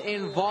seniors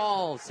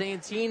involved.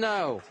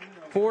 Santino,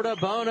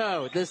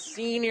 Fortabono, the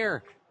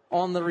senior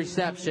on the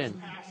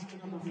reception.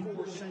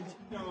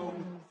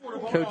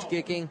 Coach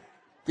Gicking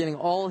getting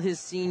all his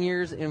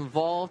seniors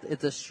involved.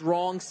 It's a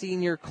strong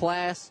senior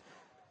class.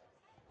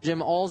 Jim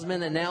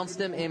Alsman announced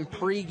them in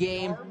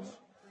pregame.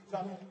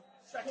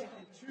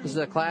 This is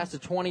a class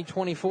of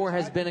 2024,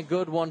 has been a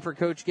good one for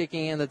Coach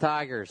Gicking and the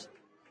Tigers.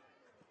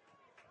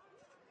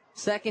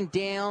 2nd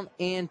down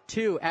and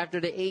 2 after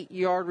the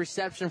 8-yard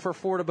reception for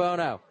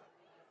Fortabono.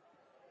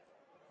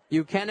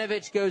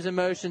 Jukenovich goes in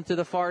motion to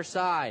the far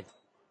side.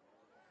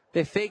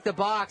 They fake the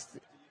box.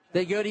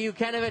 They go to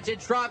Jukenovich.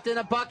 It's dropped in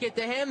a bucket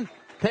to him.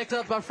 Picks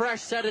up a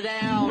fresh set of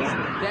downs.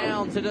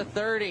 Down to the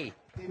 30.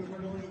 David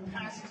Bertolini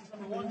passes to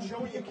number 1,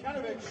 Joey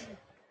Jukenovich.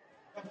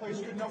 That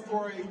plays good enough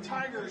for a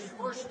Tigers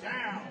 1st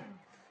down.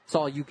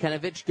 Saw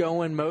Jukenovich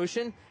go in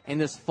motion and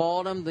just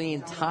followed him the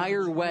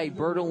entire way.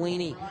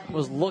 Bertolini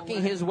was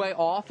looking his way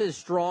off his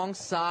strong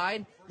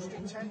side.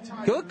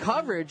 Good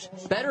coverage,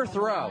 better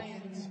throw.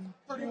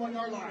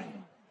 31-yard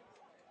line.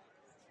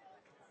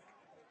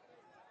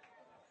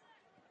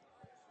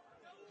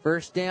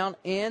 1st down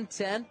and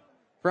 10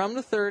 from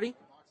the 30.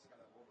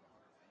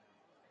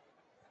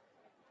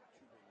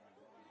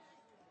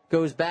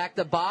 Goes back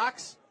to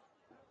Box.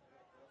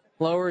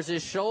 Lowers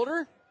his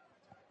shoulder.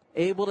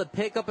 Able to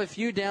pick up a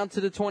few down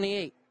to the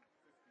 28.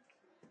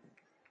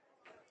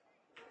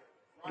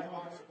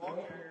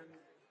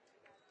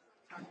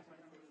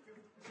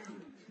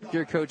 If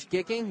you're Coach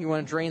Gicking, you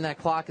want to drain that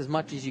clock as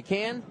much as you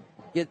can.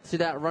 Get to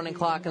that running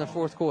clock in the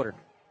 4th quarter.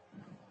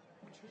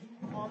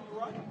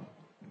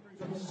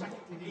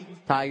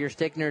 Tigers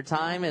taking their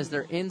time as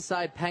they're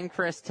inside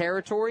Penncrest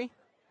territory.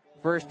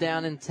 1st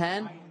down and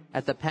 10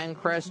 at the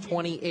Penncrest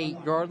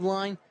 28-yard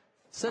line.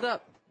 Set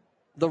up.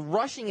 The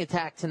rushing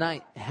attack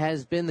tonight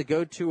has been the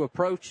go-to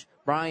approach.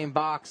 Brian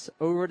Box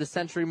over the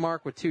century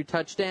mark with 2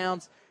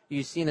 touchdowns.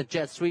 You've seen a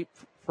jet sweep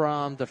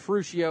from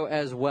DeFrucio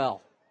as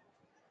well.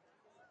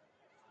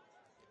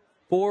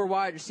 4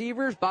 wide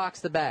receivers,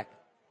 Box the back.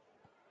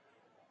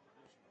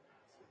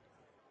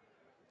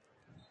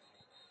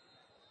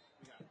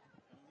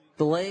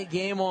 Delay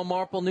game on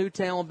Marple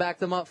Newtown will back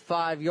them up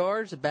 5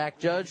 yards. The back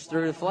judge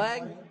threw the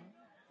flag.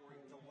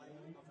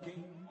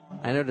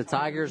 I know the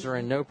Tigers are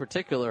in no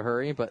particular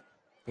hurry, but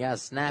you got to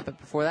snap it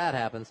before that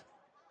happens.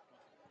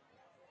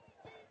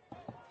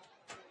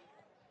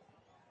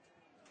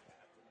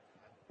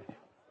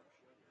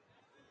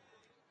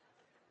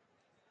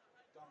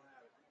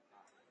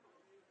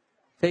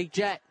 Fake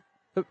jet.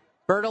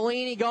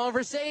 Bertolini going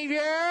for Savior.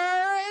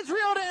 It's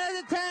reeled in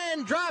at the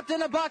 10. Dropped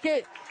in a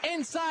bucket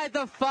inside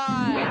the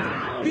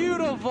 5.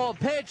 Beautiful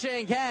pitch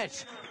and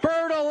catch.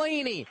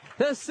 Bertolini,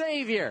 the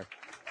Savior.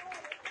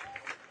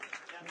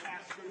 That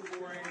pass good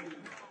for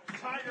a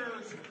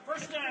Tigers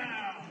 1st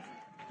down.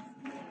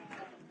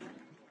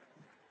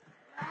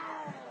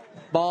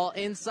 Ball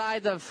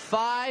inside the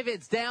 5.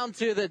 It's down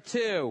to the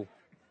 2.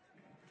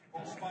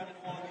 Ball spotted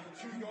along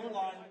the 2-yard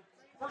line.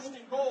 1st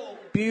and goal.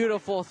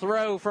 Beautiful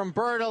throw from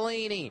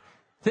Bertolini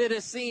to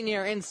the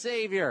senior and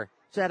Savior.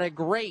 He's had a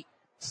great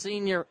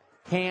senior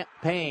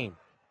campaign.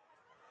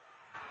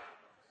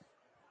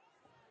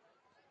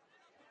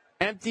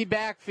 Empty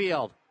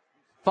backfield.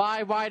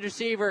 5 wide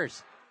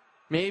receivers.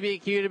 Maybe a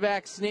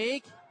quarterback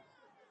sneak.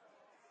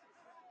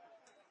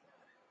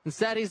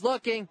 Instead, he's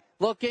looking,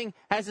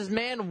 has his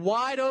man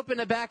wide open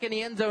the back in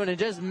the end zone and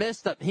just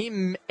missed it. He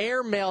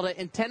airmailed it,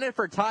 intended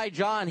for Ty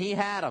John. He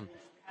had him.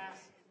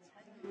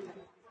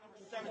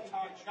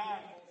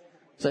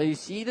 So you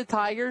see the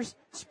Tigers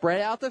spread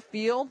out the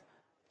field.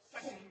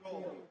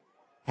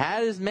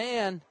 had his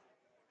man.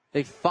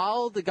 They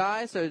followed the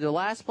guy, so the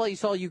last play you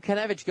saw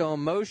Jukiewicz go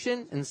in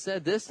motion.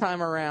 Instead, this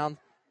time around,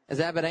 is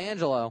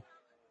Abadangelo.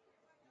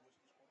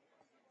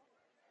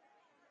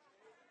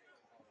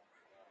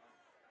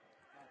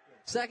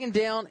 Second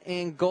down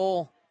and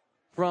goal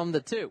from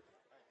the 2.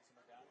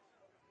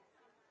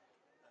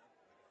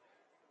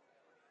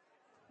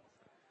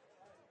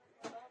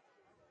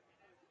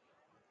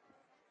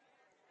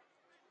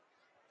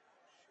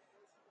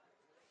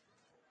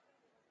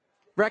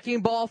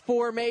 Wrecking ball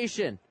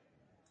formation.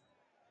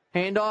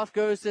 Handoff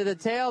goes to the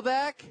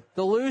tailback.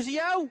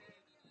 Deluzio.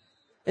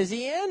 Is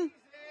he in?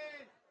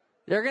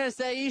 They're going to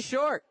say he's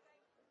short.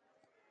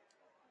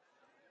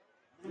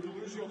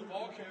 Deluzio, the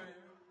ball carrier.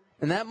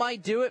 And that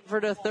might do it for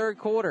the third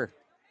quarter.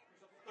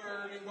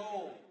 Third and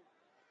goal.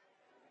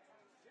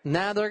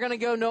 Now they're going to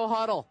go no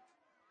huddle.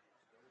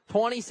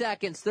 20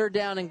 seconds, third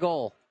down and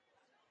goal.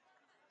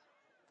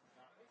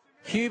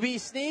 QB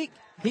sneak.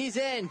 He's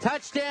in.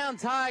 Touchdown,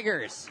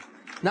 Tigers.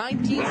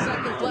 19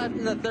 seconds left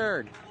in the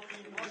third.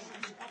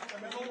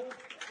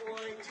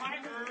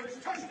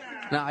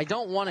 Now, I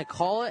don't want to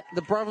call it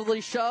the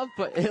brotherly shove,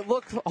 but it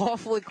looked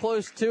awfully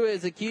close to it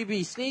as a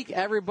QB sneak.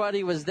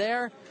 Everybody was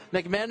there.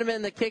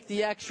 McMenamin that kicked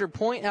the extra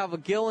point. Have a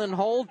Gillen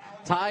hold.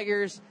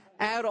 Tigers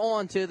add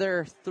on to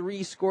their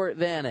 3-score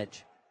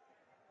advantage.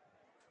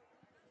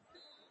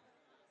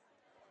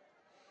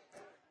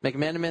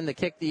 McMenamin that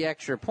kicked the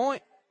extra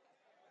point.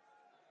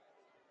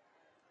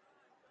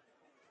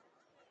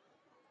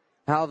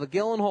 Halva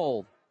Gillen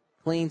hold.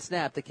 Clean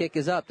snap. The kick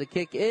is up. The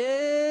kick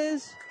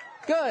is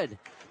good.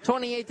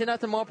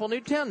 28-0 Marple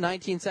Newtown.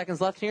 19 seconds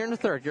left here in the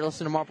third. You're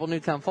listening to Marple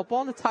Newtown Football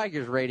on the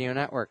Tigers Radio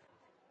Network.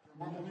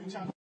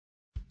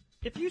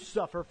 If you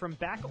suffer from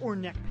back or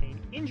neck pain,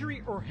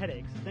 injury, or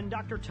headaches, then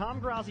Dr. Tom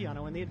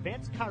Graziano and the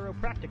Advanced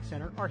Chiropractic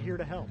Center are here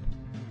to help.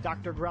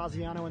 Dr.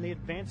 Graziano and the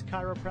Advanced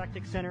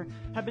Chiropractic Center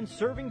have been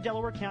serving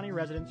Delaware County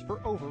residents for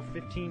over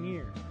 15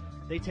 years.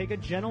 They take a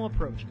gentle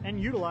approach and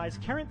utilize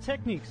current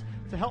techniques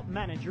to help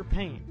manage your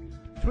pain.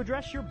 To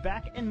address your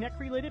back and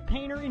neck-related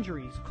pain or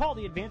injuries, call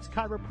the Advanced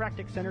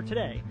Chiropractic Center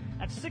today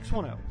at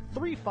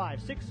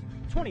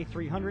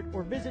 610-356-2300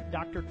 or visit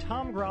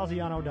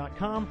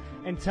drtomgraziano.com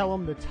and tell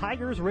them the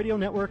Tigers Radio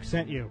Network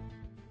sent you.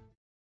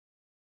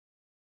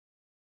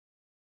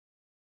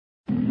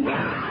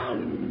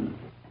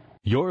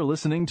 You're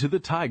listening to the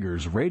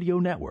Tigers Radio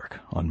Network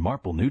on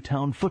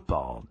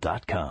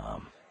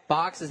MarpleNewtownFootball.com.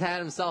 Box has had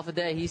himself a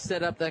day. He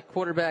set up that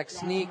quarterback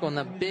sneak on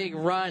the big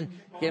run,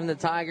 giving the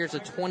Tigers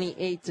a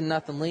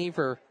 28-0 lead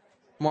for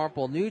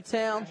Marple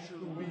Newtown.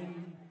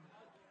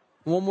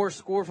 One more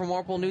score for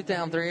Marple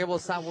Newtown. They're able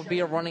to stop what would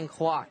be a running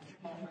clock.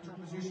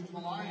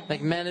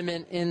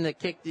 McMenamin in to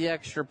kick the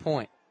extra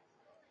point.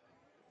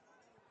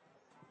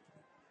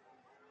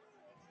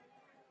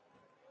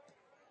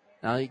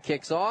 Now he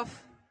kicks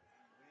off.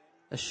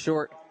 A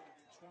short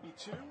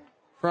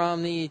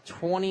from the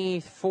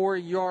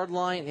 24-yard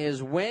line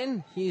is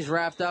Wynn. He's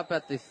wrapped up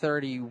at the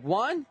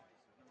 31.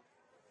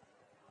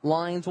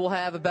 Lions will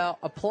have about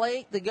a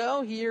play to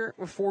go here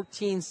with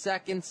 14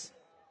 seconds.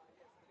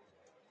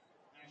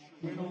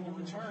 Wynn on the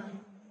return.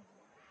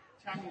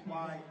 Tackled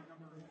by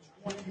number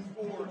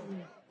 24,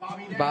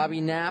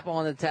 Bobby Knapp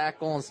on the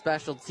tackle on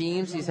special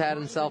teams. He's had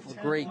himself a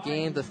great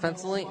game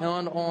defensively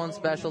and on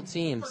special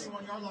teams.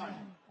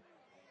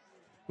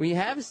 We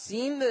have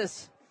seen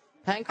this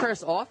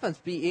Penncrest offense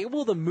be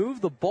able to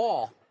move the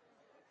ball,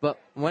 but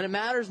when it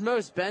matters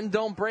most, bend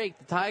don't break.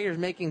 The Tigers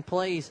making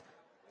plays,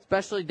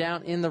 especially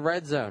down in the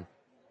red zone.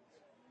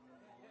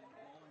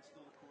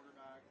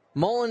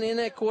 Mullen in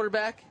at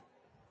quarterback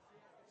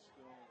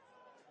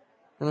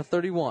from the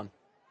 31.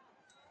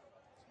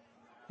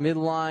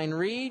 Midline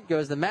read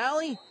goes to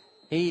Malley.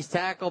 He's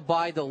tackled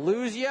by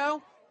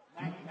Deluzio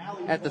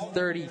at the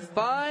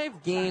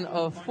 35. Gain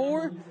of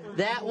 4.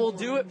 That will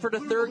do it for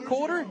the third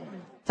quarter.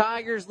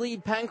 Tigers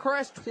lead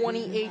Penncrest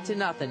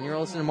 28-0. You're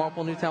listening to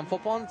Marple Newtown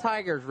Football on the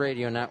Tigers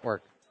Radio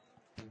Network.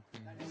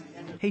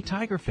 Hey,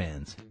 Tiger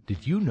fans,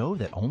 did you know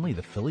that only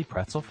the Philly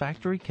Pretzel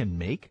Factory can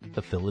make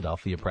the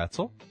Philadelphia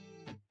pretzel?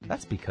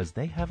 That's because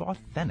they have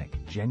authentic,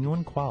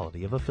 genuine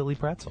quality of a Philly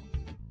pretzel.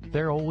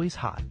 They're always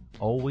hot,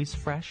 always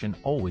fresh, and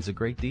always a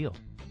great deal.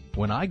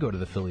 When I go to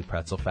the Philly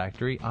Pretzel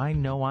Factory, I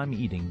know I'm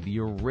eating the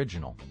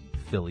original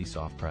Philly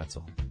soft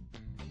pretzel.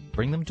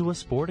 Bring them to a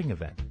sporting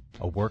event,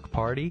 a work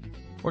party,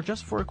 or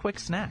just for a quick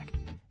snack,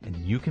 and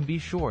you can be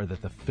sure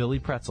that the Philly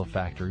Pretzel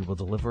Factory will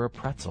deliver a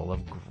pretzel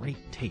of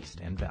great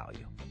taste and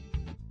value.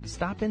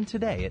 Stop in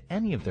today at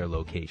any of their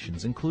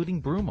locations,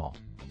 including Broomall,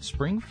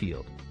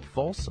 Springfield,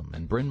 Folsom,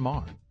 and Bryn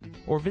Mawr,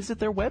 or visit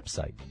their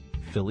website,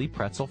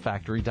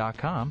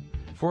 phillypretzelfactory.com,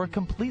 for a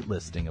complete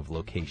listing of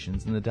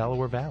locations in the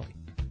Delaware Valley.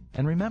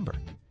 And remember,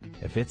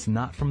 if it's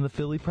not from the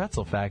Philly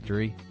Pretzel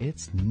Factory,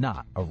 it's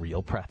not a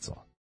real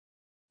pretzel.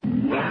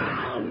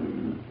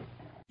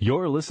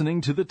 You're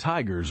listening to the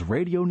Tigers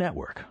Radio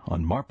Network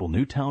on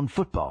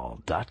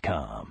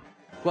MarpleNewtownFootball.com.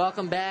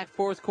 Welcome back.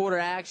 Fourth quarter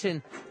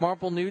action.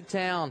 Marple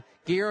Newtown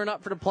gearing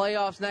up for the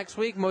playoffs next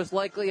week. Most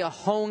likely a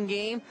home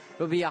game.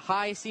 It'll be a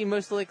high seed,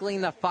 most likely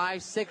in the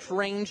 5-6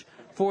 range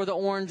for the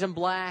orange and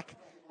black.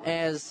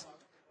 As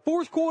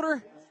fourth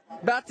quarter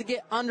about to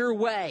get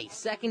underway.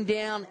 2nd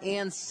down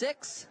and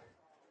 6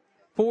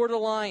 for the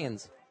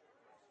Lions.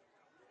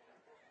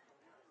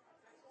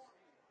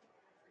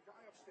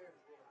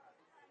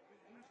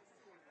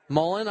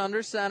 Mullen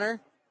under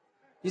center.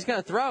 He's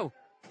going to throw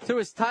to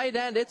his tight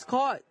end. It's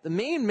caught. The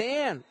main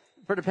man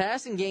for the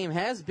passing game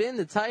has been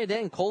the tight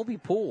end, Colby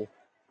Poole.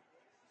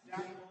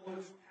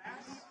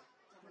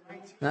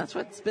 That's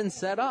what's been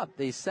set up.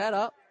 They set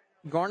up.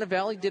 Garnet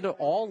Valley did it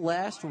all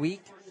last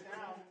week.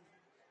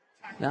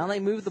 Now they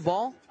move the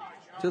ball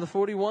to the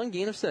 41,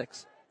 gain of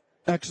 6.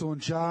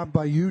 Excellent job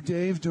by you,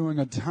 Dave, doing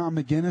a Tom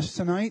McGinnis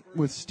tonight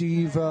with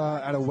Steve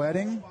at a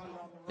wedding.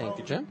 Thank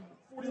you, Jim.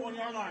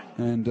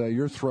 And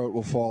your throat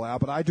will fall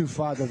out, but I do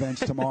 5 events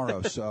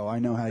tomorrow, so I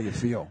know how you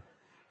feel.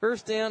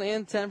 1st down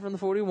and 10 from the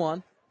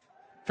 41.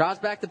 Drops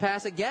back to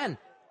pass again.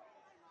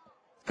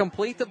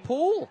 Complete the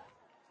Poole.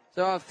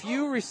 So a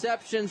few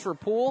receptions for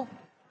Poole.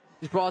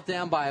 He's brought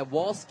down by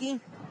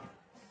Walski.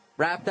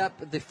 Wrapped up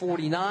at the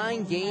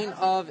 49, gain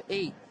of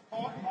 8.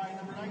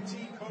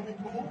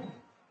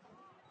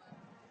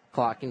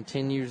 Clock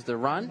continues the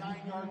run.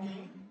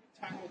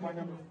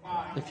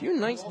 A few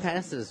nice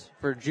passes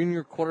for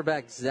junior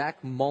quarterback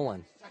Zach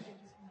Mullen.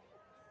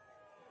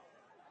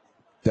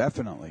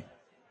 Definitely.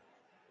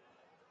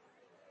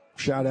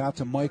 Shout out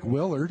to Mike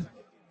Willard,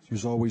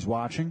 who's always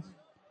watching.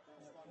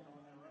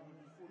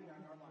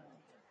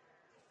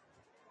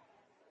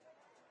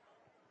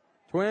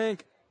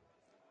 Twink.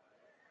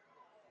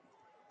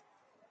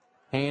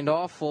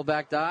 Handoff,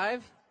 fullback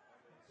dive.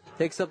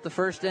 Takes up the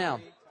 1st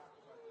down.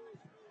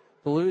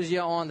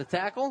 Beluzia on the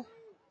tackle.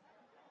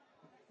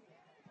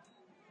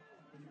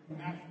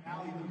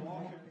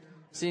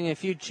 Seeing a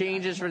few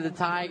changes for the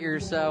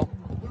Tigers, so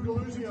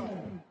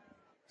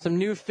some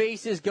new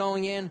faces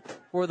going in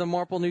for the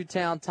Marple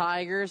Newtown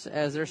Tigers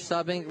as they're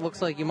subbing. Looks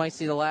like you might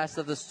see the last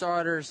of the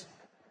starters,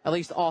 at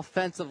least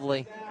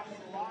offensively.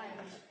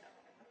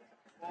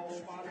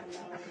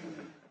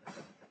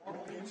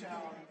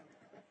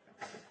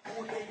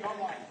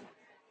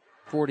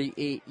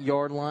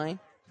 48-yard line.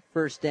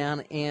 1st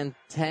down and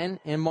 10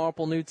 in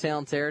Marple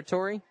Newtown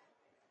territory.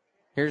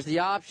 Here's the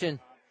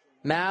option.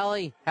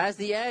 Malley has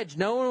the edge.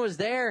 No one was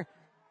there.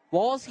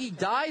 Walski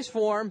dives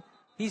for him.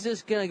 He's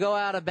just going to go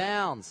out of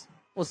bounds.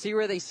 We'll see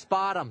where they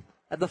spot him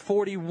at the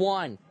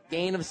 41.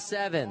 Gain of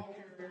 7.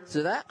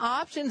 So that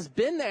option's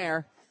been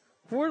there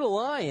for the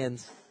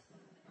Lions.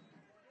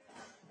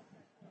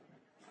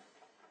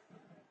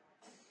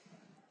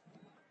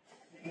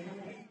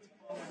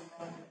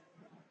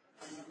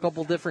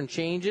 Couple different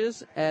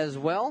changes as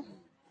well.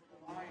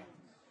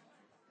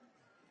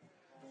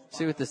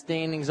 See what the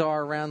standings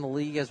are around the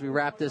league as we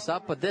wrap this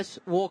up. But this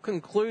will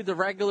conclude the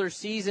regular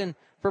season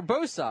for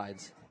both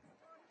sides.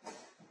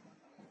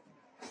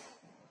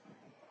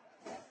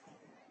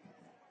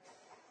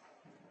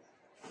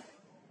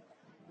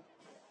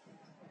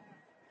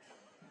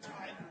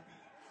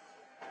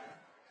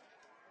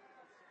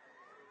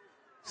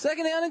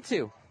 Second down and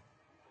 2.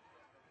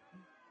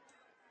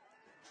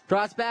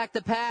 Drops back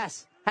to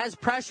pass. Has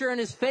pressure in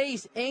his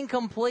face.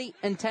 Incomplete.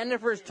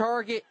 Intended for his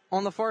target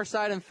on the far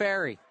side and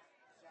Ferry.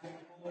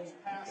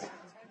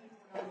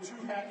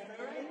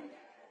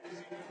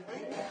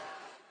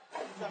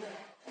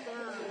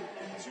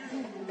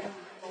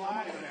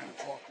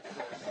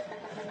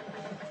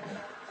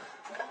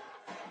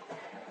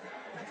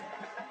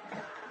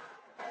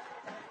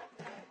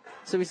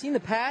 So we've seen the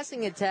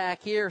passing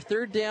attack here.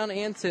 3rd down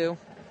and 2.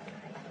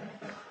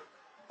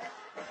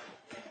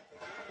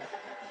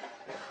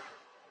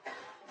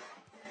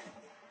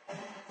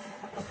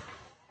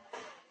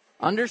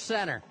 Under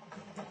center.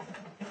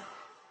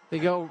 We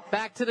go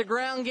back to the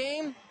ground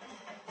game.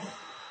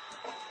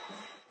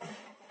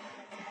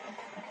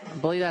 I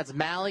believe that's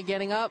Malley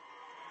getting up.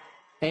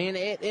 And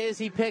it is.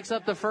 He picks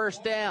up the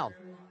 1st down.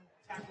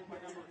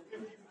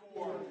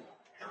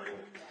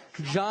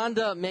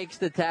 Jonda makes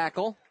the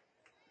tackle.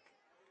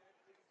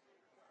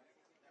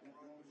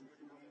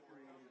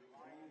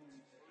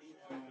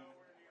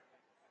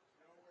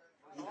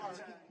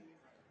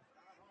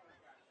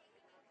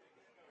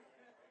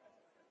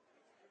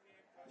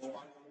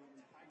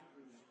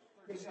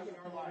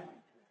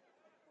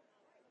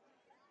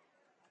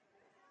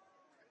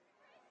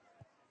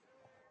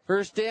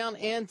 First down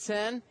and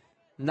 10.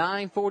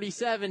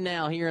 9:47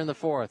 now here in the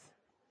 4th.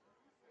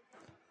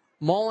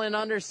 Mullen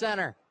under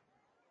center.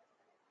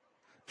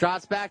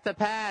 Drops back to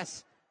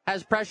pass.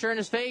 Has pressure in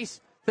his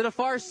face to the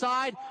far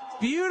side.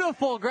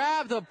 Beautiful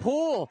grab to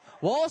Poole.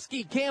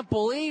 Walski can't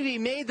believe he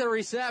made the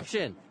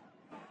reception.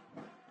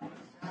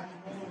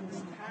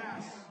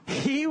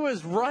 He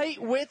was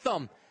right with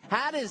them.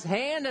 Had his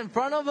hand in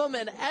front of him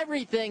and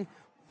everything.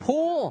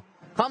 Poole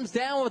comes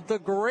down with the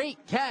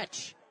great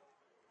catch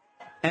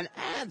and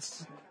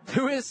adds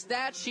to his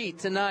stat sheet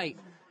tonight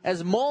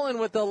as Mullen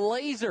with the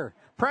laser.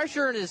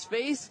 Pressure in his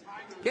face.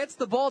 gets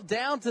the ball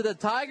down to the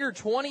Tiger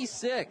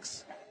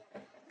 26.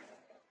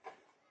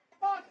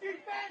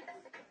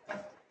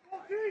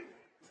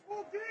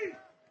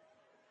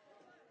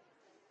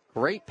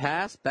 Great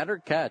pass, better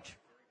catch.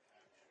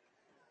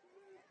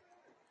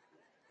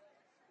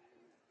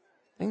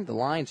 I think the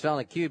Lions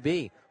found a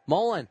QB.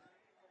 Mullen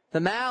to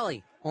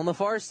Malley on the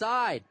far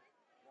side.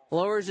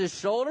 Lowers his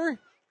shoulder,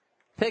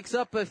 picks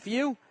up a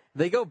few.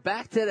 They go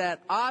back to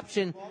that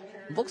option.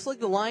 Looks like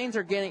the Lions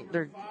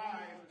they're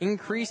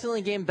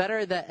increasingly getting better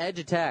at that edge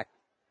attack.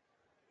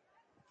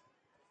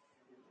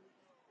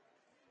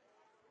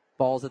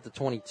 Ball's at the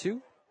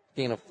 22,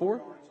 gain of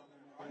 4.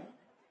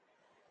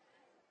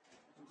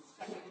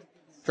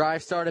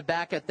 Drive started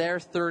back at their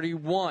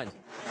 31.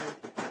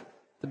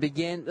 To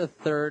begin the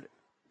third,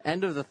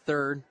 end of the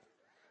third,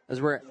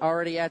 as we're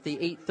already at the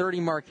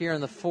 8:30 mark here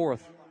in the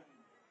fourth.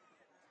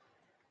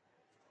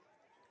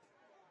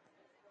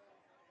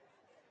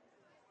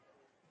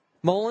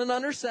 Mullen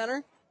under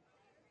center.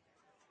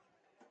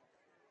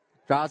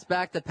 Drops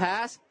back to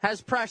pass.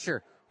 Has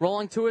pressure.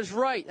 Rolling to his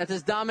right. That's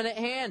his dominant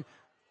hand.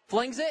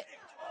 Flings it.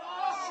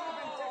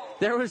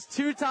 There was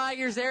 2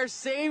 Tigers there.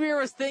 Xavier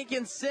was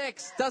thinking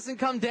 6. Doesn't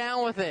come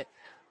down with it.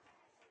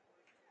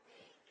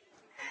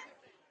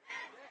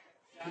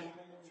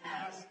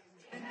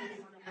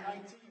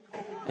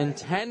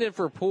 Intended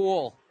for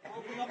Poole.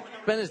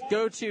 Been his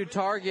go-to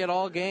target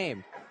all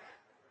game.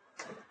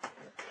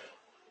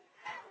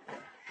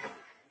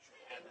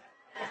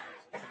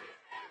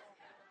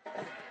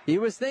 He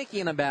was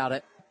thinking about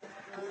it.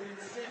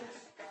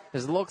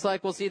 It looks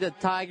like we'll see the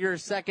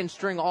Tigers' second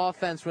string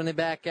offense when they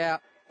back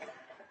out.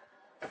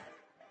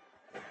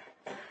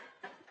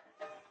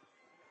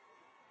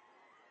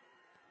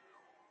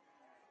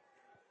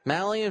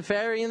 Malley and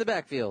Ferry in the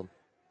backfield.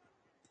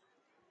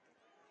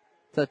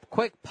 It's a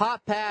quick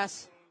pop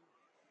pass.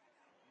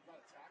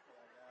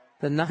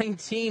 The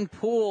 19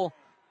 Poole.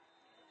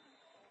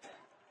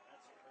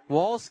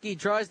 Walski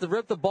tries to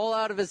rip the ball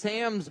out of his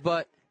hands,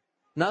 but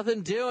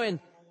nothing doing.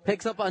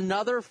 Picks up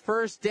another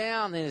first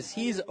down, and as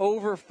he's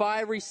over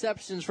 5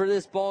 receptions for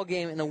this ball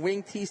game in a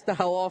wing T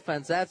style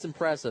offense, that's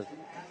impressive.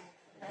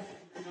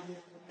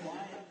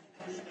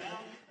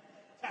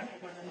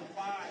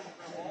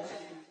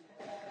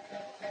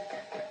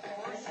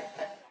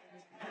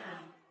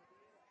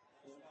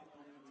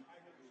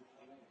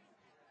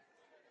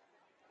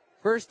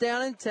 First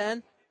down and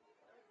 10.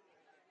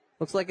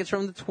 Looks like it's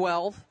from the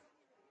 12.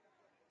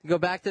 To go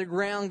back to the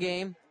ground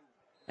game,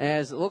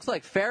 as it looks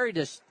like Ferry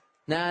just...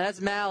 Nah, that's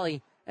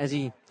Malley as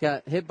he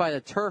got hit by the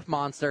turf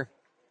monster.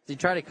 As he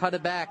tried to cut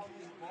it back.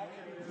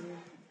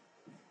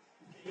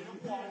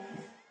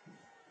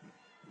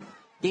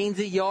 Gains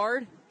a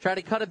yard. Try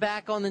to cut it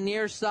back on the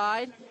near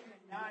side.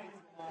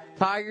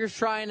 Tigers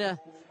trying to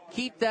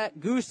keep that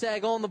goose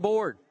egg on the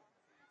board.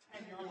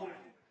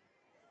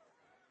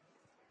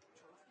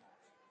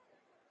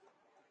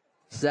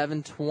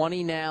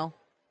 $7:20 now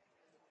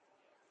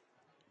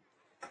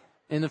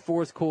in the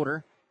fourth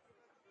quarter.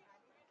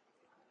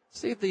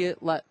 See if they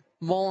let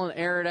Mullen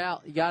air it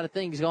out. You got to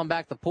think he's going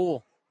back to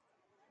Poole.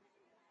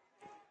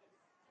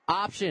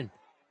 Option.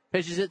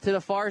 Pitches it to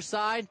the far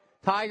side.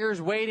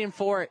 Tigers waiting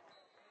for it.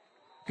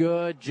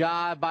 Good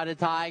job by the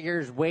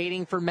Tigers,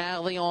 waiting for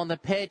Malley on the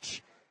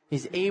pitch.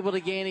 He's able to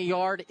gain a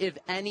yard, if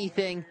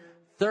anything.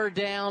 Third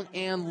down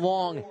and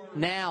long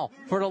now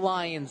for the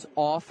Lions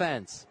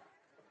offense.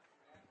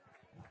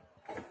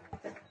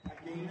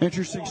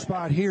 Interesting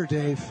spot here,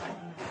 Dave,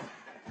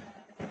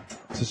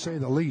 to say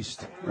the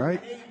least,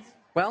 right?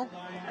 Well,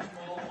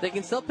 they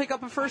can still pick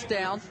up a first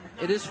down.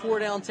 It is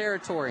 4-down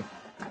territory.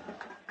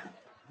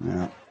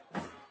 Yeah.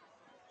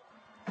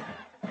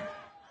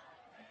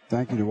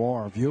 Thank you to all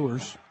our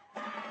viewers.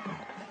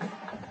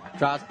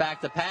 Drops back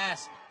to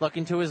pass.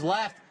 Looking to his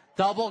left.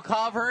 Double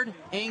covered.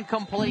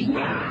 Incomplete.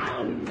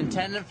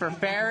 Intended for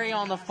Ferry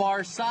on the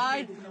far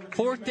side.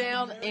 4th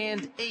down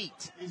and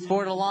 8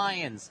 for the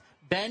Lions.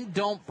 Bend,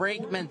 don't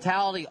break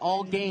mentality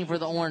all game for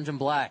the orange and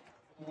black.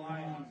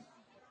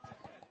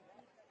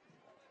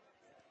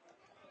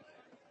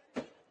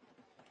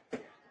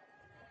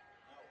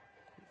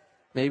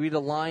 Maybe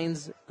the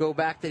Lions go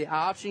back to the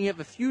option. You have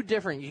a few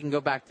different. You can go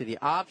back to the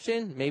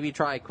option, maybe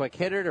try a quick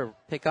hitter to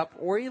pick up,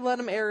 or you let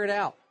them air it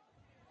out.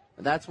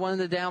 That's one of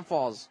the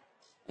downfalls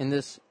in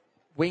this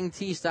wing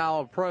T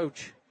style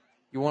approach.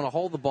 You want to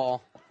hold the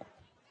ball,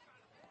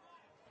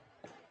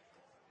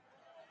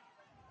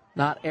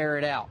 not air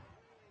it out.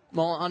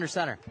 Mullen under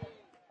center.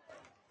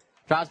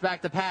 Drops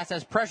back to pass,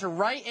 has pressure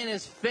right in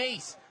his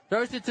face.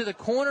 Throws it to the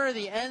corner of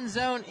the end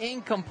zone,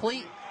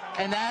 incomplete.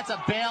 And that's a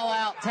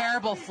bailout,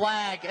 terrible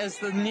flag, as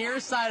the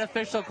near side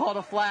official called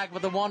a flag,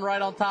 but the one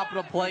right on top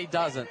of the play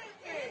doesn't.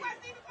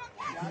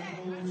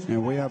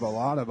 And we have a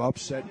lot of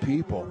upset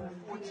people.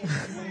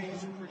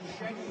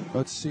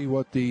 Let's see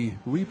what the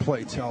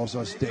replay tells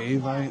us,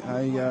 Dave.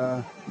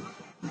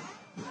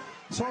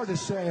 It's hard to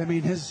say. I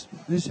mean, his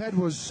head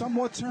was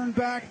somewhat turned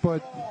back,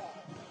 but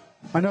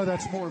I know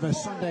that's more of a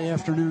Sunday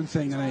afternoon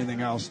thing than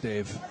anything else,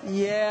 Dave.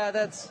 Yeah,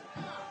 that's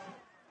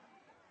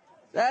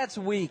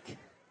weak.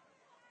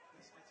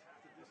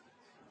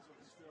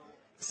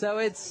 So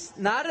it's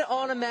not an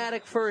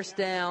automatic first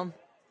down.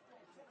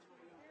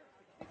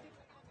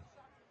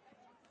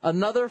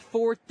 Another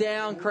fourth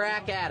down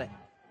crack at it.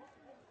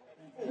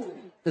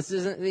 This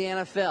isn't the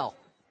NFL.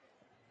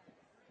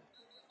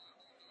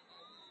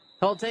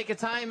 He'll take a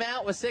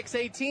timeout with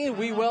 6:18.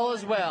 We will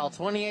as well.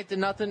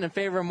 28-0 in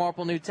favor of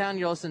Marple Newtown.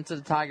 You're listening to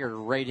the Tiger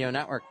Radio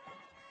Network.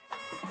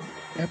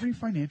 Every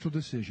financial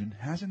decision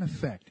has an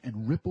effect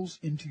and ripples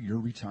into your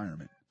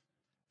retirement.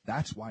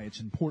 That's why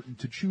it's important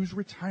to choose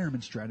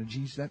retirement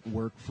strategies that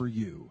work for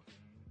you.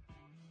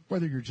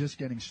 Whether you're just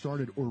getting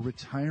started or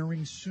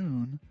retiring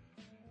soon,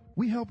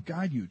 we help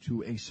guide you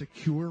to a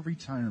secure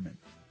retirement.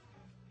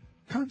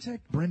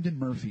 Contact Brendan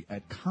Murphy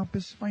at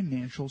Compass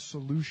Financial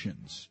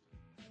Solutions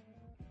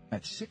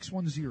at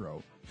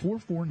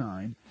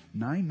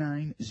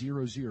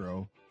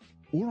 610-449-9900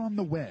 or on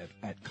the web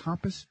at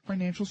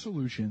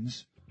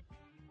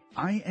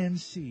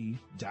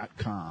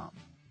compassfinancialsolutionsinc.com.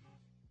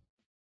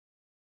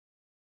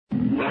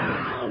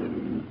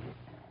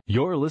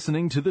 You're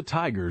listening to the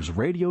Tigers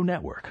Radio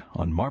Network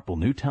on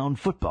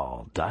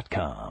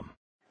MarpleNewtownFootball.com.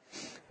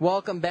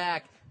 Welcome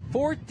back.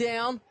 Fourth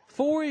down,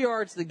 4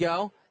 yards to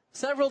go.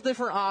 Several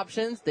different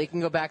options. They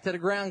can go back to the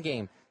ground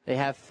game. They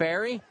have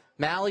Ferry.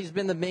 Mally's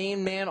been the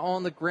main man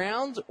on the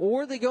ground,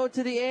 or they go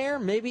to the air.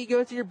 Maybe you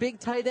go to your big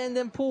tight end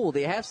and Poole.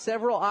 They have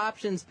several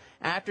options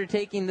after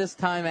taking this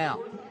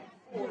timeout.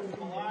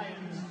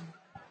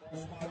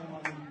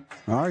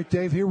 All right,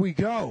 Dave, here we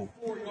go.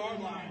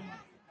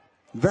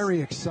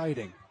 Very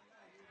exciting.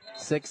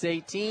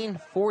 6:18,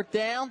 fourth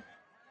down.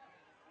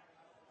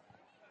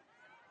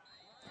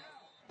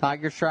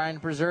 Tigers trying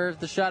to preserve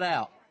the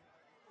shutout.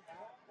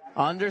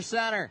 Under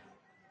center.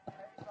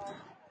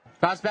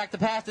 Drops back to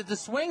pass it. The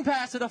swing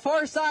pass to the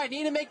far side.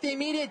 Need to make the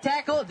immediate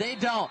tackle. They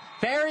don't.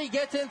 Ferry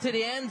gets into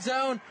the end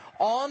zone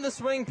on the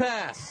swing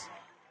pass.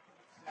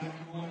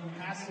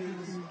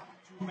 Passes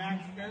to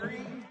Mac Ferry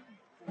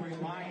for a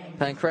Lions.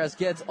 Penncrest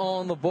gets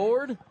on the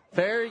board.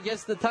 Ferry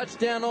gets the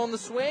touchdown on the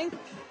swing.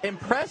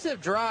 Impressive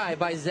drive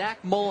by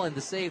Zach Mullen,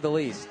 to say the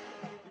least.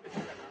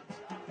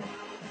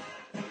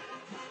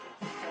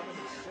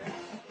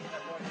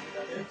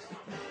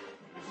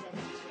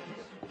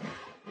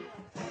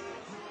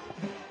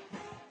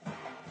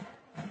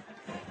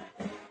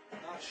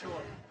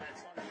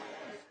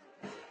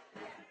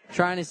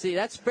 Trying to see.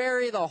 That's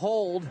Ferry, the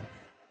hold.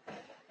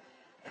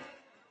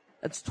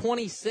 That's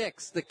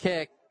 26, the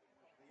kick.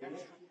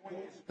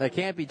 That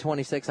can't be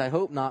 26. I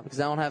hope not,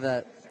 because I don't have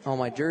that on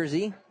my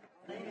jersey.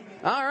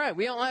 All right,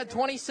 we don't have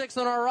 26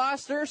 on our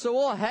roster, so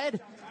we'll head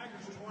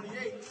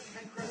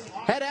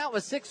out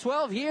with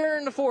 6:12 here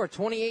in the fourth.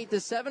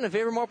 28-7 in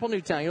favor of Marple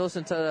Newtown. You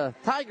listen to the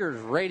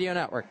Tigers Radio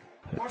Network.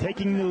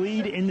 Taking the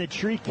lead in the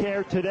tree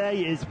care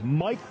today is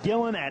Mike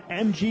Gillen at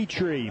MG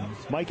Tree.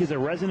 Mike is a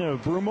resident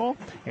of Broomall,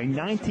 a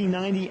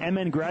 1990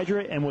 MN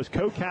graduate, and was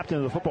co-captain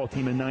of the football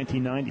team in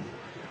 1990.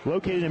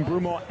 Located in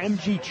Broomall,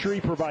 MG Tree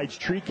provides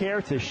tree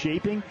care to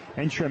shaping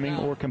and trimming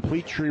or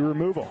complete tree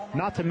removal,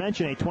 not to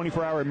mention a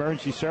 24-hour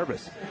emergency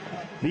service.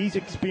 These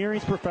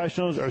experienced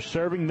professionals are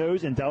serving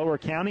those in Delaware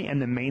County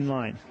and the Main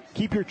Line.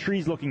 Keep your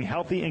trees looking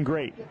healthy and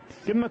great.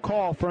 Give them a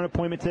call for an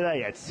appointment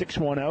today at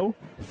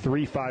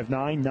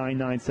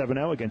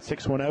 610-359-9970. Again,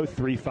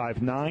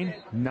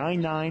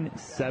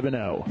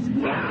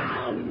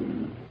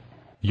 610-359-9970.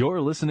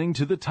 You're listening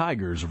to the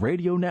Tigers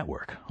Radio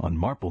Network on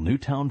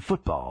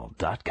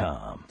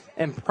MarpleNewtownFootball.com.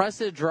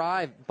 Impressive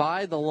drive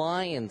by the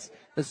Lions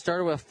that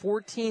started with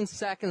 14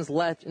 seconds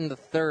left in the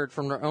third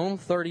from their own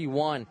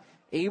 31.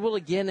 Able to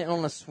get it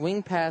on a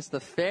swing pass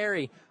the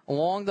Ferry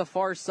along the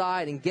far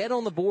side and get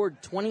on the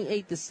board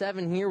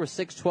 28-7 here with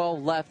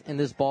 6:12 left in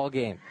this ball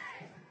game.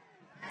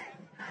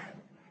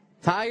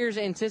 Tigers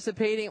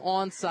anticipating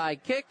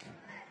onside kick.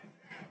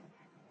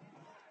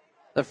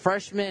 The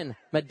freshman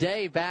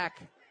Madej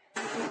back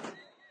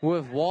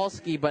with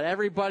Walski, but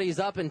everybody's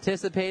up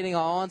anticipating an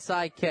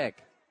onside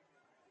kick.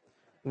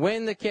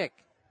 Win the kick.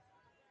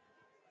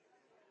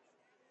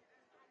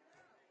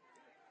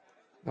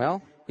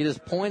 Well, he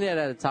just pointed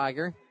at a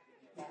Tiger.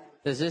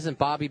 This isn't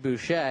Bobby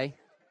Boucher.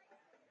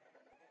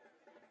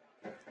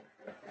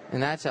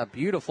 And that's a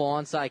beautiful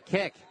onside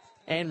kick.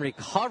 And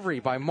recovery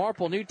by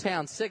Marple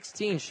Newtown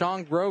 16,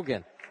 Sean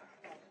Grogan.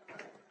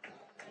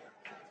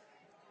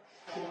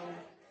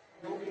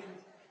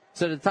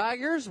 So the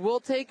Tigers will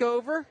take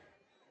over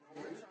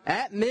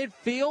at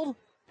midfield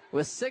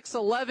with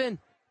 6:11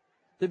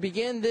 to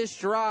begin this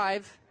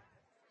drive.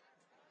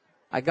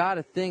 I got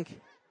to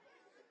think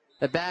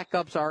the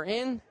backups are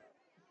in.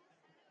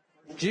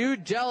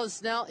 Jude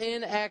Jealous now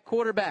in at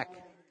quarterback.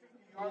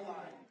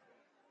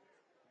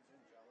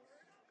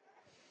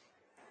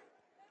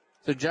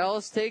 So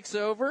Jealous takes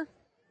over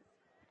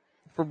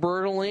for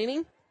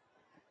Bertolini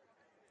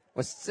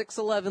with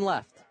 6:11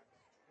 left.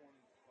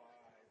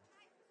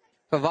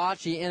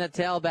 Cavacci in a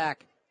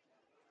tailback.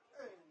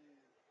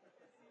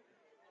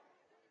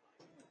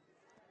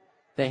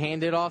 They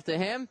hand it off to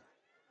him.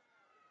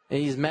 And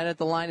he's met at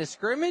the line of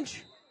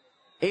scrimmage.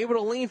 Able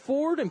to lean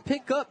forward and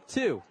pick up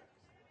two.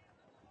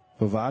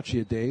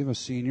 Vivaccia, Dave, a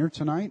senior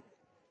tonight.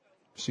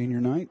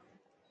 Senior night.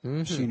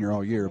 Senior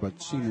all year,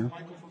 but senior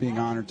being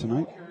honored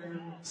tonight.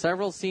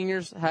 Several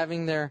seniors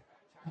having their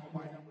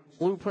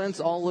blueprints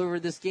all over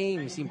this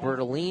game. You see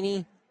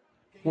Bertolini,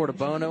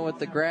 Portabono with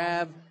the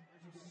grab,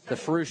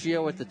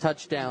 DeFrucio with the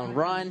touchdown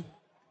run.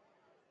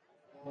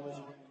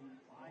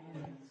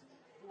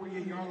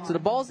 So the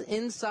ball's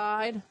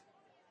inside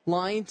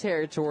Lion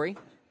territory.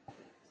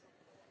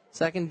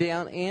 2nd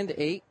down and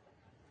 8.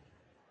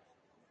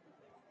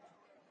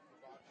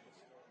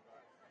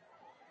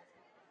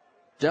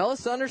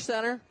 Jealous under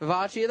center.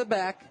 Vivace at the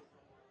back.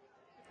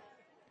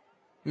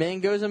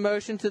 Man goes in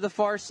motion to the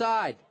far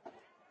side.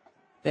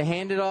 They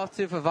hand it off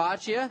to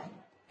Vivace.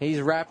 He's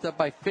wrapped up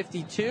by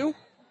 52.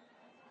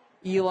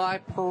 Eli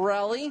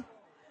Pirelli.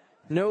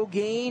 No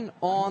gain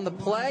on the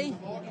play.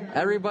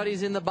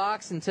 Everybody's in the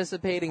box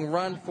anticipating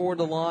run for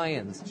the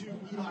Lions.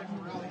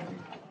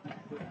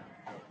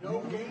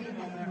 No gain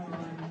on that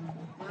run.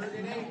 3rd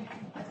and 8.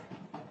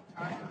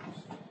 Tigers.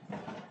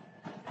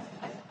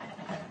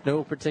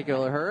 No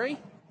particular hurry.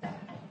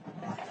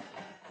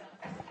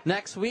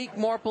 Next week,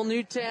 Marple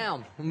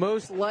Newtown.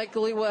 Most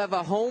likely will have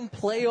a home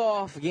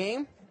playoff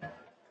game.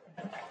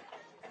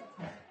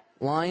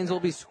 Lions will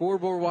be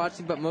scoreboard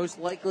watching, but most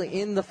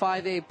likely in the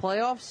 5A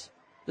playoffs.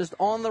 Just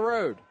on the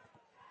road.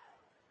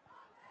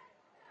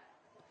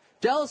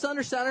 Jealous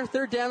under center,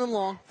 3rd down and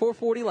long,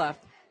 4:40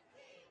 left.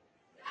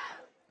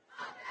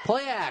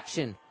 Play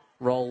action.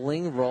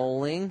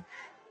 Rolling.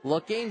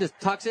 Looking, just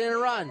tucks it in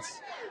and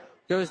runs.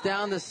 Goes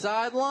down the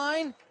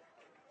sideline.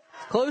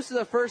 Close to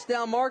the 1st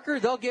down marker.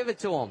 They'll give it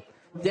to him.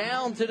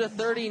 Down to the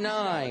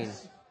 39.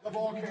 The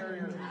ball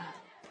carrier.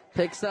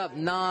 Picks up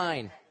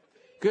 9.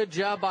 Good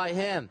job by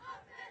him.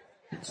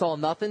 Saw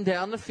nothing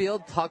down the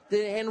field. Tucked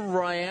it and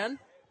ran.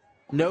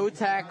 No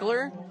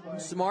tackler.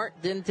 Smart.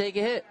 Didn't take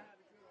a hit.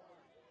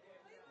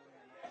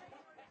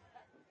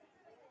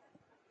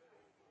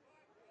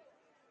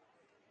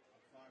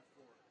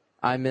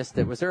 I missed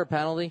it. Was there a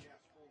penalty?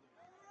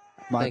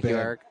 Thank you,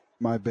 Eric.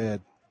 My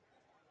bad.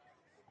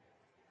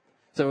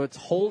 So it's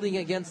holding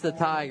against the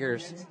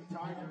Tigers.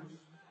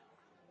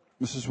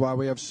 This is why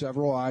we have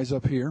several eyes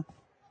up here.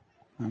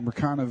 And we're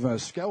kind of a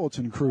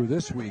skeleton crew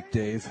this week,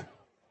 Dave.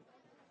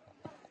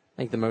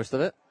 Make the most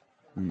of it.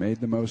 We made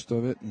the most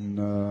of it,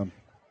 and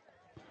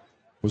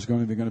was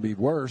going to be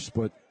worse,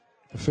 but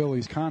the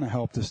Phillies kind of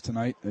helped us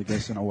tonight, I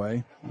guess, in a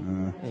way.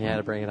 You had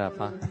to bring it up,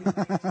 huh?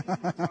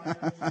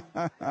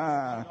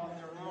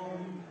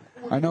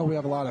 I know we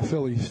have a lot of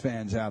Phillies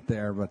fans out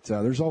there, but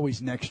there's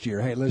always next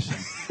year. Hey, listen,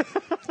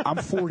 I'm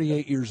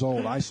 48 years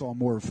old. I saw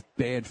more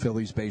bad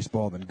Phillies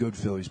baseball than good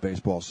Phillies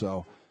baseball.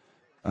 So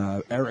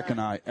Eric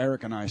and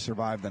I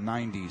survived the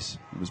 90s.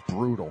 It was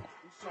brutal.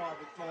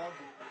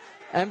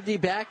 Empty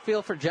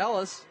backfield for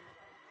Jealous.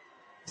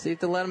 See if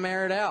they let him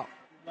air it out.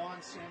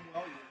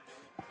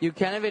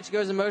 Jukanovich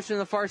goes in motion to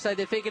the far side.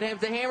 They fake it him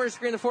to hammer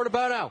screen to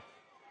Portabono.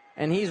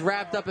 And he's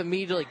wrapped up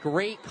immediately.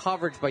 Great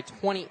coverage by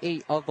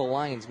 28 of the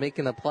Lions,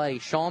 making the play.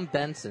 Sean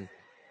Benson.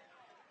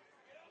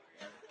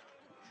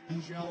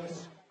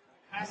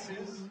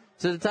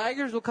 So the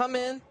Tigers will come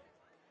in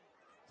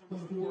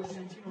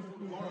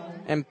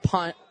and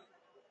punt.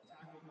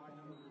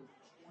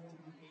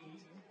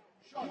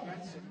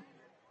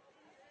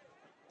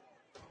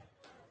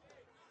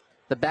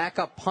 The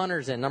backup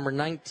punter's in, number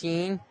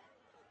 19.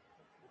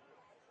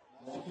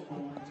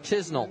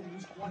 Chisnell.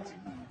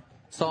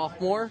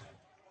 Sophomore.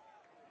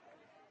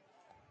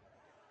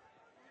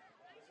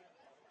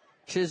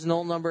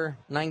 Chisnell, number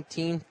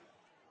 19.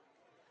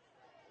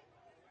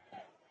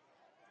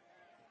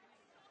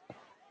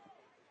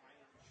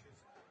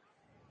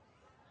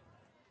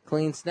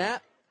 Clean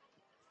snap.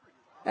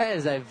 That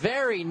is a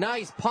very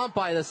nice punt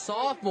by the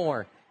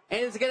sophomore.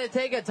 And it's going to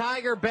take a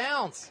Tiger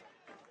bounce.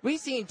 We've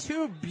seen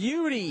two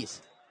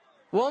beauties.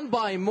 One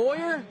by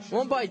Moyer,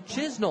 one by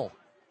Chisnell.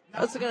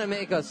 That's going to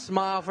make us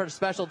smile for the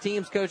special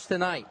teams coach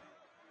tonight.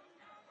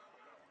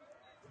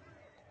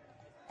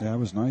 Yeah, it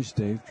was nice,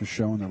 Dave, just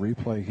showing the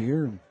replay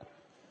here.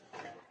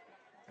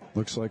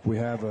 Looks like we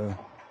have a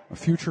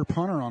future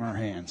punter on our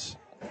hands.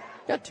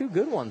 Got two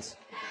good ones.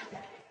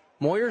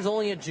 Moyer's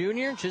only a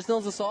junior,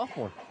 Chisnell's a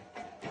sophomore.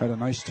 Had a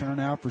nice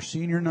turnout for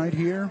senior night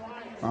here.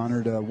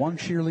 Honored one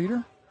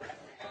cheerleader,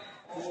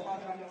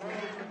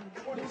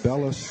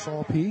 Bella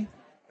Salpe,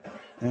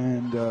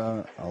 and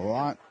a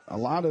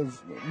lot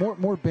of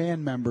more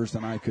band members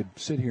than I could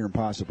sit here and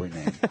possibly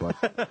name.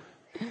 But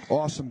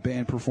awesome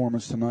band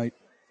performance tonight.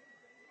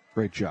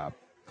 Great job.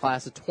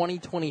 Class of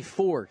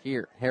 2024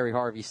 here at Harry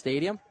Harvey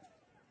Stadium.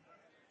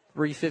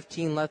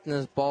 3:15 left in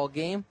this ball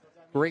game.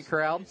 Great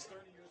crowd.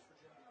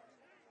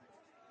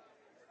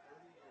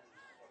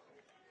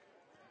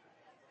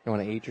 You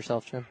want to age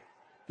yourself, Jim?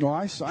 No,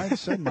 I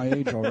said my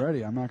age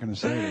already. I'm not going to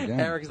say it again.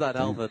 Eric's not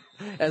helping.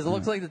 As it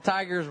looks like the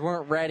Tigers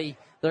weren't ready,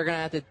 they're going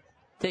to have to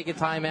take a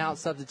timeout,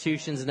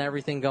 substitutions, and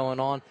everything going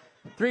on.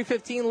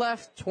 3:15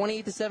 left,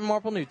 28-7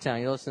 Marple Newtown.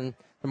 You listen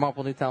to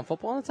Marple Newtown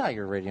football on the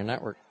Tiger Radio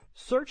Network.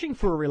 Searching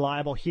for a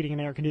reliable heating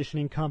and air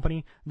conditioning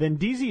company? Then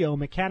DZO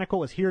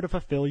Mechanical is here to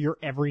fulfill your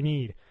every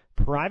need.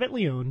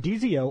 Privately owned,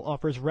 DZO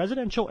offers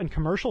residential and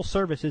commercial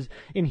services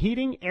in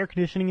heating, air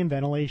conditioning, and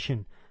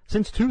ventilation.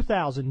 Since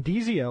 2000,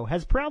 DZO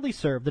has proudly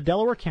served the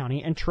Delaware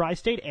County and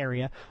tri-state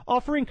area,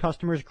 offering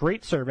customers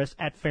great service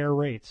at fair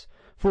rates.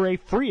 For a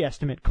free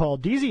estimate, call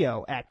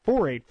DZO at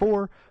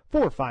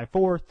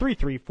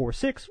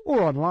 484-454-3346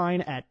 or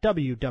online at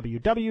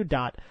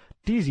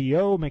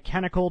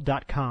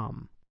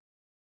www.dzomechanical.com.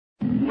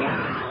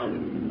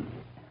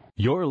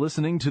 You're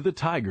listening to the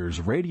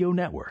Tigers Radio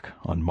Network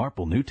on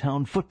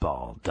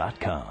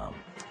MarpleNewtownFootball.com.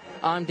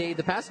 I'm Dave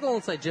the Pascal,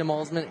 alongside Jim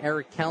Olsman,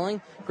 Eric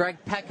Kelling, Greg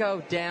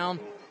Pecco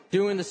down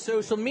doing the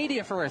social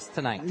media for us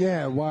tonight.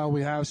 Yeah, while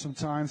we have some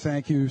time,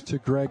 thank you to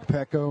Greg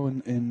Pecco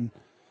in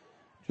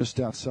just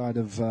outside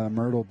of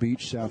Myrtle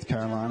Beach, South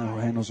Carolina, who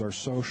handles our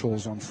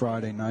socials on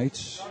Friday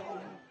nights.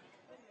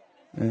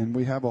 And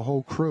we have a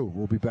whole crew.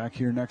 We'll be back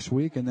here next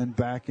week and then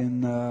back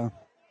in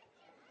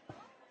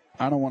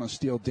I don't want to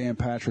steal Dan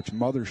Patrick's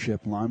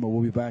mothership line, but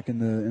we'll be back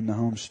in the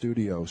home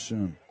studio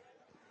soon.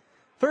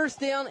 First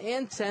down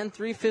and 10,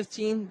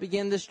 3:15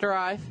 begin this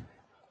drive.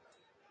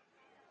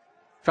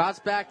 Trots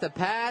back the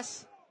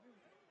pass,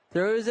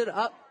 throws it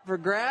up for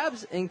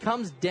grabs, and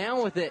comes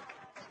down with it.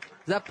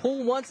 Is that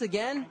Poole once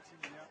again?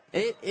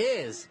 It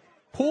is.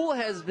 Poole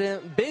has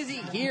been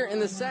busy here in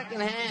the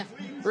second half.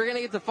 We're going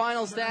to get the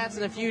final stats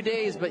in a few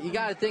days, but you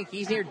got to think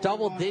he's near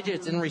double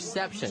digits in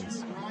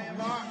receptions.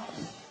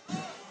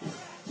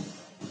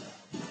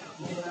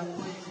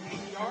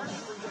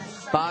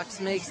 Box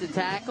makes the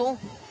tackle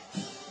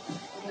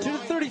to the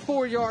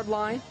 34-yard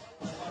line.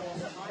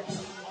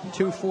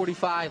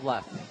 2:45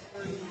 left.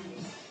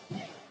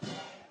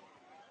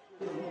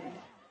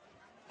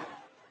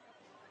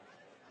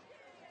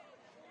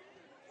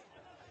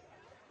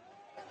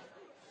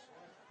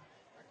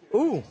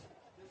 Ooh.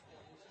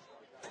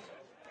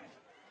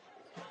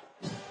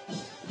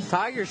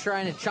 Tigers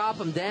trying to chop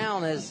him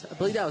down, as I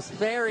believe that was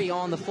Ferry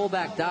on the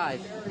fullback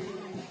dive.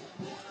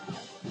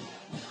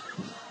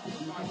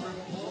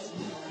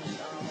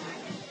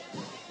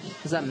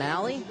 Is that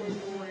Malley?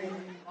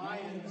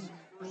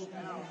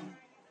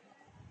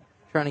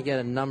 Trying to get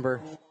a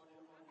number.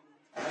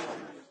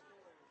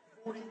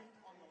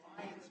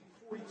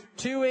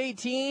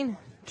 2:18,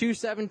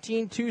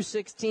 2:17,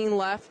 2:16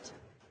 left.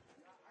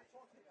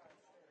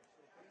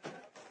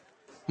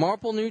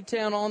 Marple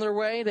Newtown on their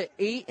way to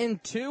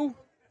 8-2.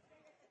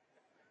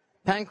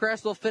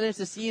 Penncrest will finish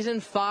the season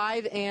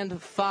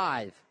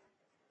 5-5.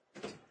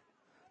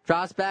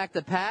 Drops back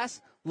the pass.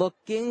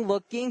 Looking,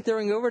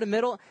 throwing over the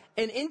middle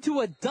and into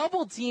a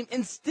double team,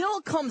 and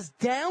still comes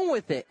down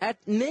with it at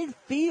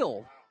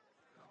midfield.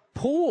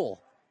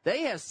 Poole.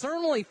 They have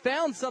certainly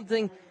found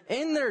something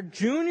in their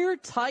junior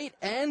tight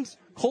end,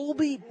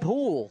 Colby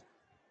Poole.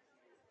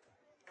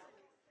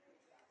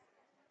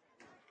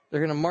 They're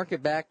going to mark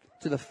it back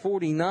to the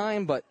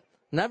 49, but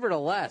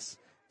nevertheless,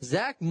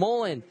 Zach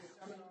Mullen,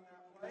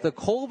 the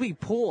Colby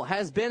Poole,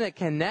 has been a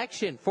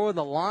connection for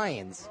the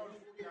Lions.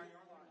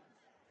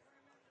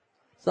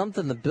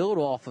 Something to build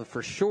off of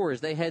for sure as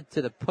they head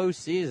to the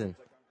postseason.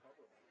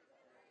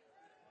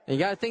 And you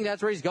got to think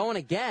that's where he's going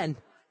again.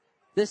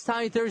 This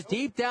time he throws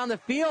deep down the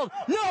field.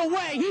 No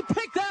way! He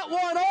picked that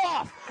one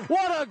off!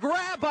 What a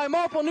grab by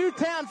Marple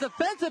Newtown's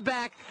defensive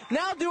back.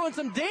 Now doing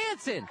some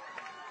dancing.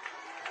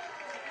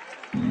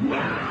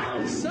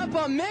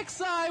 Suppa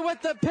Mixai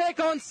with the pick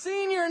on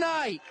senior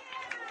night.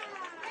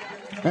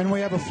 And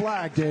we have a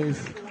flag, Dave.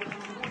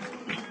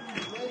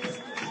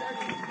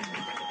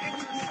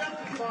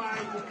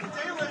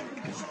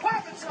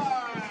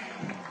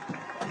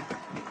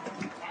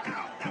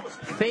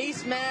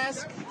 Face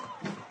mask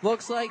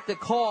looks like the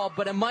call,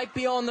 but it might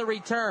be on the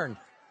return.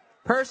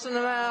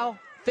 Personnel,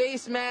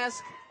 face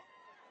mask.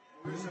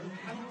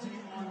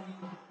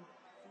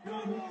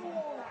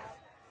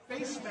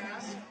 Face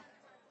mask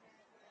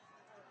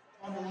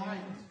on the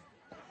Lions.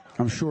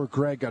 I'm sure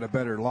Greg got a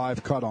better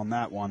live cut on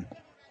that one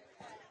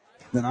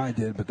than I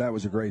did, but that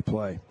was a great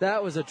play.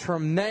 That was a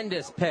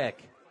tremendous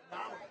pick.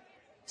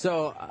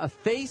 So a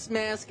face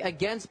mask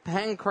against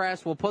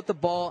Penncrest will put the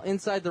ball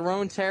inside their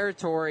own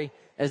territory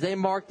as they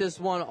mark this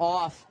one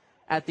off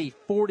at the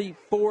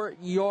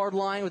 44-yard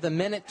line with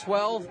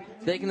 1:12.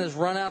 They can just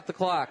run out the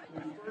clock.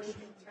 First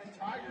 10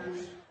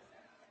 Tigers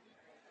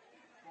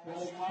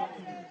will swap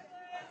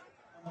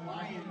on the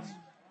Lions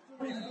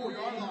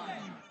 44-yard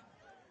line.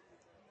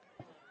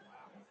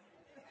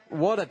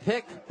 What a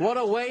pick. What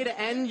a way to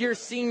end your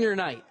senior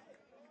night.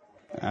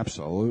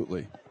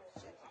 Absolutely.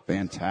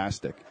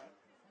 Fantastic.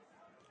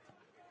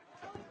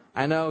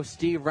 I know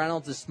Steve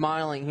Reynolds is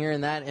smiling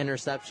hearing that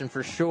interception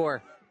for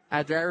sure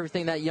after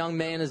everything that young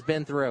man has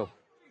been through.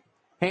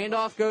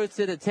 Handoff goes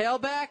to the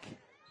tailback.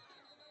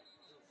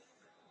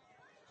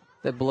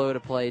 They blow to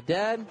play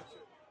dead.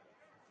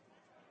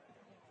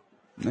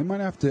 They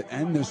might have to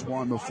end this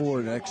one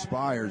before it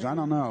expires. I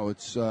don't know.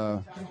 It's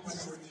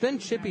been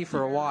chippy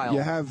for a while.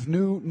 You have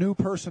new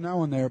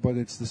personnel in there, but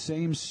it's the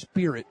same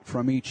spirit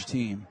from each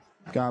team.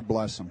 God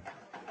bless them.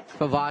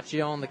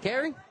 Favaccio on the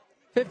carry.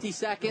 50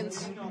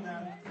 seconds.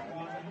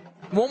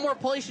 One more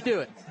play should do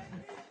it.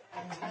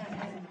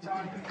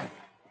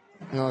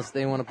 Unless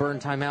they want to burn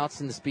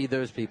timeouts and speed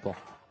those people.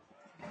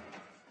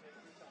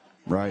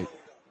 Right.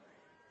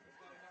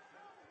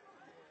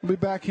 We'll be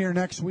back here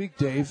next week,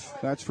 Dave.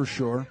 That's for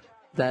sure.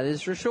 That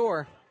is for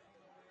sure.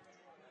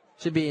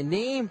 Should be a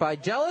knee by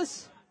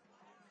Jealous.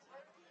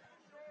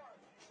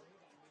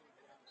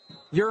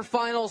 Your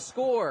final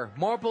score,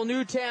 Marple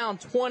Newtown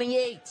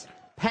 28,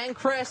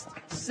 Penncrest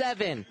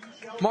 7.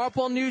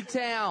 Marple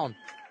Newtown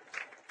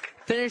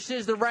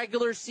finishes the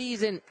regular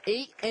season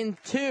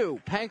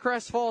 8-2.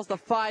 Penncrest falls to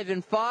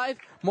 5-5.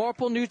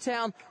 Marple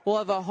Newtown will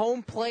have a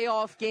home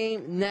playoff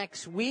game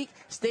next week.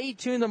 Stay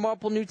tuned to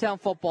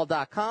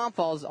MarpleNewtownFootball.com.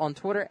 Follow us on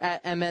Twitter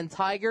at MN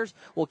Tigers.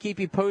 We'll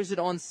keep you posted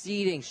on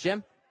seedings.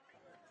 Jim?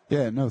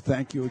 Yeah, no,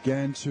 thank you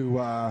again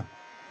to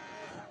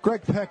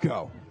Greg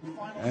Pecco.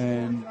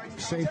 And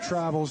safe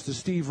travels to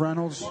Steve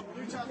Reynolds.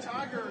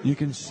 You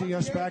can see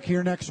us back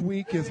here next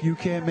week if you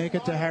can't make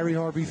it to Harry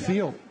Harvey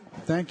Field.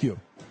 Thank you.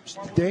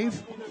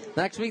 Dave?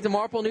 Next week, the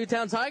Marple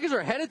Newtown Tigers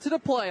are headed to the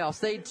playoffs.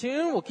 Stay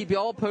tuned. We'll keep you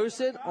all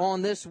posted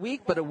on this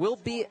week, but it will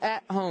be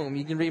at home.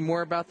 You can read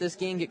more about this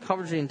game, get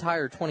coverage of the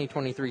entire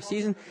 2023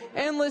 season,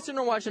 and listen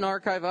or watch an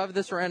archive of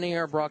this or any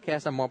other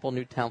broadcast on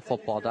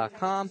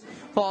MarpleNewtownFootball.com.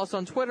 Follow us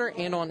on Twitter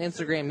and on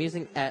Instagram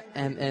using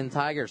 @MN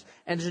Tigers.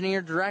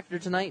 Engineer Director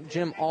tonight,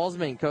 Jim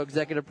Alsman.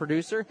 Co-executive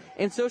producer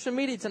and social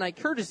media tonight,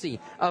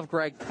 courtesy of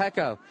Greg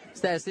Pecco.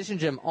 Statistician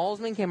Jim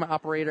Alsman. Camera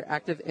operator,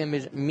 Active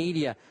Image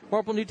Media.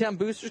 Marple Newtown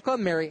Boosters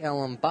Club, Mary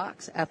Ellen Box.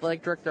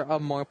 Athletic Director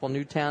of Marple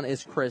Newtown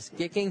is Chris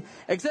Gicking.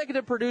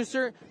 Executive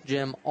Producer,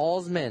 Jim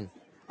Alsman.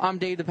 I'm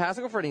Dave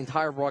DePasco for the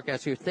entire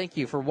broadcast here. Thank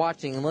you for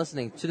watching and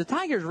listening to the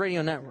Tigers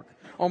Radio Network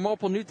on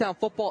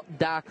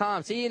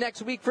MarpleNewtownFootball.com. See you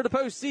next week for the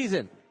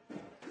postseason.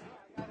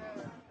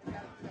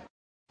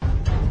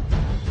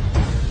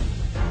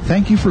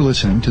 Thank you for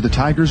listening to the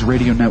Tigers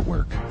Radio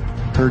Network,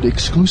 heard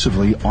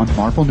exclusively on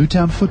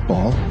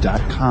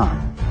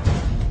MarpleNewtownFootball.com.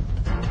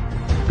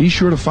 Be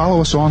sure to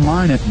follow us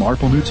online at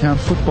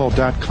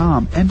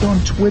MarpleNewtownFootball.com and on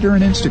Twitter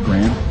and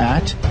Instagram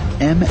at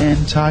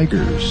MN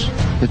Tigers.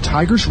 The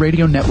Tigers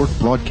Radio Network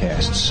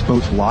broadcasts,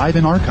 both live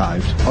and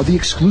archived, are the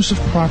exclusive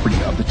property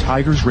of the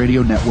Tigers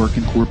Radio Network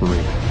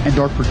Incorporated and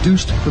are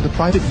produced for the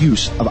private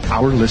use of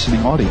our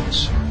listening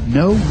audience.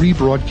 No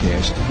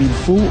rebroadcast in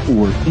full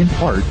or in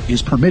part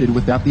is permitted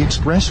without the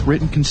express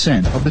written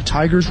consent of the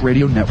Tigers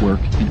Radio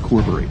Network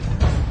Incorporated.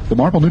 The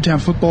Marple Newtown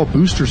Football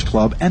Boosters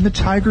Club and the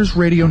Tigers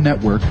Radio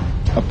Network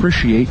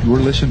appreciate your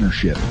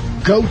listenership.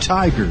 Go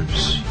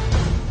Tigers!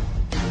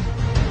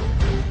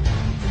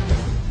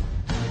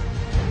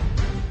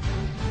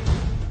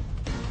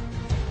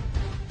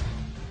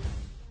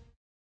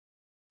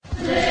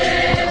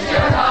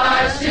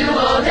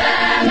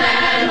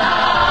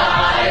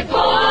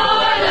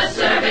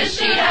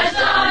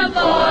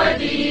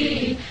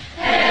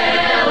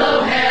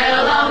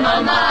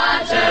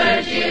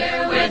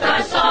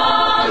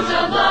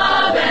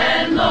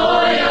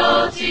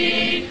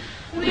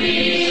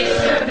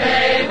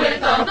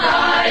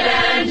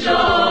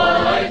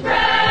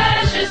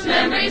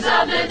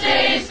 Of the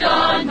days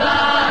gone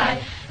by,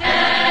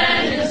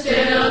 and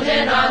instilled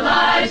in our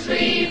lives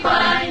we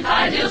find